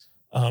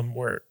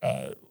 Where,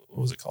 what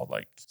was it called?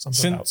 Like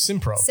something about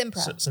Simpro.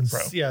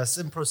 Simpro. Yeah,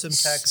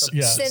 Simtech.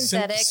 Yeah.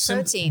 Synthetic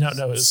protein. No,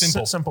 it was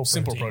simple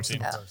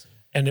protein. Oh.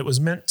 And it was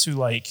meant to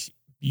like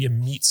be a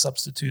meat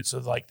substitute, so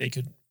like they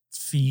could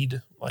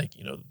feed like,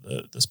 you know,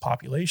 this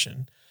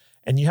population.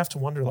 And you have to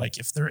wonder, like,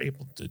 if they're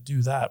able to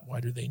do that, why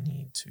do they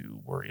need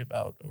to worry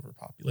about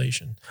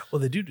overpopulation? Well,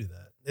 they do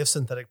that. They have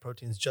synthetic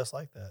proteins just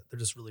like that. They're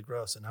just really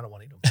gross, and I don't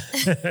want to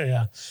eat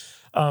them.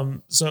 Yeah.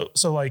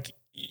 So like,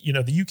 you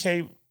know, the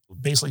UK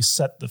basically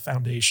set the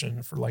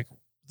foundation for like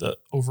the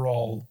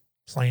overall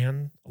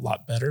plan a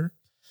lot better.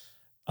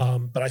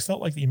 But I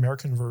felt like the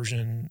American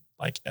version,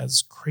 like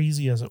as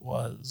crazy as it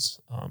was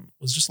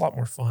just a lot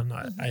more fun.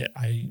 Mm-hmm.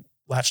 I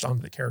latched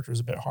onto the characters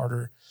a bit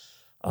harder.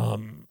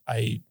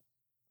 I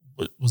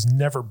was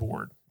never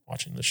bored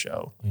watching the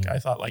show. Like, I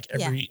thought like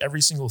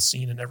every single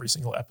scene and every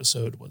single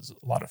episode was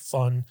a lot of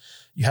fun.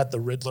 You had the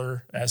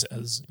Riddler as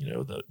you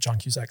know, the John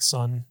Cusack's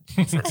son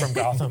from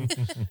Gotham.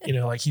 You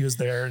know, like he was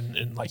there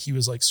and like he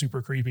was like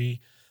super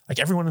creepy. Like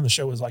everyone in the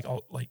show was like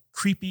all like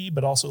creepy,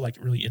 but also like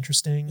really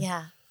interesting.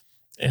 Yeah.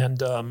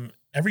 And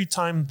every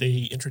time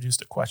they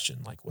introduced a question,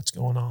 like what's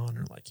going on,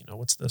 or like, you know,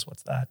 what's this,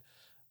 what's that,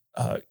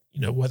 you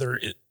know, whether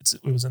it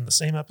was in the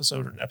same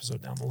episode or an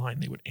episode down the line,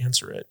 they would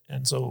answer it.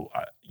 And so,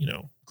 you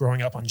know,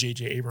 growing up on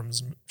J.J.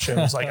 Abrams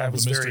shows, like I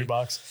was mystery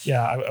box.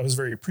 Yeah, I was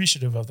very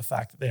appreciative of the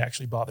fact that they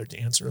actually bothered to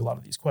answer a lot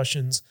of these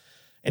questions.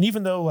 And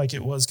even though like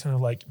it was kind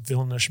of like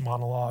villainish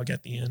monologue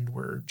at the end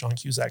where John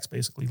Cusack's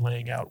basically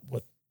laying out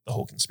what the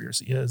whole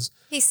conspiracy is.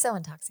 He's so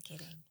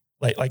intoxicating.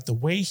 Like the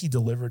way he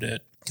delivered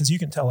it, because you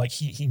can tell like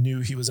he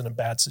knew he was in a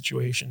bad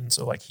situation.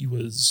 So like he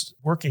was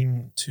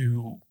working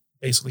to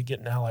basically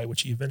get an ally,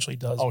 which he eventually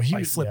does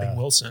by flipping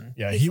Wilson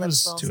He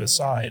was to his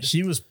side.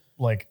 He was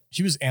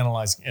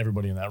analyzing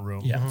everybody in that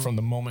room from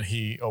the moment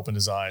he opened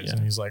his eyes,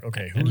 and he's like,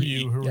 okay, who are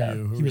you? Who are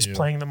you? He was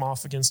playing them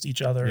off against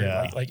each other.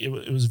 Yeah. Like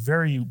it was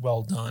very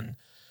well done.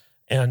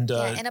 And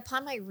and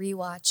upon my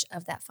rewatch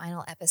of that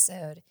final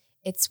episode,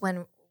 it's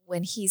when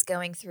he's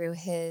going through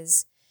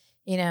his,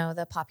 you know,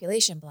 the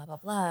population, blah, blah,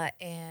 blah.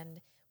 And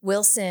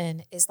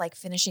Wilson is like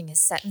finishing his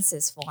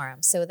sentences for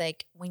him. So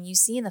like when you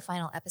see in the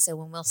final episode,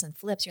 when Wilson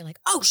flips, you're like,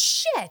 oh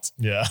shit.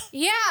 Yeah.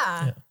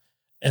 Yeah.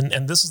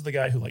 And this is the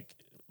guy who like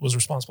was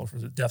responsible for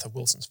the death of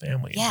Wilson's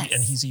family. Yes.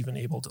 And he's even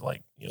able to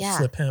like, you know,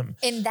 flip him.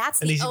 And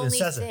that's And the he even only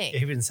says thing. it.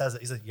 He even says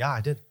it. He's like, yeah,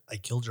 I did. I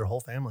killed your whole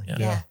family.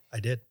 Yeah.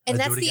 I did. And I'd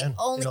that's do it the again.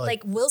 only, You know,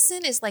 like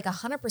Wilson is like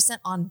 100%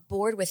 on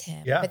board with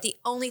him. Yeah. But the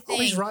only thing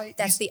he's right.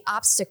 that's the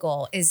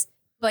obstacle is,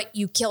 but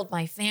you killed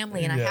my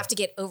family and I have to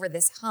get over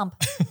this hump.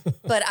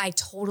 But I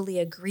totally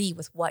agree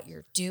with what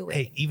you're doing.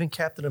 Hey, even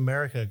Captain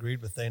America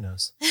agreed with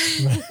Thanos.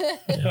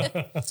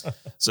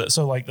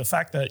 So like the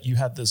fact that you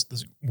had this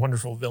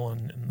wonderful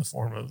villain in the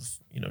form of,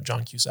 you know,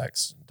 John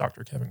Cusack's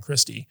Dr. Kevin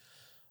Christie,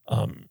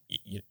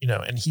 you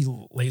know, and he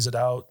lays it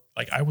out.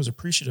 Like I was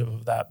appreciative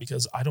of that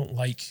because I don't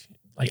like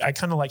I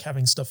kind of like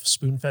having stuff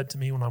spoon fed to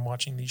me when I'm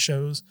watching these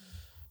shows,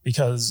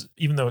 because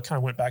even though it kind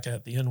of went back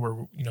at the end where,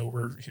 you know,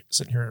 we're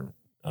sitting here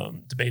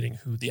debating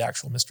who the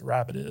actual Mr.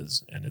 Rabbit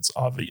is, and it's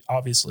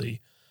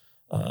obviously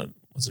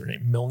what's her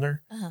name,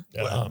 Milner.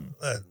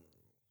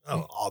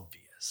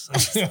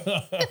 Obvious.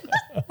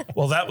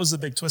 Well, that was the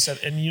big twist.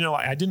 And, you know,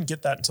 I didn't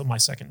get that until my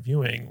second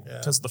viewing,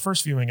 because the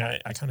first viewing, I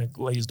kind of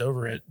glazed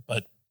over it.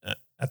 But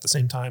at the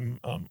same time,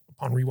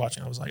 upon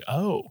rewatching, I was like,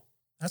 oh,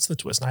 that's the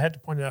twist. And I had to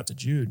point it out to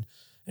Jude.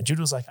 And Jude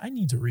was like, I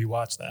need to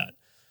rewatch that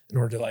in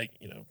order to, like,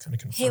 you know, kind of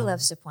confirm. He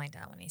loves to point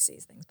out when he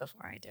sees things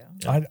before I do.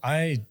 Yeah.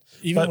 I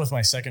even with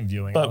my second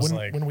viewing, I was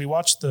when we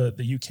watched the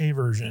UK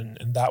version,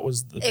 and that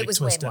was the big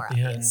twist at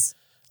the end,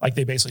 like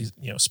they basically,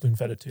 you know, spoon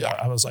fed it to you.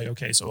 I was like,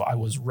 okay, so I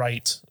was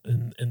right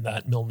in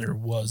that Milner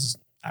was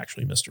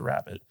actually Mr.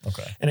 Rabbit.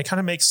 Okay. And it kind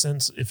of makes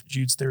sense if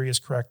Jude's theory is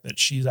correct that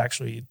she's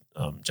actually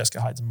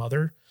Jessica Hyde's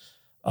mother.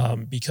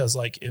 Because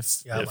like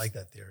I like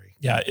that theory.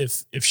 Yeah.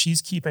 If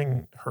she's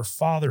keeping her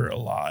father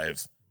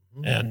alive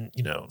and,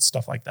 you know,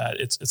 stuff like that,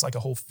 it's like a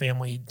whole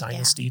family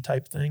dynasty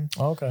type thing.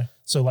 Oh, okay.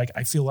 So like,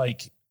 I feel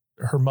like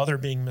her mother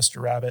being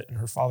Mr. Rabbit and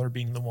her father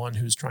being the one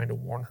who's trying to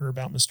warn her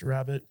about Mr.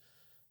 Rabbit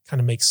kind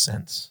of makes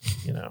sense,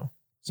 you know?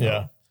 So,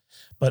 yeah.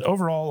 But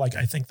overall, like,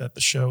 I think that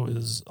the show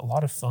is a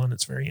lot of fun.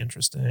 It's very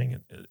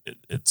interesting.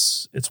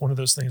 It's one of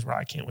those things where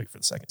I can't wait for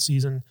the second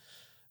season.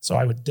 So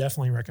I would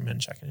definitely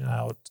recommend checking it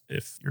out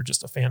if you're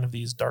just a fan of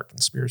these dark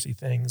conspiracy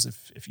things.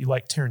 If you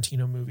like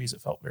Tarantino movies,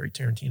 it felt very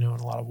Tarantino in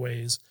a lot of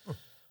ways.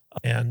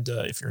 And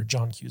if you're a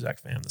John Cusack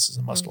fan, this is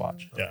a must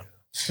watch. Yeah.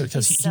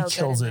 Because he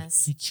kills it.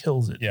 He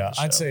kills it. Yeah.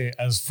 I'd say,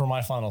 as for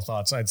my final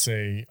thoughts, I'd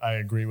say I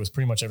agree with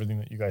pretty much everything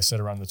that you guys said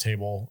around the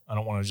table. I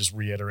don't want to just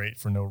reiterate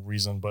for no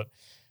reason, but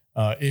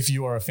if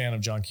you are a fan of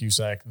John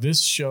Cusack,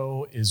 this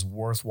show is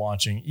worth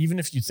watching. Even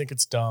if you think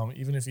it's dumb,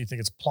 even if you think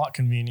it's plot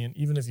convenient,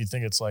 even if you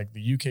think it's like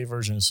the UK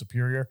version is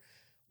superior,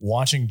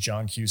 watching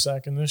John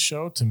Cusack in this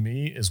show, to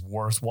me, is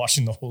worth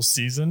watching the whole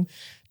season,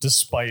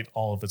 despite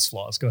all of its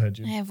flaws. Go ahead,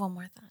 Jude. I have one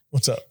more thought.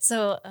 What's up?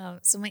 So,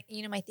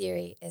 my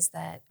theory is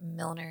that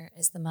Milner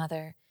is the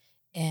mother,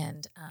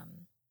 and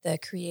the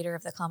creator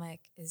of the comic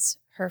is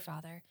her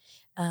father.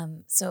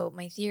 So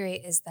my theory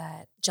is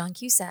that John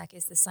Cusack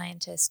is the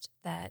scientist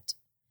that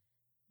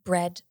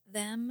bred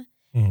them.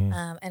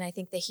 Mm-hmm. And I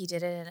think that he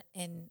did it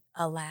in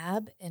a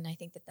lab. And I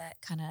think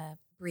that kind of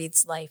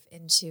breathes life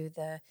into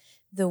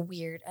the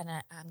weird, and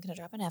I'm going to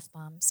drop an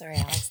F-bomb. Sorry,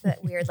 Alex,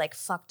 that weird, like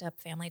fucked up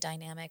family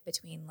dynamic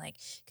between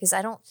because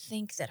I don't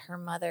think that her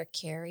mother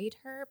carried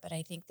her, but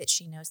I think that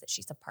she knows that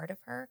she's a part of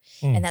her.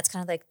 And that's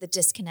kind of like the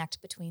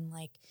disconnect between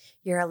like,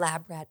 you're a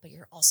lab rat, but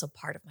you're also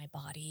part of my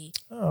body.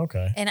 Oh,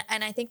 okay. And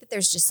I think that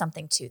there's just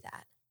something to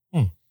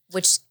that,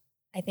 which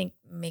I think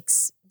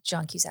makes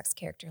John Cusack's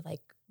character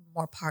like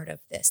more part of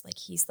this. Like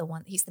he's the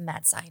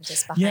mad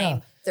scientist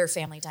behind their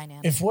family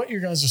dynamic. If what you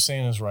guys are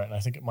saying is right, and I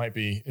think it might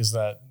be, is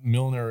that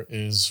Milner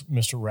is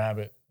Mr.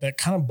 Rabbit, that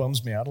kind of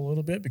bums me out a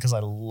little bit because I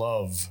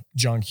love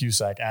John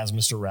Cusack as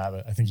Mr.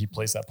 Rabbit. I think he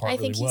plays that part really well.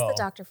 I think he's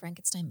the Dr.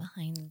 Frankenstein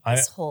behind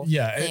this whole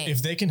thing.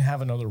 If they can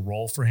have another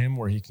role for him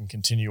where he can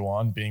continue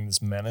on being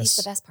this menace.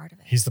 He's the best part of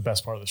it. He's the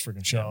best part of this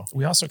freaking show.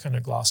 We also kind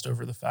of glossed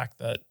over the fact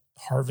that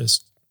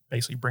Harvest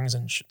basically brings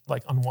in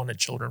like unwanted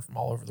children from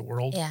all over the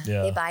world. Yeah.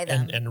 They buy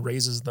them. And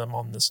raises them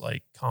on this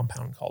like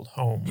compound called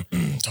home.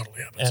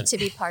 Totally happens. And to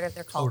be part of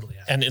their cult. Totally.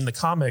 And in the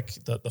comic,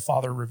 the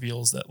father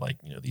reveals that like,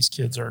 these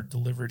kids are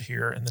delivered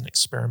here and then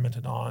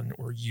experimented on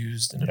or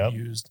used and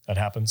abused. That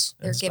happens.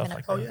 They're given a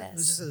like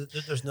purpose.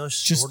 There's no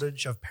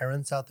shortage of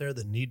parents out there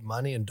that need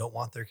money and don't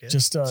want their kids.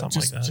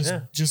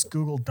 Just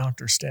Google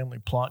Dr. Stanley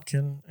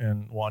Plotkin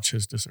and watch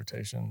his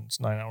dissertation. It's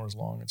 9 hours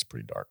long. It's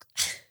pretty dark.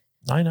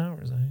 9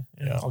 hours, eh?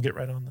 Yeah, I'll get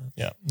right on that.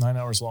 Yeah, 9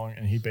 hours long.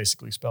 And he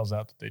basically spells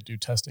out that they do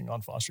testing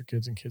on foster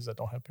kids and kids that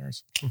don't have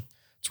parents.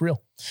 It's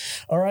real.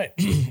 All right.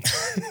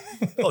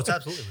 It's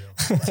absolutely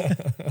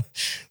real.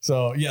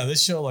 So, yeah,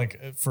 this show,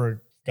 like,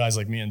 for guys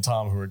like me and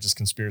Tom who are just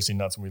conspiracy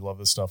nuts and we love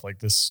this stuff, like,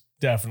 this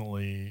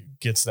definitely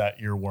gets that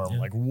earworm,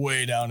 like,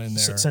 way down in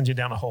there. Sends you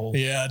down a hole.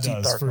 Yeah, it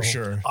does, for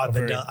sure.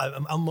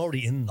 I'm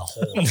already in the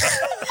hole.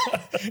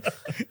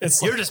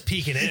 You're just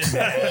peeking in,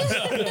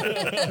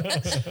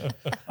 man.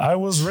 I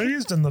was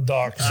raised in the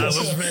darkness.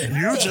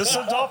 You just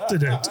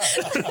adopted it.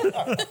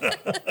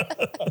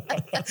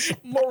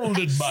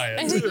 Molded by it.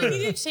 I think we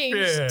need to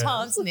change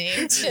Tom's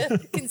name to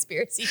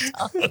Conspiracy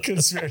Tom.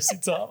 Conspiracy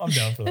Tom. I'm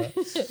down for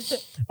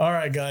that. All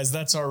right, guys,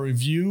 that's our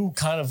review.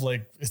 Kind of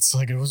like,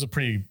 it was a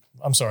pretty...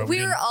 I'm sorry.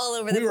 We were all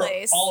over the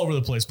place. All over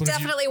the place. But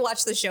definitely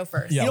watch the show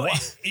first. Yeah,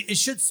 it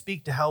should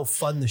speak to how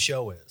fun the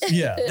show is.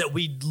 Yeah. That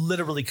we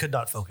literally could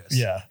not focus.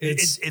 Yeah.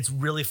 It's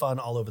really fun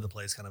all over the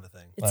place kind of a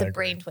thing. It's a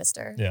brain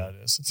twister. Yeah, it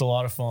is. It's a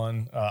lot of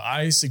fun.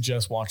 I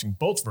suggest watching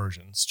both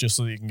versions just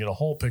so that you can get a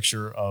whole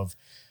picture of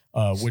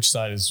which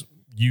side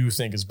you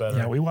think is better.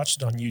 Yeah, we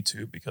watched it on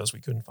YouTube because we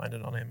couldn't find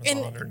it on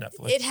Amazon or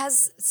Netflix. It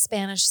has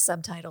Spanish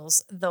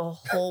subtitles the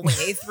whole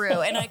way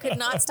through, and I could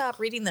not stop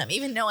reading them,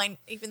 even though I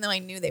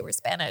knew they were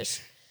Spanish.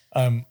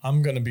 I'm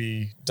going to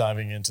be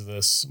diving into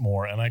this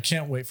more, and I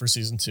can't wait for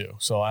season 2.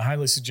 So I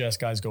highly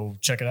suggest guys go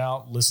check it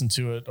out, listen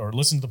to it, or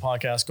listen to the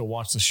podcast, go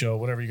watch the show,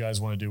 whatever you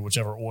guys want to do,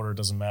 whichever order,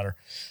 doesn't matter.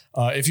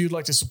 If you'd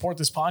like to support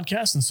this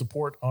podcast and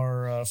support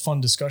our fun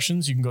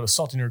discussions, you can go to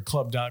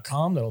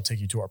saltynerdclub.com. That'll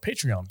take you to our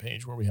Patreon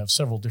page where we have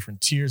several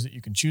different tiers that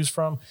you can choose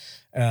from.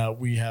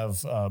 We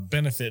have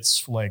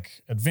benefits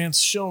like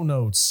advanced show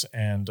notes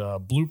and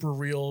blooper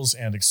reels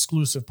and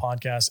exclusive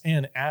podcasts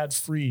and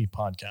ad-free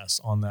podcasts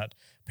on that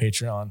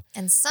Patreon.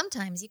 And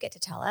sometimes you get to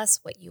tell us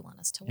what you want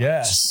us to watch.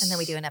 Yes. And then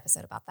we do an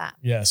episode about that.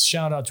 Yes.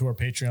 Shout out to our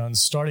Patreons.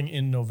 Starting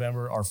in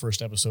November, our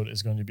first episode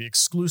is going to be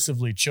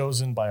exclusively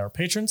chosen by our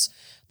patrons.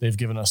 They've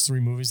given us 3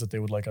 movies that they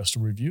would like us to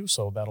review,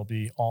 so that'll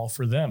be all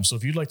for them. So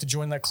if you'd like to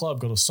join that club,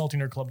 go to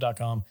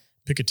saltynerdclub.com,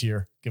 pick a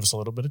tier, give us a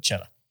little bit of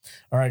cheddar.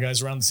 All right,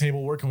 guys, around the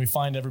table, where can we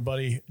find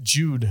everybody?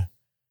 Jude,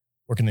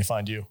 where can they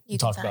find you? You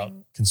talk about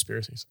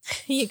conspiracies.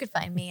 You can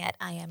find me at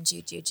I am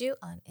Juju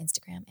on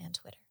Instagram and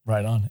Twitter.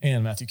 Right on.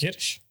 And Matthew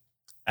Kadish.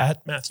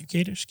 At Matthew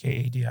Kadish,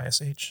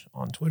 Kadish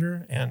on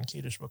Twitter, and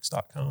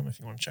kadishbooks.com if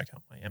you want to check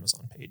out my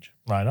Amazon page.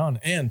 Right on.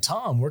 And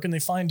Tom, where can they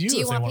find you? Do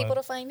you want people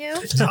to find you?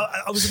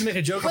 I was going to make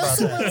a joke about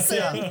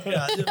that.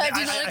 Yeah. I do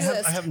not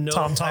exist. I have no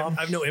Tom. I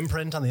have no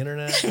imprint on the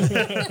internet.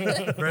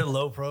 Very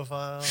low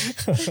profile.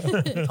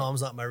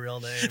 Tom's not my real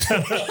name.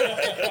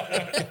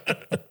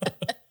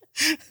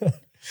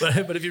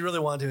 But if you really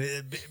want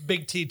to,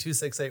 Big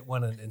T2681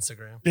 on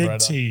Instagram. Big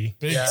T.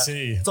 Big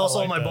T. It's also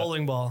on my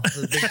bowling ball.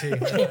 Big T.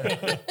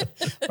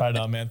 Right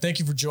on, man. Thank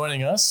you for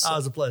joining us. It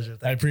was a pleasure.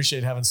 I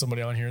appreciate having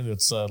somebody on here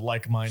that's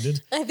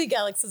like-minded. I think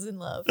Alex is in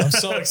love. I'm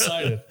so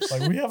excited.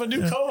 Like, we have a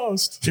new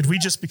co-host. Did we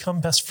just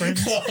become best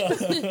friends?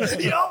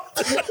 Yep.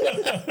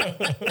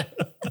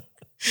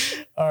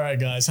 All right,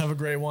 guys. Have a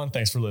great one.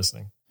 Thanks for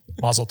listening.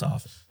 Mazel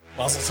tov.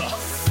 Mazel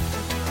tov.